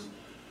numbers,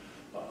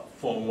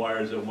 phone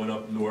wires that went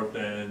up north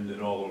end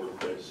and all over the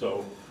place.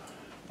 So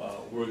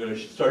we're going to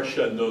start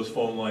shutting those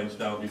phone lines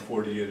down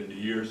before the end of the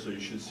year, so you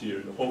should see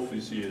it,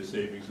 hopefully see a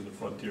savings in the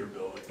Frontier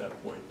bill at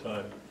that point in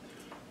time.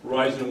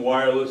 Verizon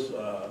Wireless,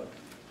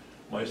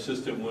 my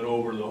assistant went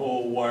over the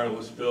whole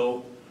wireless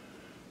bill.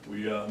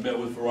 We met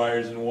with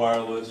Verizon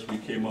Wireless. We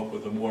came up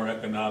with a more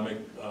economic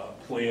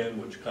plan,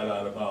 which cut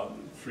out about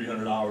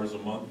 $300 a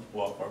month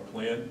off our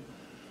plan.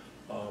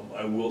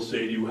 I will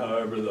say to you,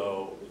 however,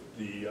 though,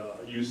 the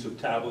use of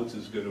tablets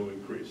is going to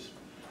increase.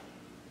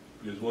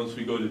 Because once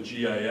we go to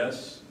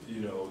GIS,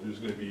 you know, there's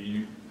going to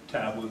be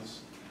tablets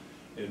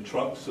in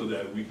trucks so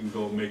that we can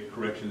go make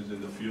corrections in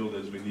the field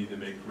as we need to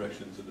make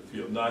corrections in the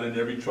field. Not in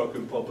every truck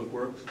in Public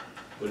Works,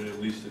 but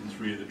at least in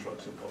 3 of the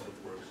trucks in Public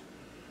Works.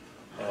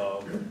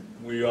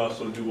 We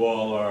also do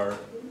all our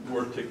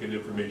work ticket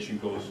information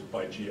goes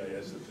by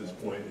GIS at this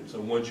point. And so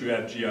once you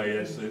have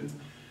GIS in,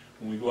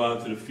 when we go out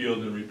into the field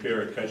and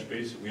repair a catch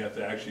basin, we have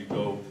to actually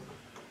go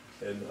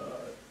and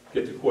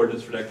get the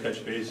coordinates for that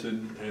catch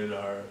basin, and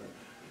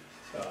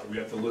we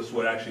have to list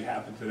what actually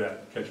happened to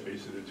that catch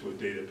basin into a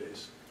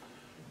database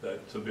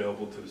that's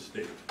available to the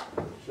state.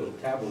 So the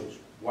tablet's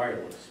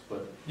wireless,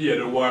 but... Yeah,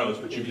 they're wireless,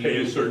 but you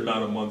pay a certain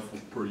amount a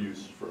month per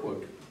use.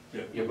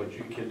 Yeah, but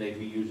can they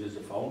be used as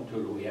a phone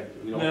too? Do we have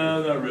to?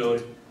 No, not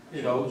really.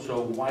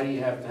 So why do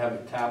you have to have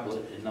a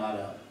tablet and not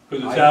a?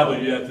 Because the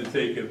tablet, you have to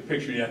take a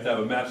picture, you have to have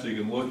a map so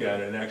you can look at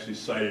it and actually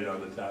cite it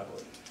on the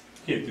tablet.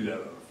 You can't do that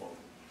on a phone.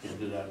 Can't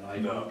do that on an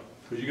iPhone? No,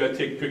 because you got to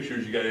take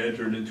pictures, you got to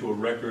enter it into a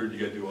record, you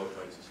got to do all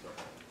kinds of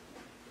stuff.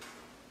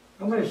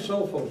 How many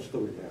cell phones do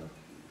we have?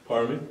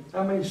 Pardon me?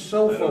 How many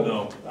cell phones?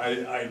 I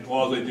don't know.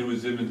 All I do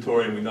is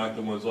inventory, and we knocked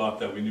the ones off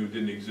that we knew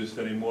didn't exist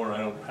anymore. I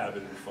don't have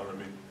it in front of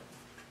me.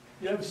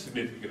 You have a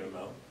significant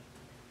amount.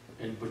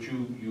 But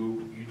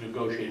you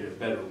negotiated a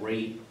better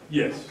rate?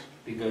 Yes.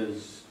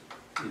 Because,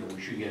 you know, we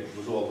should get,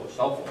 with all those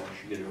cell phones,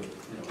 we should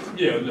get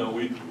a, Yeah, no,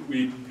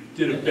 we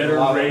did a better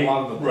rate. A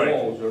lot of the Right.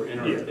 calls are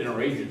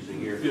interagency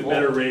here. We have a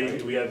better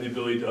rate, we have the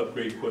ability to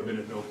upgrade equipment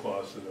at no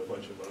cost, and a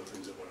bunch of other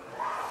things that went on.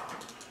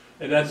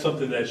 And that's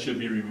something that should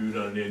be reviewed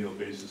on an annual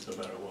basis, no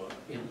matter what.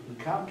 In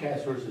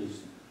Comcast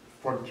versus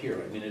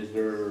Frontier, I mean, is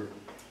there,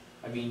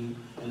 I mean...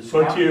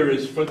 Frontier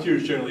is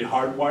generally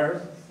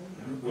hardwire,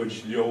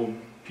 which the old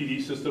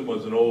PD system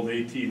was an old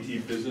AT&T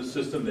business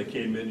system that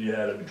came in. You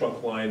had a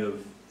trunk line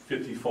of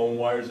 50 phone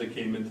wires that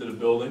came into the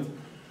building.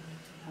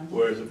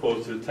 Whereas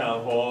opposed to the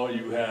town hall,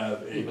 you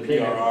have a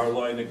PRR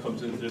line that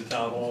comes into the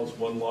town hall. It's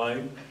one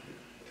line.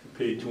 You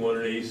pay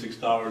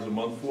 $286 a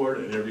month for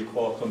it, and every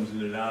call comes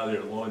in and out of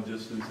there long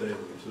distance.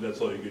 So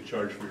that's all you get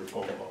charged for your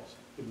phone calls.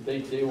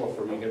 They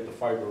offer, you get the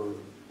fiber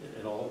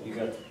and all,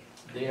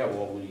 they have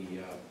all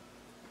the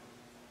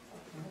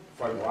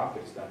fiber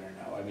optics down there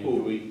now. I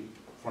mean,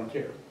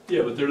 Frontier.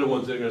 Yeah, but they're the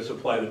ones that are going to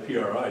supply the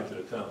PRI to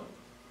the town.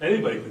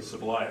 Anybody can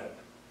supply it.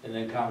 And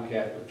then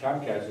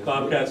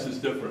Comcast is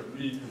different.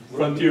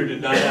 Frontier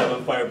did not have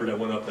a fiber that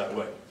went up that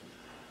way.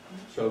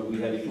 So we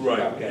had to use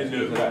Right.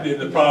 Comcast.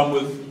 And the problem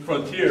with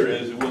Frontier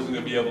is it wasn't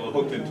going to be able to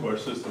hook into our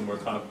system where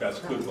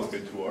Comcast could hook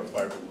into our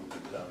fiber loop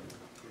in town.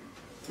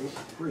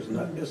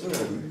 Isn't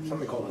there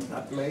something called a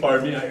nutmeg?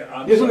 Pardon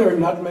me? Isn't there a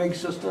nutmeg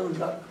system?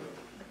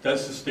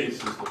 That's the state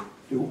system.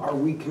 Are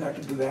we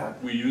connected to that?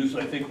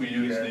 I think we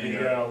use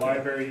the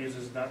library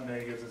uses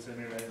nutmeg as its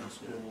internet in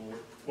school.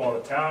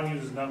 Well, the town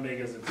uses nutmeg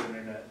as its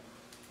internet,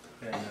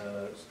 and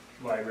the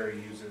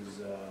library uses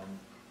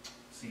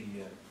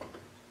CEN,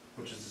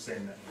 which is the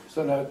same network.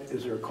 So now,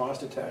 is there a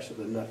cost attached to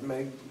the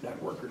nutmeg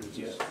network, or does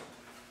this?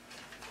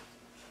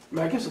 I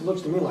mean, I guess it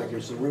looks to me like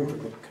there's some room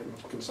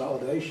for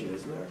consolidation,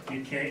 isn't there?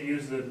 You can't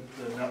use the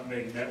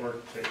nutmeg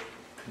network to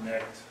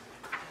connect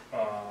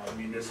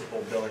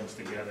municipal buildings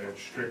together.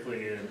 It's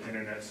strictly an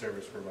internet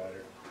service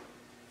provider.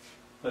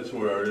 That's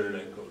where our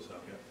internet goes out.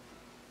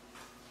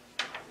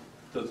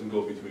 Doesn't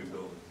go between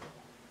buildings.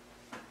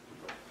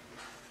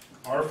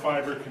 Our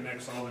fiber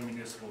connects all the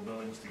municipal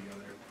buildings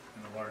together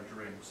in a large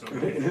ring, so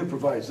And who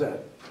provides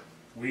that?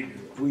 we do.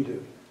 We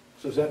do.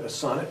 So is that a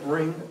sonnet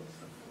ring?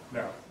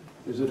 No,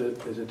 Is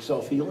it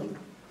self-healing?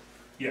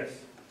 yes.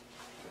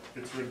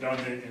 It's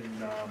redundant in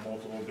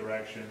multiple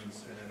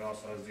directions, and it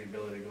also has the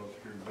ability to go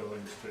through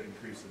buildings to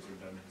increase its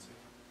redundancy.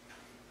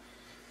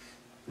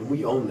 And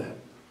we own that.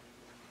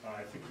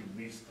 I think we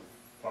lease the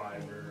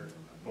fiber,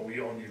 but we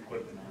own the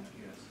equipment on it,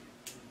 yes.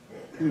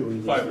 Who do we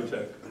lease? Fiber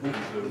Tech is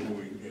who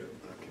we get.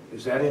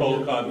 Is that in Total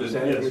here? content, Is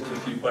that in yes, here? to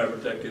see Fiber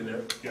Tech in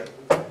there. Yeah.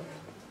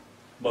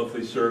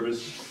 Monthly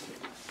service,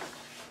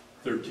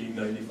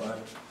 $13.95.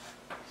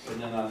 And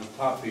then on the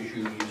top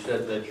issue, you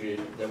said that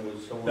that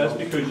was someone That's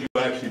else. because you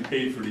actually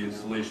paid for the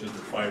installation of the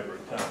fiber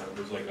in town. It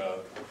was like a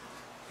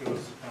It was,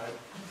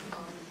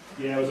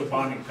 yeah, it was a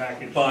bonding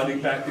package.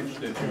 bonding package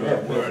that you,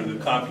 where the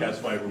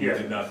Comcast fiber, we Yeah.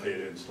 did not pay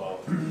to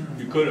install it.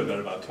 You could have been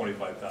about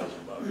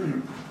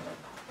 $25,000.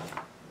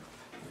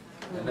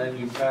 And then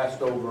you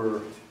passed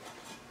over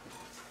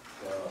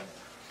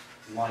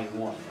line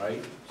 1,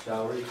 right?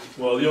 Salary?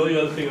 Well, the only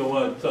other thing I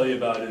want to tell you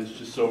about is,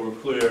 just so we're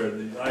clear,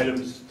 the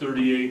items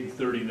 38 and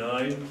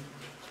 39,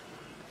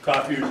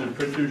 copiers and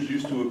printers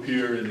used to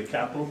appear in the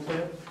capital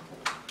plan,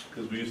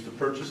 because we used to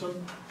purchase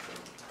them.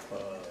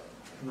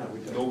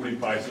 Nobody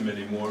buys them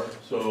anymore,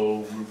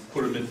 so we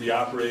put them into the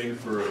operating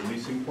for a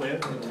leasing plan,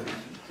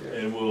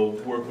 and we'll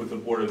work with the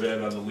Board of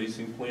Ed on the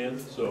leasing plan,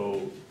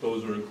 so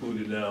those are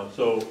included now.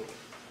 So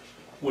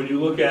when you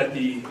look at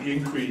the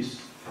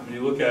increase, when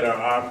you look at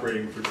our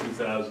operating for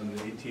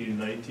 2018 and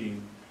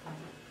 19,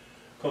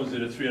 comes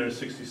in at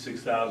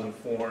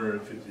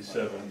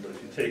 $366,457, but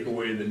if you take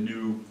away the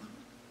new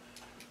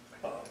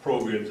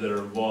programs that are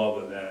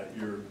involved in that,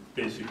 you're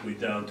basically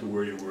down to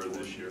where you were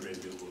this year,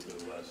 maybe a little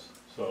bit less.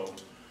 So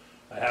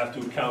I have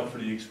to account for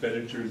the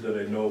expenditures that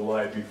I know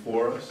lie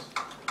before us.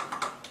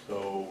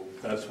 So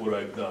that's what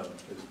I've done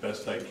as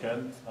best I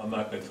can. I'm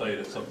not going to tell you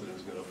that something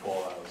is going to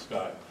fall out of the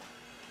sky.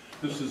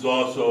 This is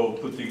also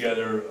put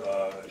together,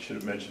 I should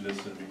have mentioned this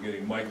in the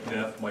beginning, Mike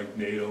Neff, Mike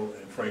Nato,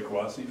 and Frank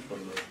Rossi from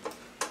the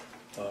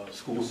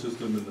school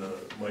system, and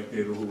Mike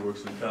Nato who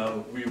works in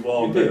town. We've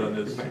all been on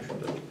this. You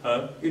mentioned it.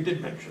 Huh? You did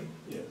mention.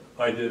 Yeah,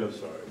 I did, I'm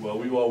sorry. Well,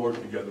 we've all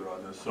worked together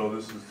on this, so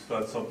this is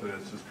not something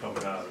that's just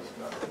coming out of the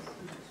sky.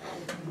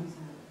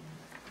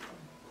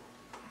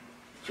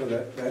 So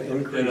that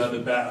increase. And on the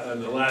back,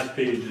 on the last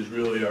page is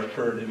really our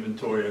current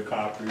inventory of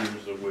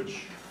copiers, of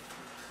which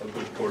a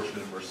good portion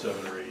of them are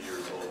 7 or 8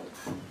 years old.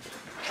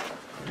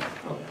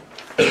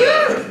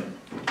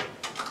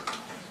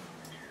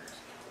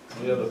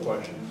 Any other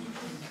questions?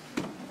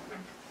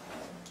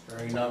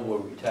 Hearing none, will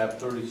we tab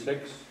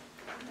 36?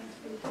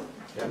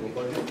 Capital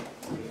budget?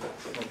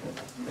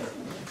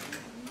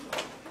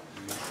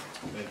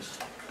 Thanks.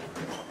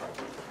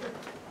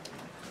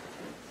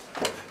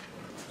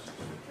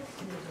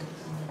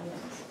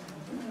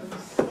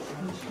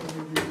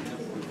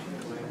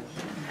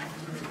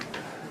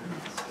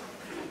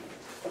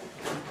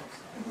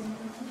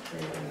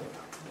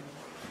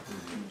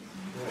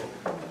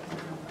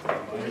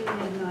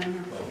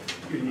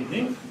 Good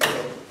evening.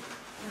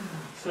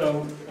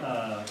 So,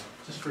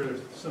 just for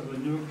some of the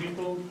newer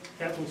people,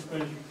 Capital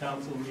Expenditure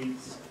Council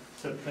meets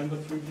September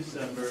through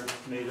December,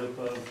 made up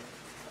of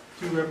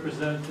 2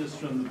 representatives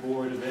from the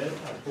Board of Ed,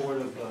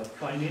 Board of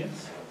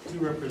Finance, 2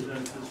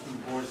 representatives from the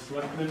Board of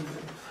Selectmen,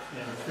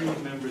 and 3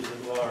 members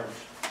at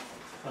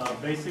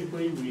large.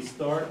 Basically, we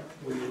start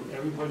with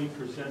everybody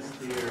presents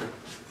their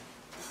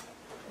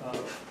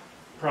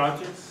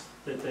projects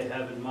that they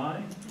have in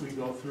mind. We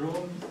go through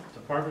them,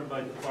 department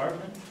by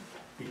department.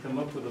 We come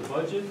up with a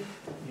budget,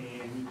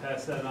 and we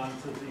pass that on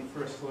to the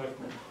first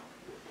selectman.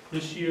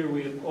 This year,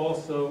 we have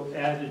also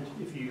added,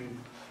 if you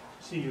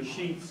see your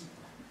sheets,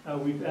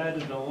 we've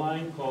added a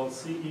line called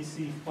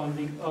CEC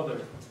Funding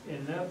Other,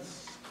 and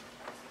that's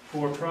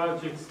for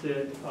projects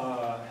that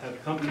have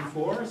come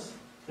before us,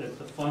 that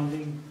the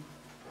funding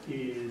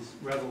is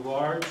rather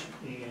large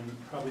and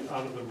probably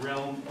out of the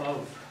realm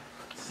of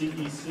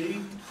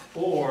CEC,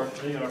 or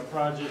they are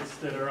projects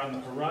that are on the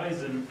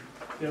horizon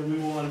that we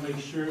want to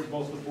make sure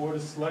both the Board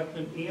of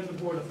Selectmen and the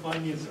Board of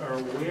Finance are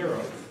aware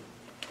of.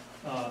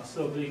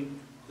 So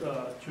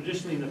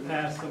traditionally in the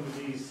past, some of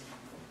these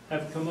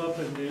have come up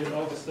and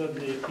all of a sudden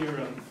they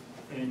appear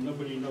and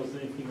nobody knows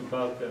anything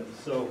about them.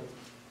 So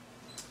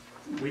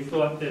we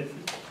thought that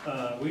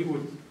we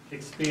would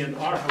expand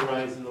our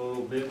horizon a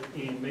little bit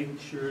and make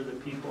sure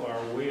that people are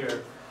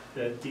aware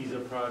that these are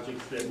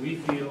projects that we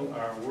feel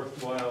are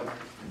worthwhile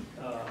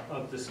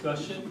of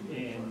discussion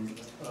and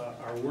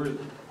are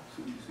worthy.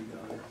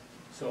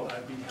 So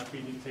I'd be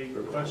happy to take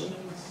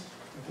questions.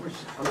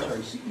 I'm sorry,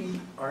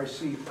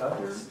 CERC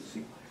other?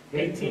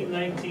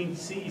 1819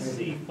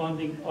 CEC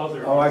Funding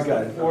Other. Oh, I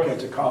got it. Okay,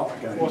 it's a call,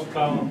 got it. 4th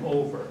column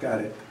over.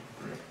 Got it.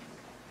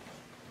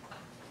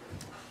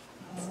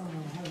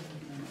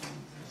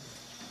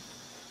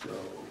 So,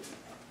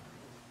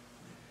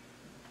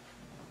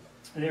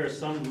 There are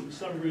some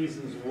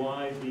reasons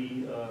why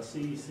the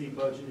CEC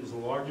budget is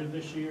larger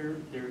this year.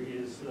 There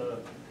is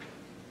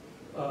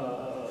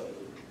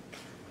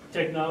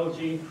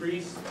technology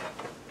increase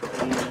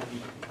and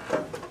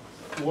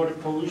water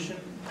pollution,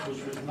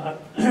 which was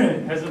not,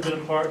 hasn't been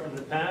a part in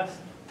the past,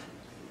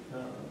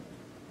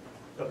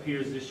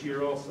 appears this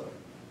year also.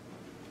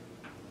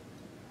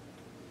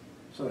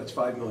 So that's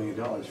 $5 million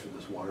for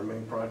this water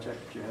main project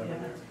that you have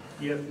in there?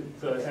 Yep,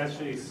 it's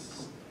actually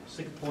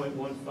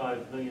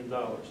 $6.15 million.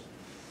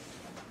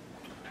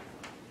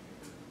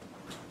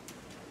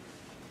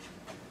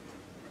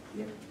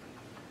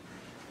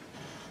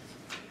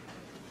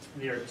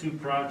 There are 2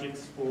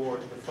 projects for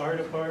the fire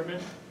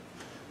department,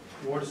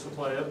 water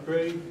supply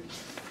upgrade,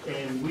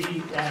 and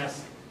we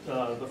asked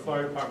the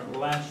fire department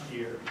last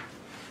year.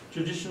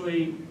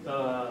 Traditionally,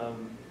 the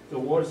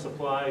water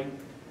supply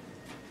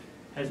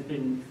has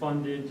been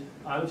funded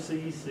out of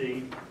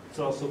CEC. It's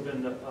also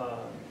been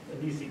an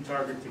easy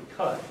target to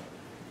cut.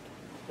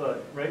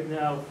 But right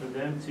now, for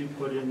them to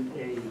put in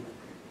a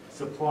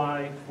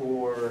supply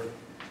for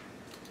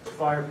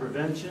fire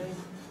prevention,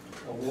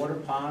 a water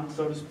pond,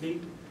 so to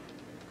speak,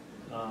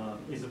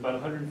 is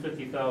about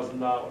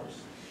 $150,000.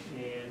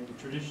 And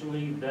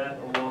traditionally, that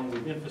along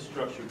with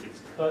infrastructure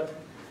gets cut.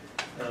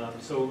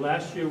 So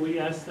last year, we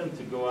asked them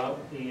to go out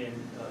and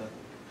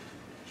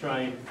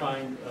try and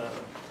find,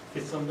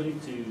 get somebody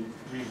to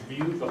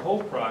review the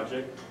whole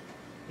project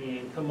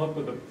and come up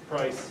with a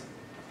price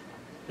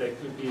that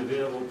could be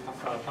available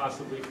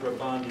possibly for a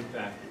bonding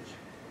package.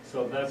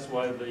 So that's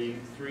why the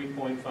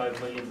 $3.5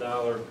 million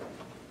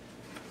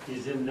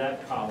is in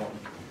that column.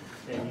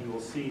 And you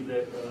will see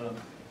that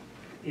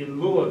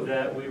in lieu of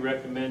that, we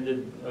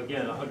recommended,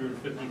 again,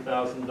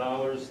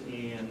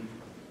 $150,000, and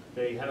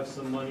they have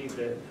some money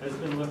that has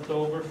been left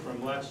over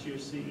from last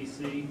year's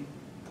CEC,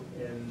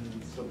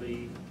 and so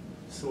the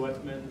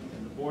selectmen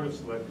and the Board of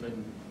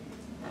Selectmen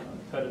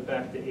cut it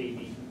back to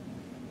 80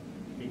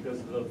 because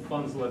of the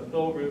funds left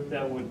over.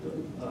 That would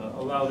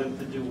allow them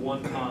to do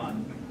 1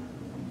 pond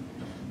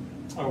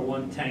or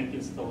 1 tank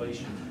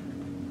installation.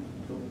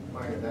 So,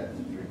 Mike, that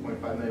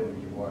 3.5 million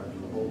would give water to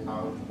the whole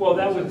town? Well,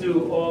 that would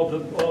do all the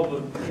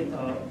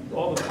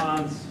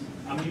ponds.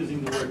 I'm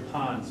using the word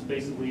ponds,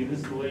 basically an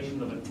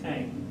installation of a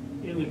tank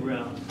in the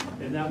ground,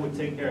 and that would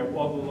take care of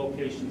all the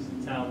locations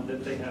in town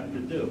that they have to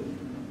do.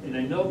 And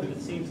I know that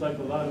it seems like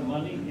a lot of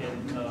money,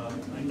 and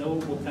I know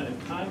what kind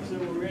of times that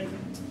we're in,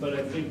 but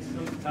I think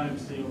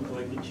sometimes, you know,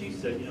 like the chief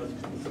said, you know,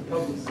 it's a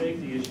public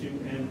safety issue,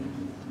 and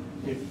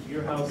if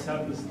your house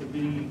happens to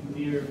be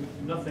near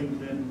nothing,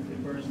 then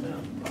it burns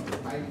down.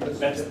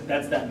 That's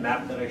that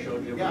map that I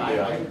showed you. Yeah, I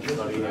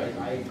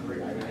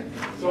agree. I mean,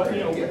 So, you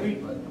know,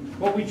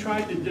 what we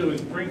tried to do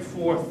is bring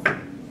forth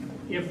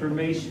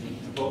information to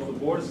both the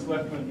Board of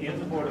Selectmen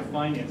and the Board of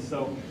Finance,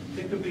 so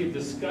it could be a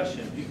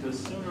discussion, because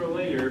sooner or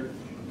later,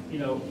 you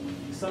know,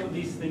 some of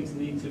these things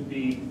need to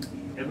be,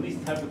 at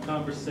least have a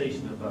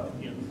conversation about,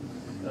 you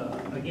know,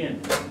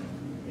 again,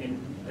 and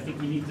I think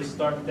we need to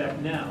start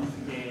that now,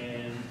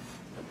 and,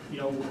 you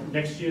know,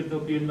 next year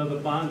there'll be another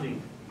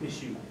bonding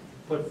issue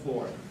put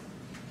forth.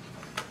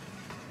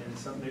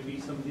 And maybe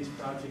some of these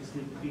projects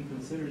need to be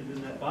considered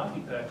in that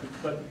bonding package,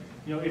 but,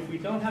 you know, if we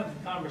don't have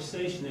the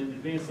conversation in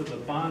advance of the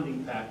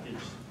bonding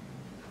package,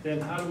 then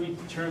how do we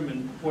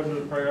determine what are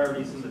the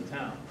priorities in the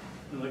town?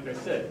 And like I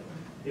said,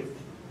 if,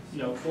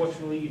 you know,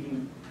 fortunately,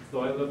 even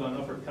though I live on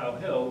Upper Cow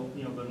Hill,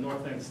 you know, the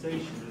North End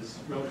Station is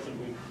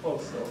relatively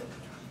close, so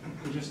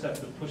we just have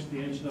to push the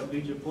engine up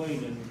Egypt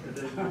Lane and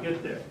then we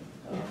get there.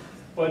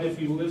 But if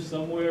you live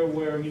somewhere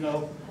where, you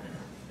know,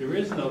 there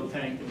is no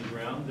tank in the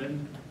ground,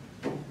 then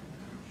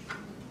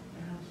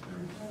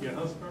your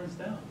house burns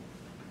down.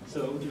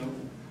 So,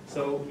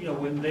 you know,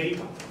 when they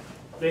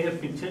have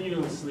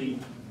continuously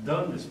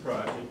done this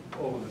project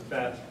over the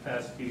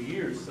past few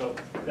years, so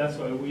that's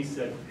why we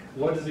said,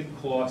 what does it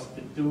cost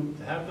to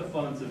have the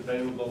funds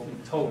available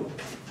in total?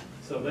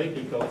 So they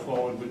could go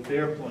forward with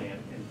their plan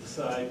and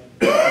decide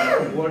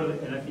what are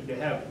and I think they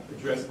have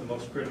addressed the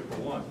most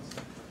critical ones.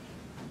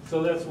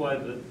 So that's why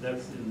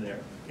that's in there.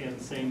 And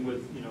same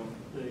with, you know,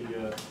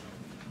 the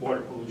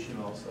water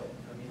pollution also.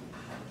 I mean,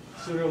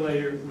 sooner or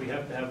later, we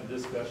have to have a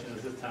discussion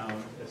as a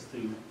town as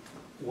to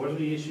what are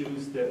the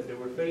issues that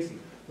we're facing.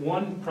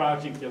 One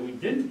project that we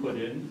didn't put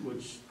in,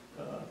 which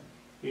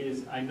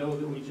is, I know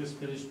that we just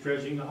finished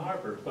dredging the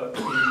harbor, but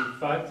in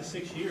 5 to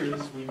 6 years,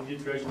 we need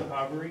to dredge the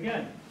harbor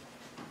again.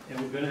 And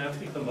we're gonna have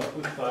to come up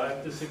with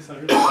 $500,000 to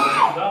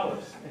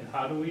 $600,000. And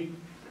how do we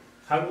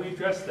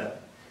address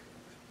that?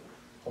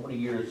 How many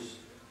years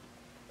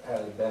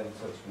has it been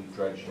since we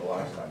dredged the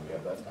last time? You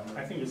have that number?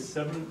 I think it's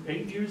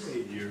 8 years?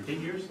 8 years. 8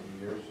 years? 8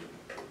 years.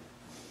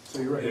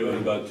 So you're It was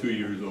right. about 2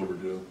 years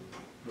overdue.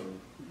 So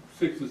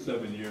 6 to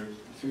 7 years.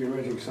 So you're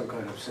raising some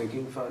kind of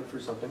sinking fund for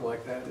something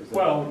like that? Is that?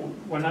 Well,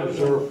 when I was,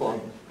 Reserve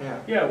fund.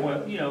 yeah,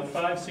 well, you know,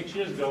 5, 6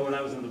 years ago, when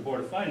I was in the Board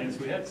of Finance,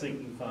 we had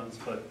sinking funds,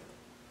 but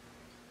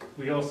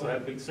we also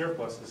had big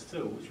surpluses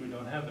too, which we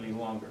don't have any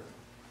longer.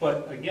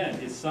 But again,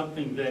 it's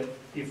something that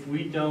if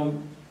we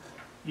don't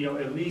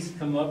at least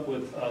come up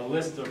with a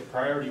list of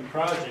priority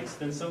projects,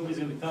 then somebody's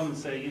gonna come and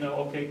say,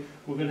 okay,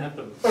 we're gonna have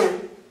to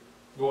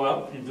go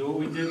out and do what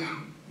we did,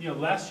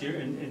 last year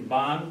and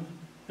bond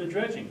the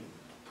dredging.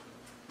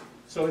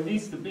 So it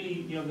needs to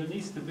be, there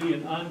needs to be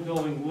an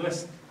ongoing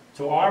list,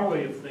 to our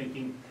way of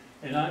thinking,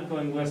 an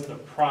ongoing list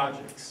of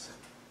projects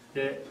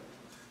that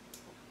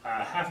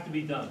have to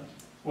be done.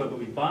 Whether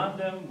we bond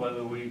them,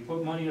 whether we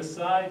put money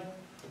aside,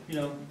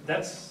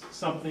 that's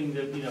something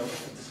that,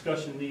 a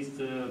discussion needs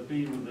to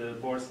be with the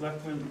Board of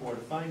Selectmen, Board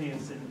of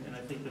Finance, and I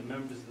think the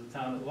members of the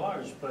town at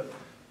large. But,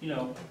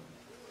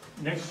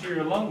 next year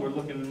alone, we're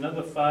looking at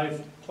another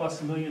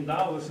 $5+ million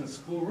in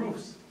school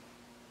roofs.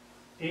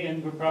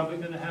 And we're probably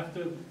gonna have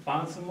to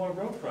bond some more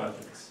road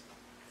projects.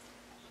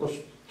 Plus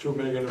 $2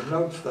 million of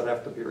notes that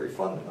have to be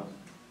refunded.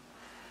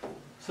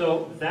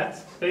 So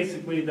that's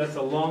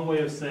a long way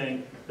of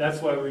saying,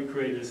 that's why we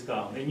created this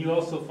column. And you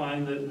also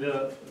find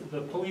the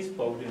police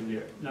boat in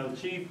there. Now, the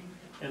chief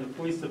and the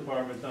police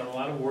department have done a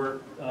lot of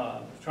work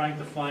trying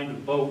to find a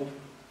boat,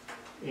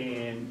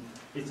 and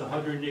it's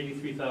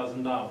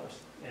 $183,000.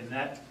 And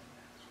that,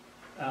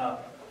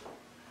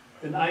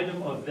 an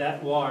item of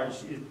that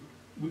large,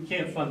 we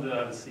can't fund it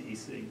out of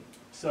CEC.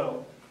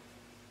 So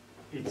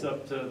it's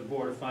up to the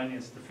Board of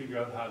Finance to figure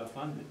out how to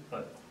fund it.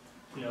 But,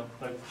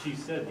 like the chief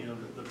said,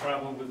 the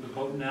problem with the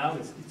boat now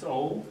is it's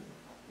old,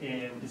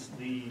 and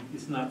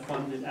it's not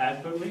funded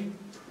adequately.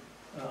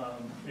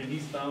 And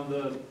he's found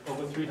a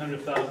over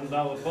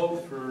 $300,000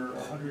 boat for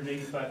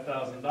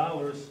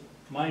 $185,000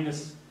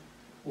 minus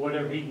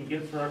whatever he can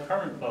get for our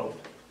current boat.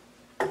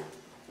 Is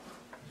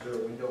there a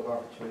window of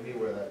opportunity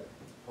where that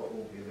boat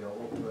won't be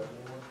available to us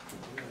anymore?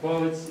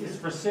 Well, it's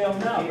for sale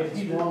now, but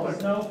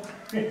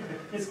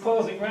it's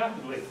closing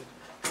rapidly.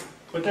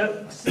 But that,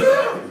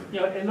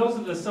 and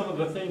those are some of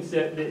the things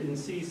that in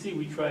CEC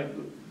we try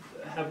to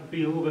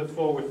be a little bit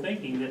forward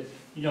thinking, that,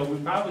 we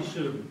probably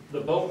the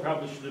boat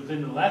probably should have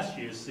been in last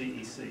year's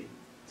CEC.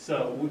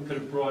 So we could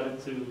have brought it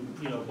to,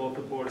 both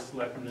the Board of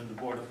Selectmen and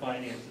the Board of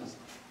Finance's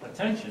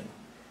attention.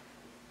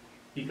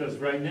 Because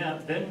right now,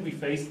 then we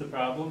face the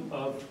problem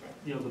of,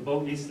 the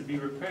boat needs to be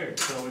repaired.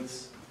 So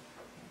it's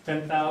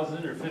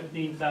 $10,000 or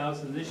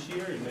 $15,000 this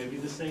year, and maybe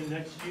the same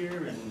next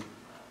year,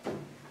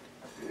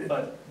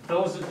 but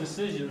those are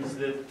decisions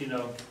that,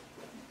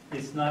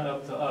 it's not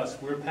up to us.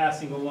 We're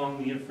passing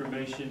along the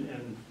information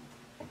and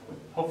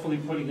hopefully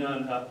putting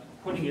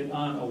it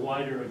on a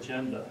wider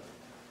agenda.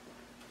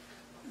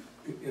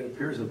 It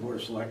appears the Board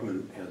of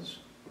Selectmen has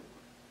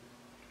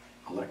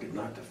elected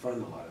not to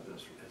fund a lot of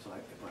this, if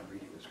I'm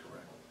reading this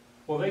correct.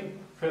 Well, they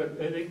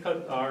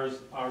cut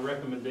our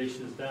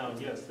recommendations down,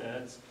 yes,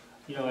 that's,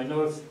 I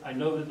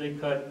know that they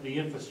cut the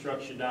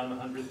infrastructure down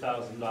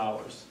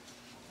 $100,000.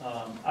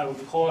 I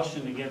would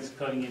caution against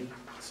cutting it.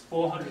 It's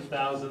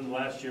 $400,000,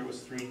 last year was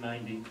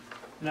 $390,000.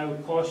 And I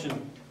would caution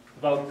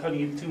about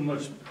cutting it too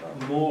much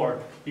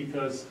more,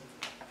 because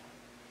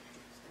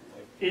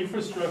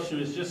infrastructure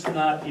is just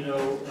not,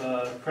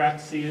 crack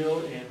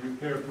seal and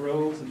repair of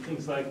roads and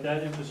things like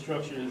that.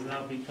 Infrastructure has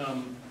now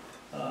become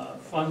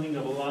funding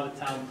of a lot of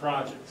town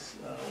projects.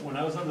 When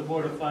I was on the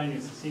Board of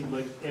Finance, it seemed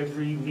like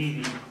every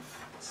meeting,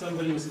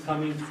 somebody was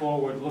coming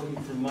forward looking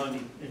for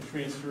money and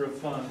transfer of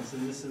funds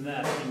and this and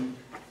that. And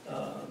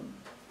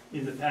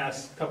in the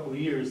past couple of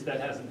years, that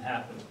hasn't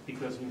happened,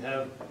 because we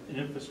have an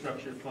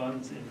infrastructure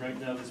fund, and right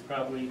now there's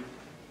probably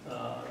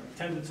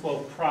 10 to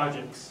 12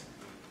 projects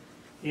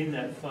in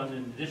that fund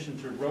in addition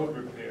to road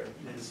repair.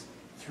 There's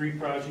 3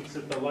 projects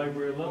at the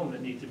library alone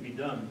that need to be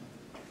done,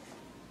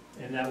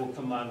 and that will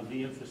come out of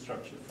the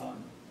infrastructure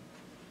fund.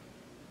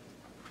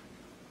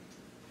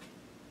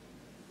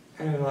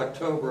 And in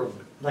October of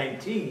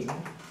 19, we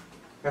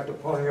have to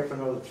pony up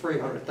another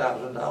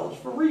 $300,000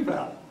 for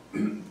reval,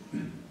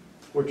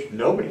 which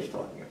nobody's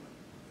talking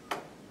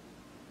about.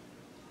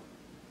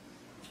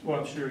 Well,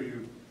 I'm sure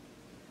you.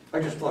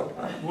 I just talked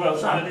about it. Well,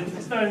 it's not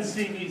in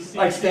CEC's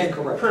I stand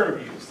corrected.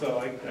 purview, so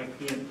I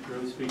can't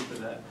really speak for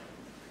that.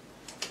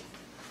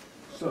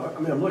 So,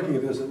 I'm looking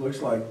at this, it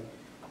looks like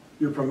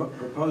you're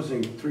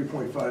proposing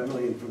 $3.5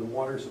 million for the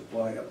water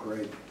supply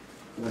upgrade,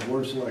 and the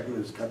Board of Selectmen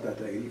has cut that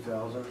to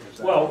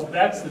 $80,000? Well,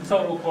 that's the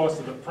total cost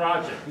of the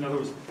project. In other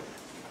words,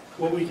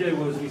 what we did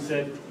was we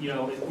said, we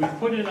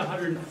put in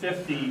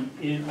 150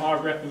 in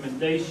our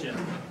recommendation,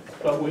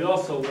 but we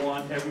also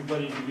want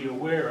everybody to be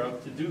aware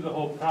of, to do the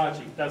whole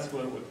project, that's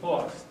what it would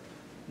cost.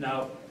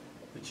 Now,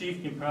 the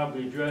chief can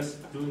probably address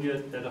doing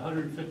it at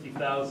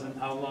 150,000,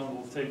 how long it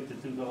will take to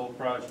do the whole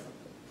project.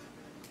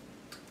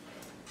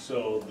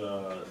 So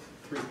the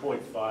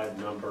 3.5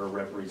 number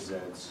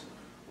represents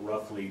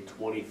roughly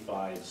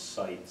 25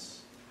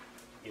 sites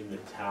in the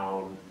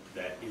town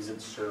that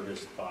isn't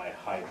serviced by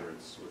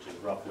hydrants, which is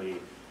roughly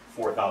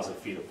 4,000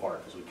 feet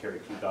apart, because we carry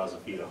 2,000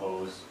 feet of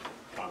hose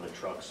on the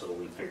truck, so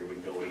we figure we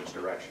can go each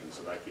direction,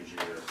 so that gives you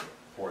your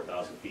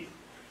 4,000 feet.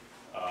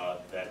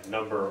 That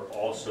number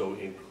also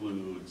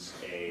includes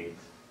a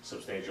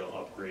substantial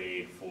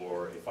upgrade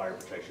for a fire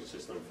protection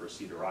system for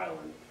Cedar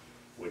Island,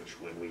 which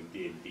when we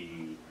did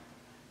the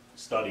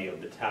study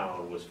of the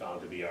town was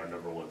found to be our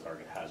 #1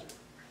 target hazard.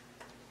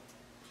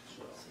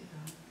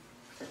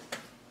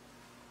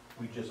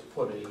 We just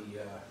put a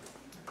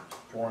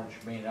orange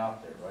main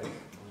out there, right?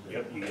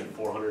 Yep, you get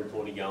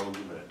 420 gallons a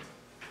minute.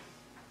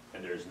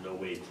 And there's no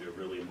way to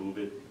really move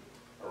it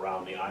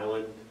around the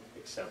island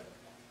except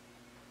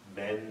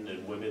men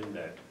and women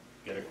that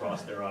get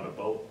across there on a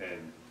boat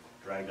and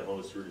drag the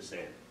hose through the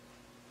sand.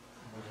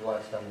 When was the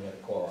last time we had a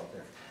call out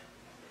there?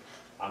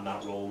 I'm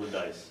not rolling the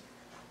dice.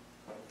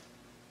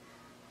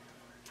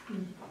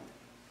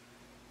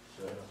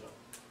 So,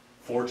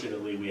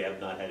 Fortunately, we have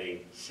not had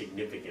any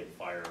significant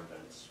fire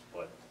events,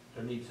 but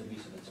there needs to be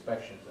some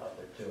inspections out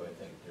there too, I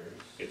think there's.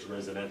 it's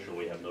residential,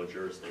 we have no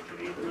jurisdiction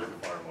either as a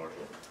fire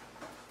marshal.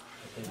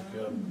 I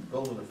think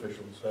building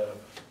officials have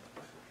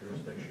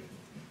jurisdiction.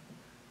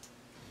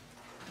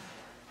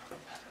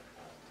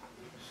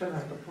 Send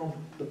out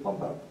the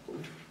pump out.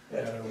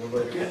 Yeah,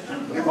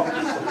 the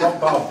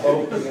pump out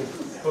boat, we can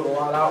put a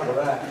lot out with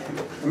that.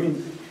 I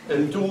mean,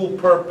 It's dual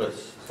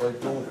purpose, it's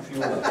like dual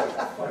fuel.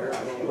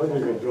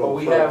 But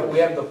we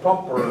have the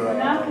pumper,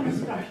 Now can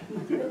start.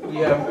 we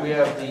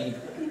have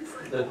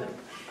the,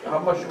 how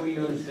much do we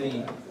use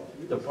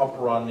the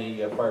pumper on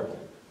the fireboat?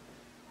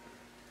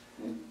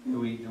 Do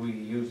we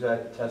use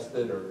that, test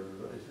it, or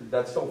is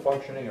that still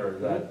functioning, or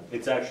is that?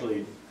 It's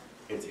actually,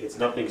 it's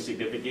nothing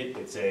significant,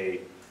 it's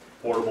a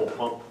portable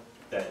pump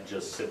that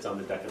just sits on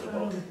the deck of the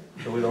boat.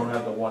 So we don't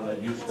have the one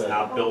that used It's to?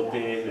 not built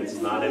in, it's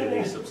not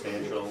anything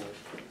substantial,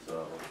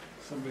 so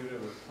Somebody that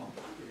would pump.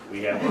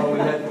 we have,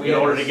 Well, in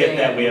order to get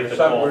that, we have to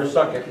call. We're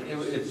sucking,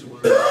 it's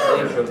the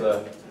nature of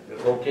the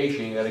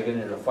location, you gotta get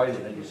into the fight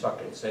and then you suck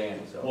at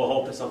sand, so. We'll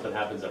hope that something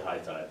happens at high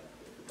tide.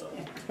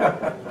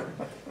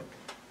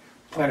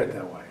 plan it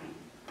that way.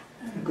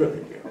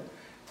 Good idea.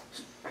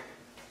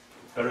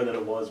 Better than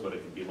it was, but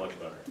it could be much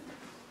better.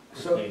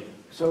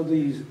 So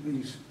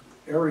these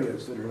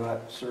areas that are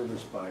not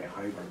serviced by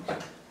hydrants, I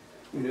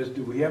mean,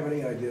 do we have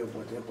any idea of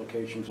what the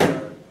implications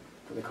are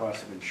for the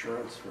cost of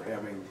insurance for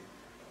having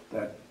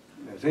that?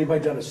 Has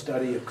anybody done a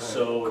study of kind of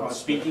So cost?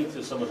 speaking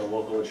to some of the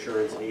local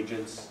insurance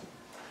agents,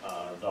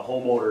 the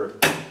homeowner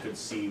could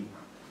see,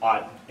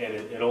 and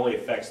it only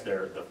affects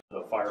the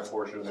fire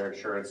portion of their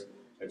insurance.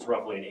 It's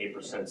roughly an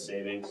 8%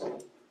 savings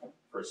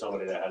for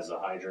somebody that has a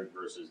hydrant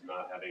versus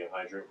not having a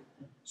hydrant.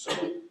 So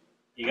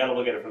you gotta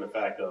look at it from the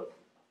fact of,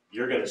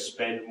 you're gonna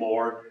spend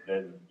more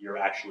than you're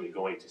actually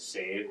going to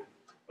save,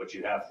 but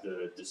you have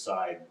to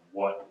decide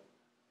what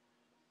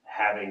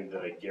having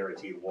the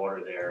guaranteed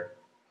water there,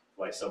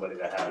 like somebody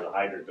that has a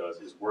hydrant does,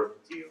 is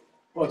worth to you.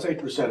 Well, it's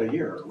 8% a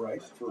year, right?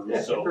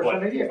 So,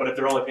 but if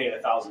they're only paying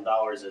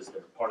 $1,000 as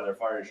part of their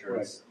fire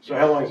insurance. Right. So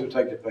how long does it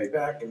take to pay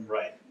back? And,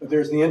 Right. But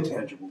there's the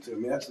intangible too. I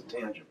mean, that's the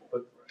tangible.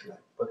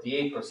 But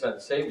the 8%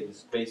 savings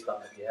is based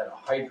on if you had a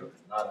hydrant,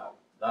 not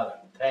a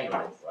tank,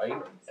 right?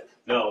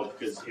 No,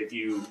 because if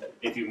you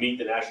meet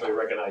the nationally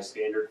recognized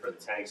standard for the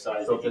tank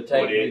size So that if you the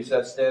tank put in, meets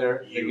that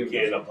standard, they you give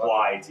can you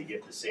apply to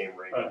get the same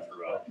rating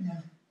throughout.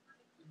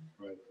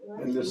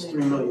 And this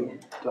 $3 million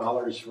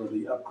for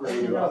the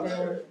upgrade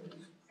of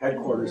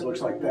headquarters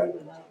looks like that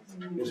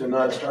is a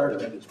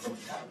non-starter at this point.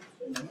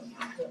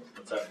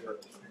 What's that for?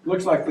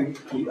 Looks like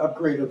the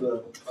upgrade of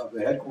the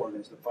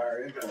headquarters, the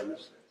fire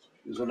headquarters,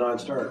 is a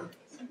non-starter.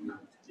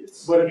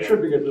 But it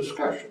should be a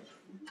discussion.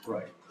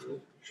 Right.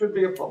 It should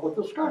be a public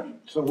discussion.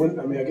 So when,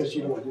 I mean, I guess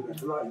you don't want to do that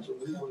tonight,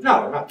 so.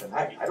 No, not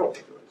tonight. I don't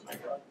think do it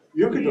tonight.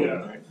 You can do it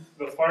tonight.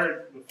 The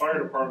fire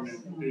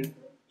department did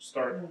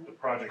start the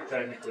project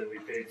technically. We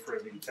paid for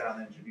the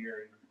town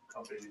engineering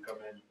company to come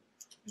in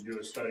and do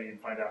a study and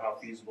find out how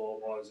feasible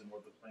it was and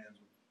what the plans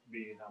would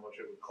be and how much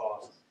it would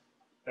cost.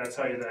 That's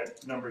how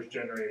that number's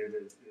generated,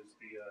 is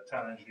the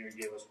town engineer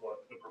gave us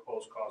what the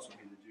proposed cost would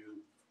be to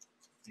do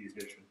the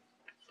addition.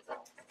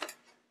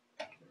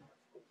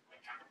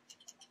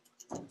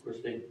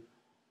 Christine?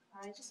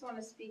 I just want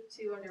to speak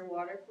to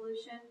underwater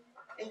pollution.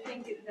 I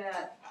think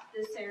that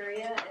this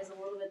area is a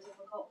little bit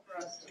difficult for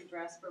us to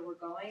address where we're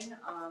going.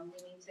 We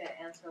need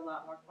to answer a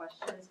lot more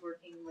questions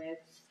working with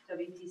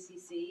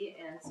WTCC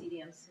and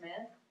CDM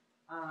Smith.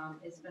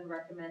 It's been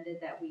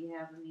recommended that we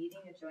have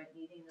a joint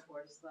meeting, the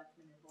Board of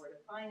Selectmen and Board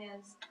of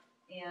Finance,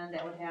 and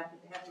that would have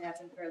to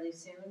happen fairly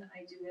soon.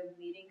 I do have a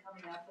meeting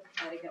coming up with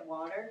Connecticut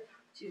Water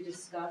to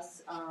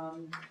discuss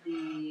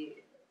the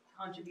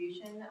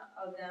contribution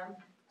of them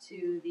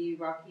to the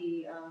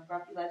Rocky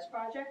Ledge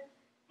project.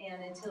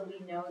 And until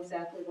we know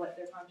exactly what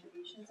their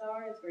contributions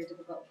are, it's very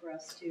difficult for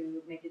us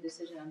to make a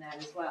decision on that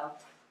as well.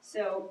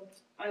 So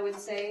I would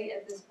say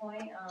at this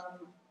point,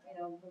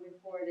 moving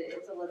forward,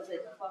 it's a little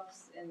bit in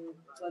flux in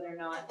whether or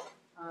not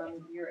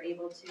you're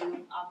able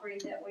to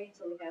operate that way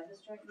until we have this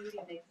joint meeting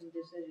and make some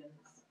decisions.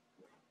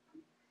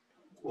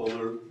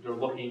 Well, they're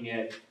looking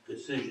at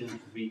decisions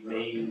to be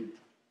made.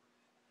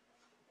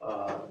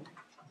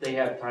 They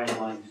have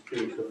timelines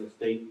too, so the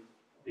state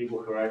people,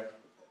 correct?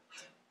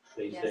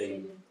 They Yes, say, they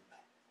do.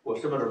 well,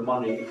 some of their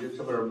money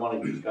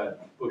just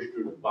got pushed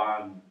through the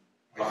bonding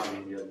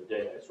the other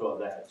day. I saw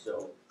that,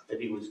 so I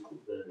think it was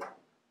the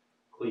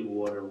clean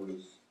water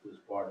was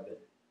part of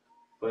it.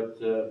 But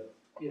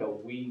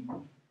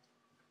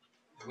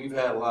we've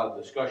had a lot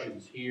of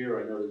discussions here.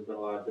 I know there's been a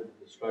lot of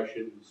different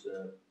discussions.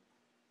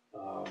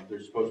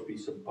 There's supposed to be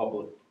some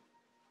public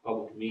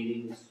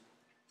meetings.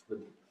 But,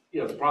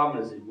 you know, the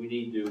problem is that we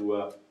need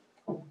to,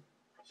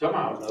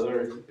 somehow or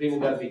another, people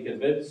got to be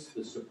convinced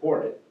to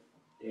support it.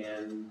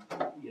 And,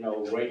 you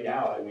know, right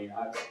now, I mean,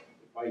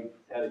 if I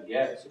had a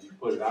guess, if you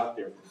put it out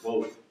there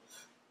for vote,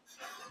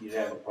 you'd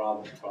have a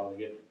problem probably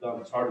getting it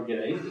done. It's hard to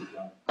get anything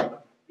done.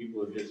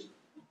 People are just,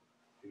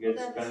 forget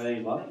to spend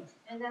any money.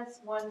 And that's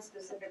one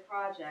specific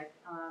project.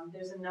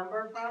 There's a number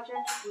of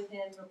projects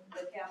within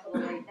the capital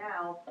right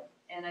now,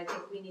 and I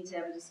think we need to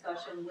have a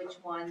discussion which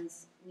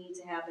ones need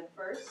to happen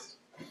first,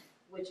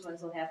 which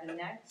ones will happen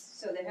next.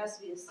 So there has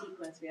to be a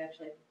sequence. We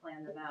actually have to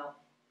plan them out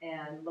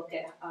and look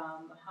at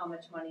how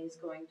much money is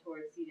going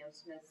towards C.D.M.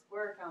 Smith's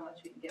work, how much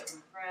we can get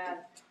from Brad,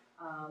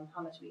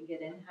 how much we can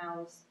get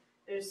in-house.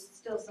 There's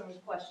still some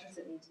questions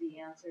that need to be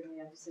answered, and we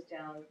have to sit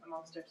down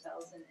amongst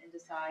ourselves and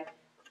decide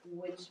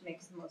which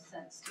makes the most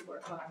sense to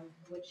work on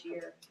which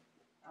year.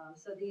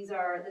 So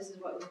this is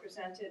what was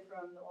presented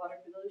from the water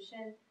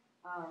pollution.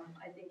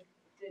 I think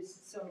there's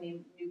so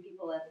many new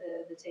people at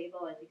the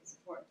table. I think it's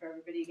important for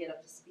everybody to get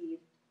up to speed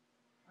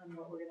on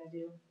what we're going to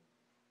do.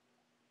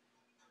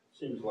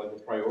 Seems like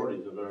the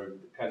priorities have already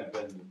kind of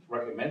been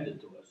recommended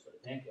to us, I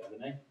think,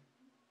 haven't they?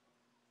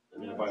 I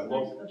mean, if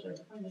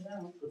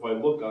I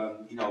look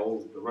on, you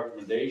know, the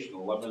recommendation,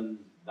 11,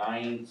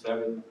 9,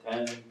 7,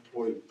 10,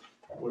 40,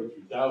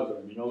 43,000,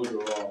 I mean, those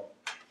are all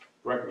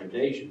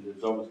recommendations.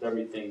 There's almost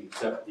everything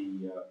except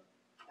the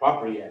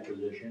property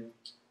acquisition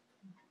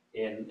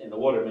and the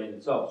water main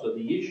itself. So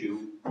the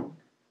issue,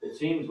 it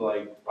seems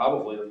like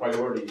probably the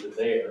priorities are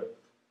there,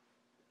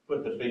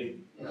 but the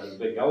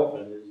big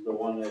elephant is the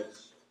one that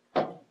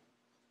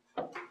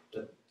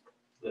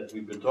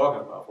we've been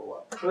talking about for a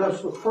while. So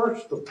that's the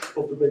first of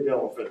the big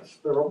elephants.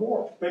 There are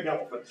more big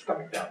elephants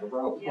coming down the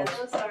road. Yeah,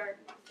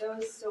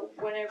 so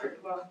whenever,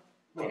 Well,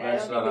 I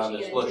that's don't not think on we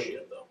this should list get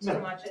yet, into though. too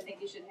much. I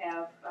think you should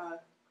have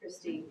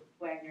Christy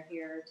Wagner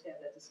here to have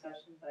that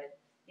discussion, but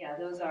yeah,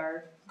 those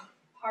are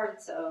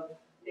parts of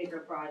bigger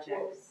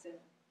projects. And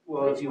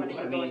Well, which one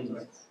are you going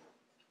towards?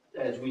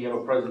 As we have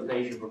a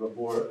presentation from the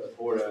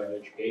Board of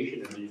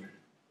Education, I mean,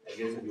 I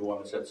guess if you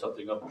want to set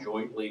something up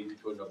jointly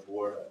between the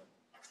Board of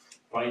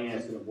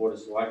Finance and the Board of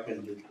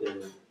Selectmen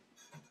to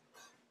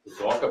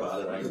talk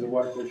about it. The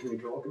Water Pollution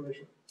Control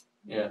Commission?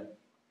 Yeah.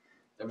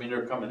 I mean,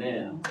 they're coming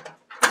in.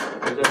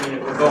 Because, I mean,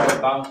 if we're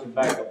going bouncing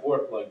back and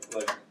forth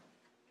like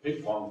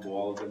ping pong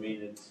balls, I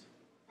mean, it's,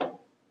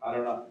 I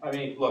don't know. I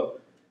mean,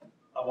 look,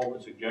 I'm open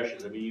to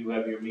suggestions. I mean, you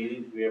have your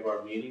meetings, we have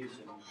our meetings,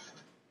 and,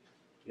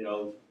 you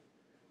know,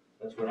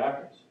 that's what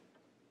happens.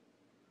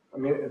 I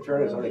mean, in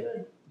fairness, I think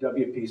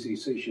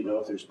WPCC should know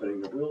if they're spinning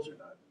their wheels or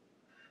not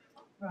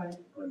Right,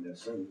 on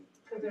this, and,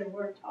 because they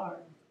worked hard.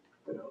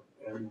 you know,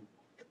 and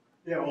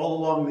Yeah, all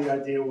along the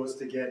idea was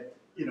to get,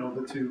 you know,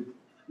 the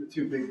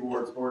two big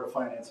boards, Board of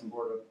Finance and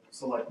Board of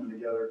Selectmen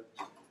together.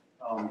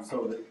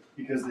 So that,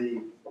 because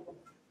the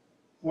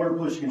water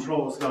pollution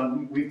control was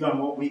done, we've done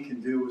what we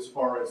can do as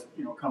far as,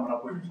 you know, coming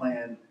up with a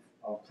plan,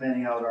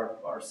 planning out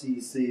our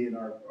CEC and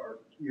our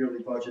yearly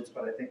budgets,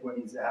 but I think what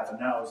needs to happen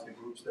now is the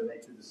groups that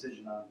make the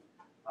decision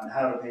on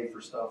how to pay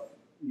for stuff,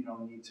 you know,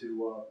 need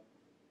to,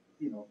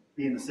 you know,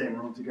 be in the same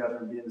room together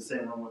and be in the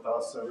same room with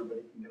us so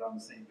everybody can get on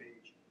the same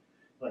page.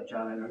 Like,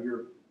 John, I know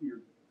you're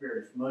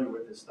very familiar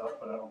with this stuff,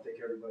 but I don't think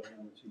everybody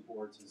on the two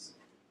boards is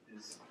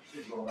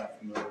all that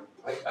familiar.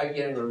 I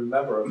can't even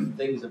remember if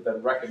things have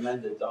been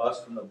recommended to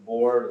us from the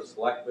Board of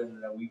Selectmen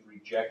and that we've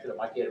rejected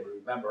them. I can't even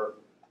remember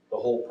the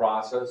whole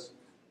process.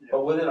 Yeah.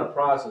 But within a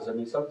process, I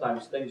mean,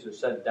 sometimes things are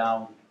sent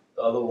down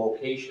to other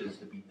locations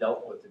to be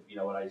dealt with, if you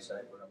know what I'm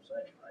saying,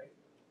 right?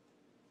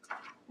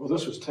 well,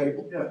 this was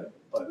tabled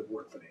by the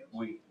Board of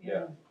Finance.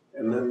 Yeah.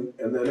 And then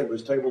it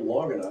was tabled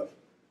long enough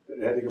that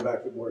it had to go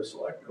back to the Board of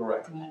Selectmen.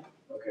 Correct.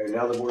 Okay,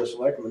 now the Board of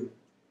Selectmen.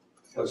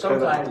 But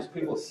sometimes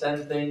people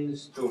send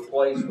things to a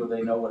place where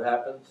they know what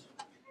happens.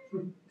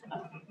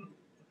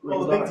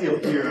 Well, the big deal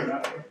here, and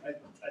I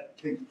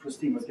think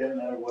Christine was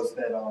getting at it, was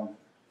that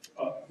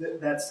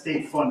that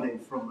state funding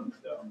from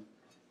the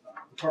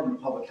Department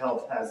of Public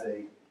Health has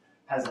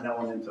an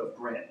element of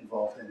grant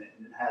involved in it,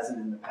 and it hasn't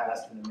in the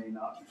past, and it may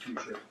not in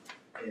the future.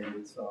 And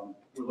it's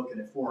we're looking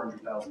at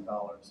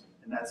 $400,000,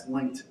 and that's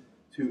linked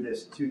to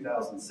this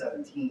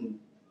 2017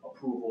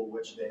 approval,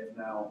 which they have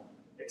now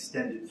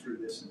extended through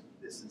this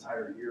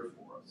entire year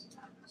for us.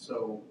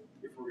 So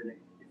if we're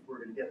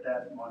gonna get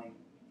that money,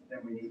 then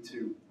we need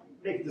to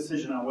make a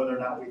decision on whether or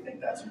not we think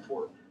that's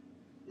important.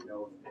 You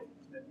know,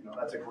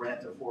 that's a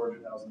grant of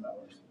 $400,000.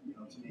 You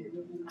know, to me,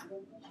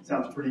 it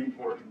sounds pretty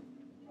important.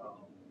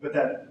 But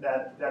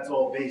that's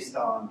all based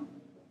on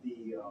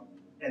the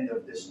end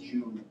of this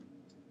June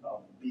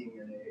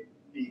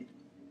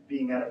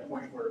being at a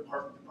point where the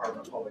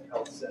Department of Public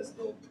Health says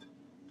they'll,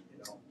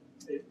 you know,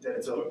 that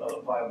it's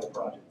a viable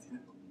project.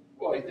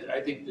 Well,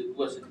 I think that,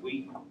 listen,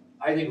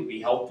 I think it would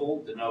be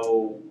helpful to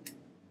know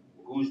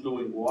who's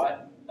doing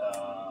what,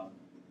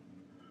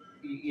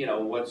 you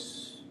know,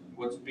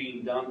 what's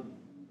being done,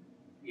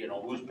 you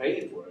know, who's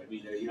paying for it? I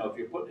mean, you know, if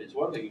you're putting, it's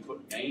one thing you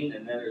put main,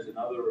 and then there's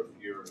another,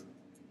 if you're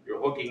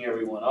hooking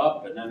everyone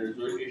up, and then there's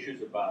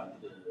issues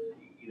about the,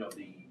 you know,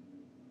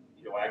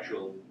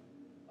 actual,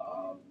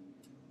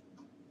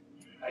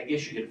 I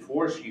guess you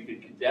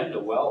could condemn the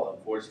well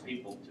and force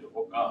people to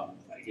hook up.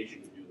 I guess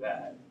you could do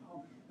that.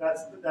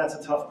 That's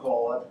a tough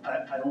call.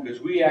 I don't.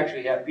 Because we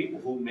actually have people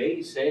who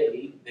may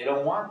say they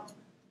don't want it.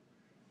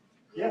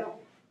 Yeah,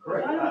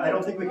 correct. I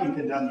don't think we can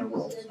condemn their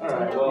rules. All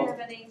right, We well, don't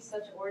have any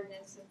such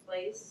ordinance in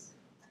place,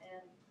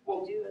 and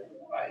we'll do it.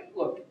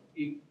 Look,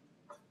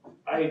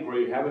 I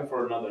agree, have it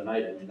for another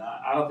night. I mean,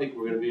 I don't think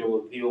we're gonna be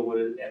able to deal with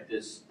it at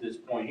this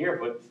point here,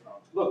 but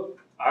look,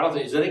 I don't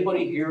think, is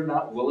anybody here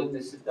not willing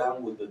to sit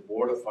down with the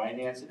Board of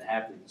Finance and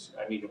have this,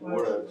 I mean, the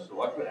Board of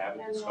Selectmen, have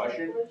a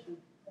discussion?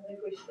 I think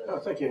we should. I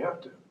think you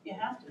have to. You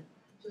have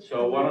to.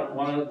 So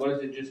why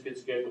does it just get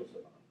scheduled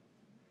somehow?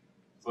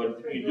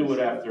 But you do it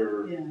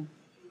after, Yeah.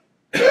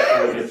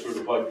 after we get through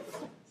the budget.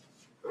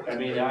 I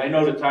mean, I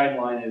know the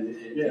timeline is.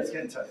 Yeah, it's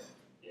getting tight.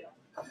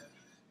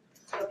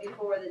 So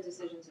before the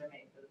decisions are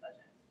made for the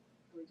budget,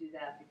 we do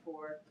that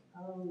before.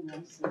 Oh,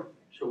 I see.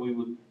 So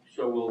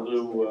we'll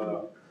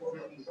do,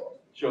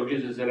 so it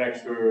gives us an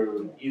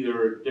extra,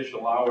 either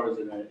additional hours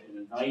in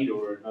a night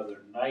or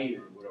another night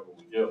or whatever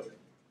we do.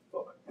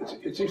 Well,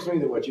 it seems to me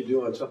that what you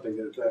do on something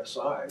that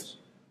size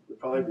would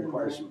probably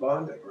require some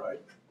bonding,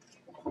 right?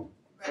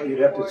 So you'd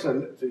have to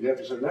send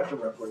that to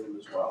referendum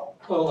as well.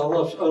 Well,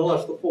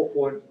 unless the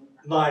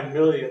 4.9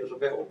 million is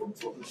available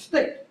from the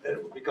state, then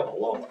it would become a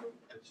loan.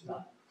 It's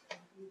not.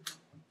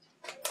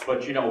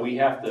 But you know, we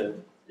have to,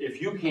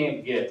 if you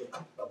can't get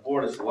a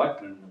Board of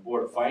Selectmen and a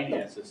Board of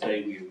Finance to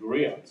say we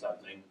agree on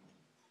something,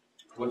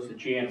 what's the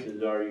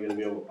chances are you gonna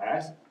be able to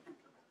pass it?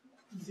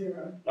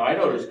 Zero. Now, I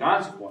know there's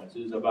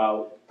consequences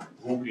about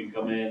who can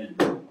come in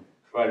and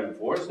try to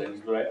enforce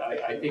things, but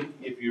I think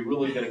if you're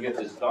really gonna get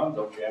this done,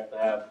 don't you have to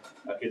have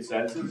a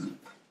consensus?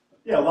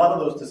 Yeah, a lot of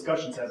those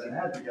discussions have been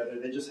had together.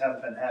 They just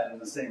haven't been had in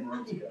the same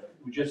room together.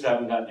 We just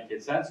haven't gotten a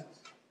consensus.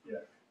 Yeah.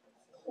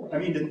 I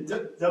mean,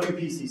 the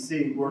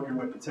WPCC, working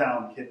with the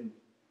town, can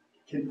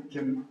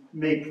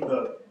make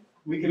the,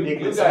 we can make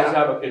You this guys happen.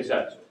 have a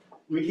consensus.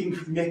 We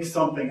can make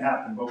something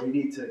happen, but we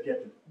need to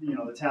get,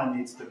 the town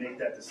needs to make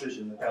that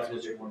decision that that's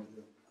what they want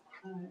to do.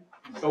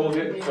 So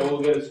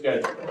we'll get a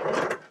schedule.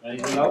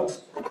 Anything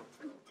else?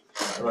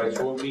 All right,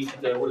 so we'll meet,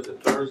 what is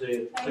it,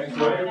 Thursday at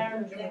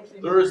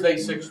 6:30? Thursday,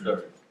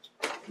 6:30.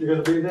 You're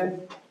gonna be there?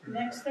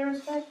 Next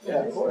Thursday?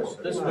 Yeah, of course,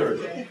 this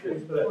Thursday.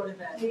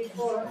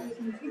 Before.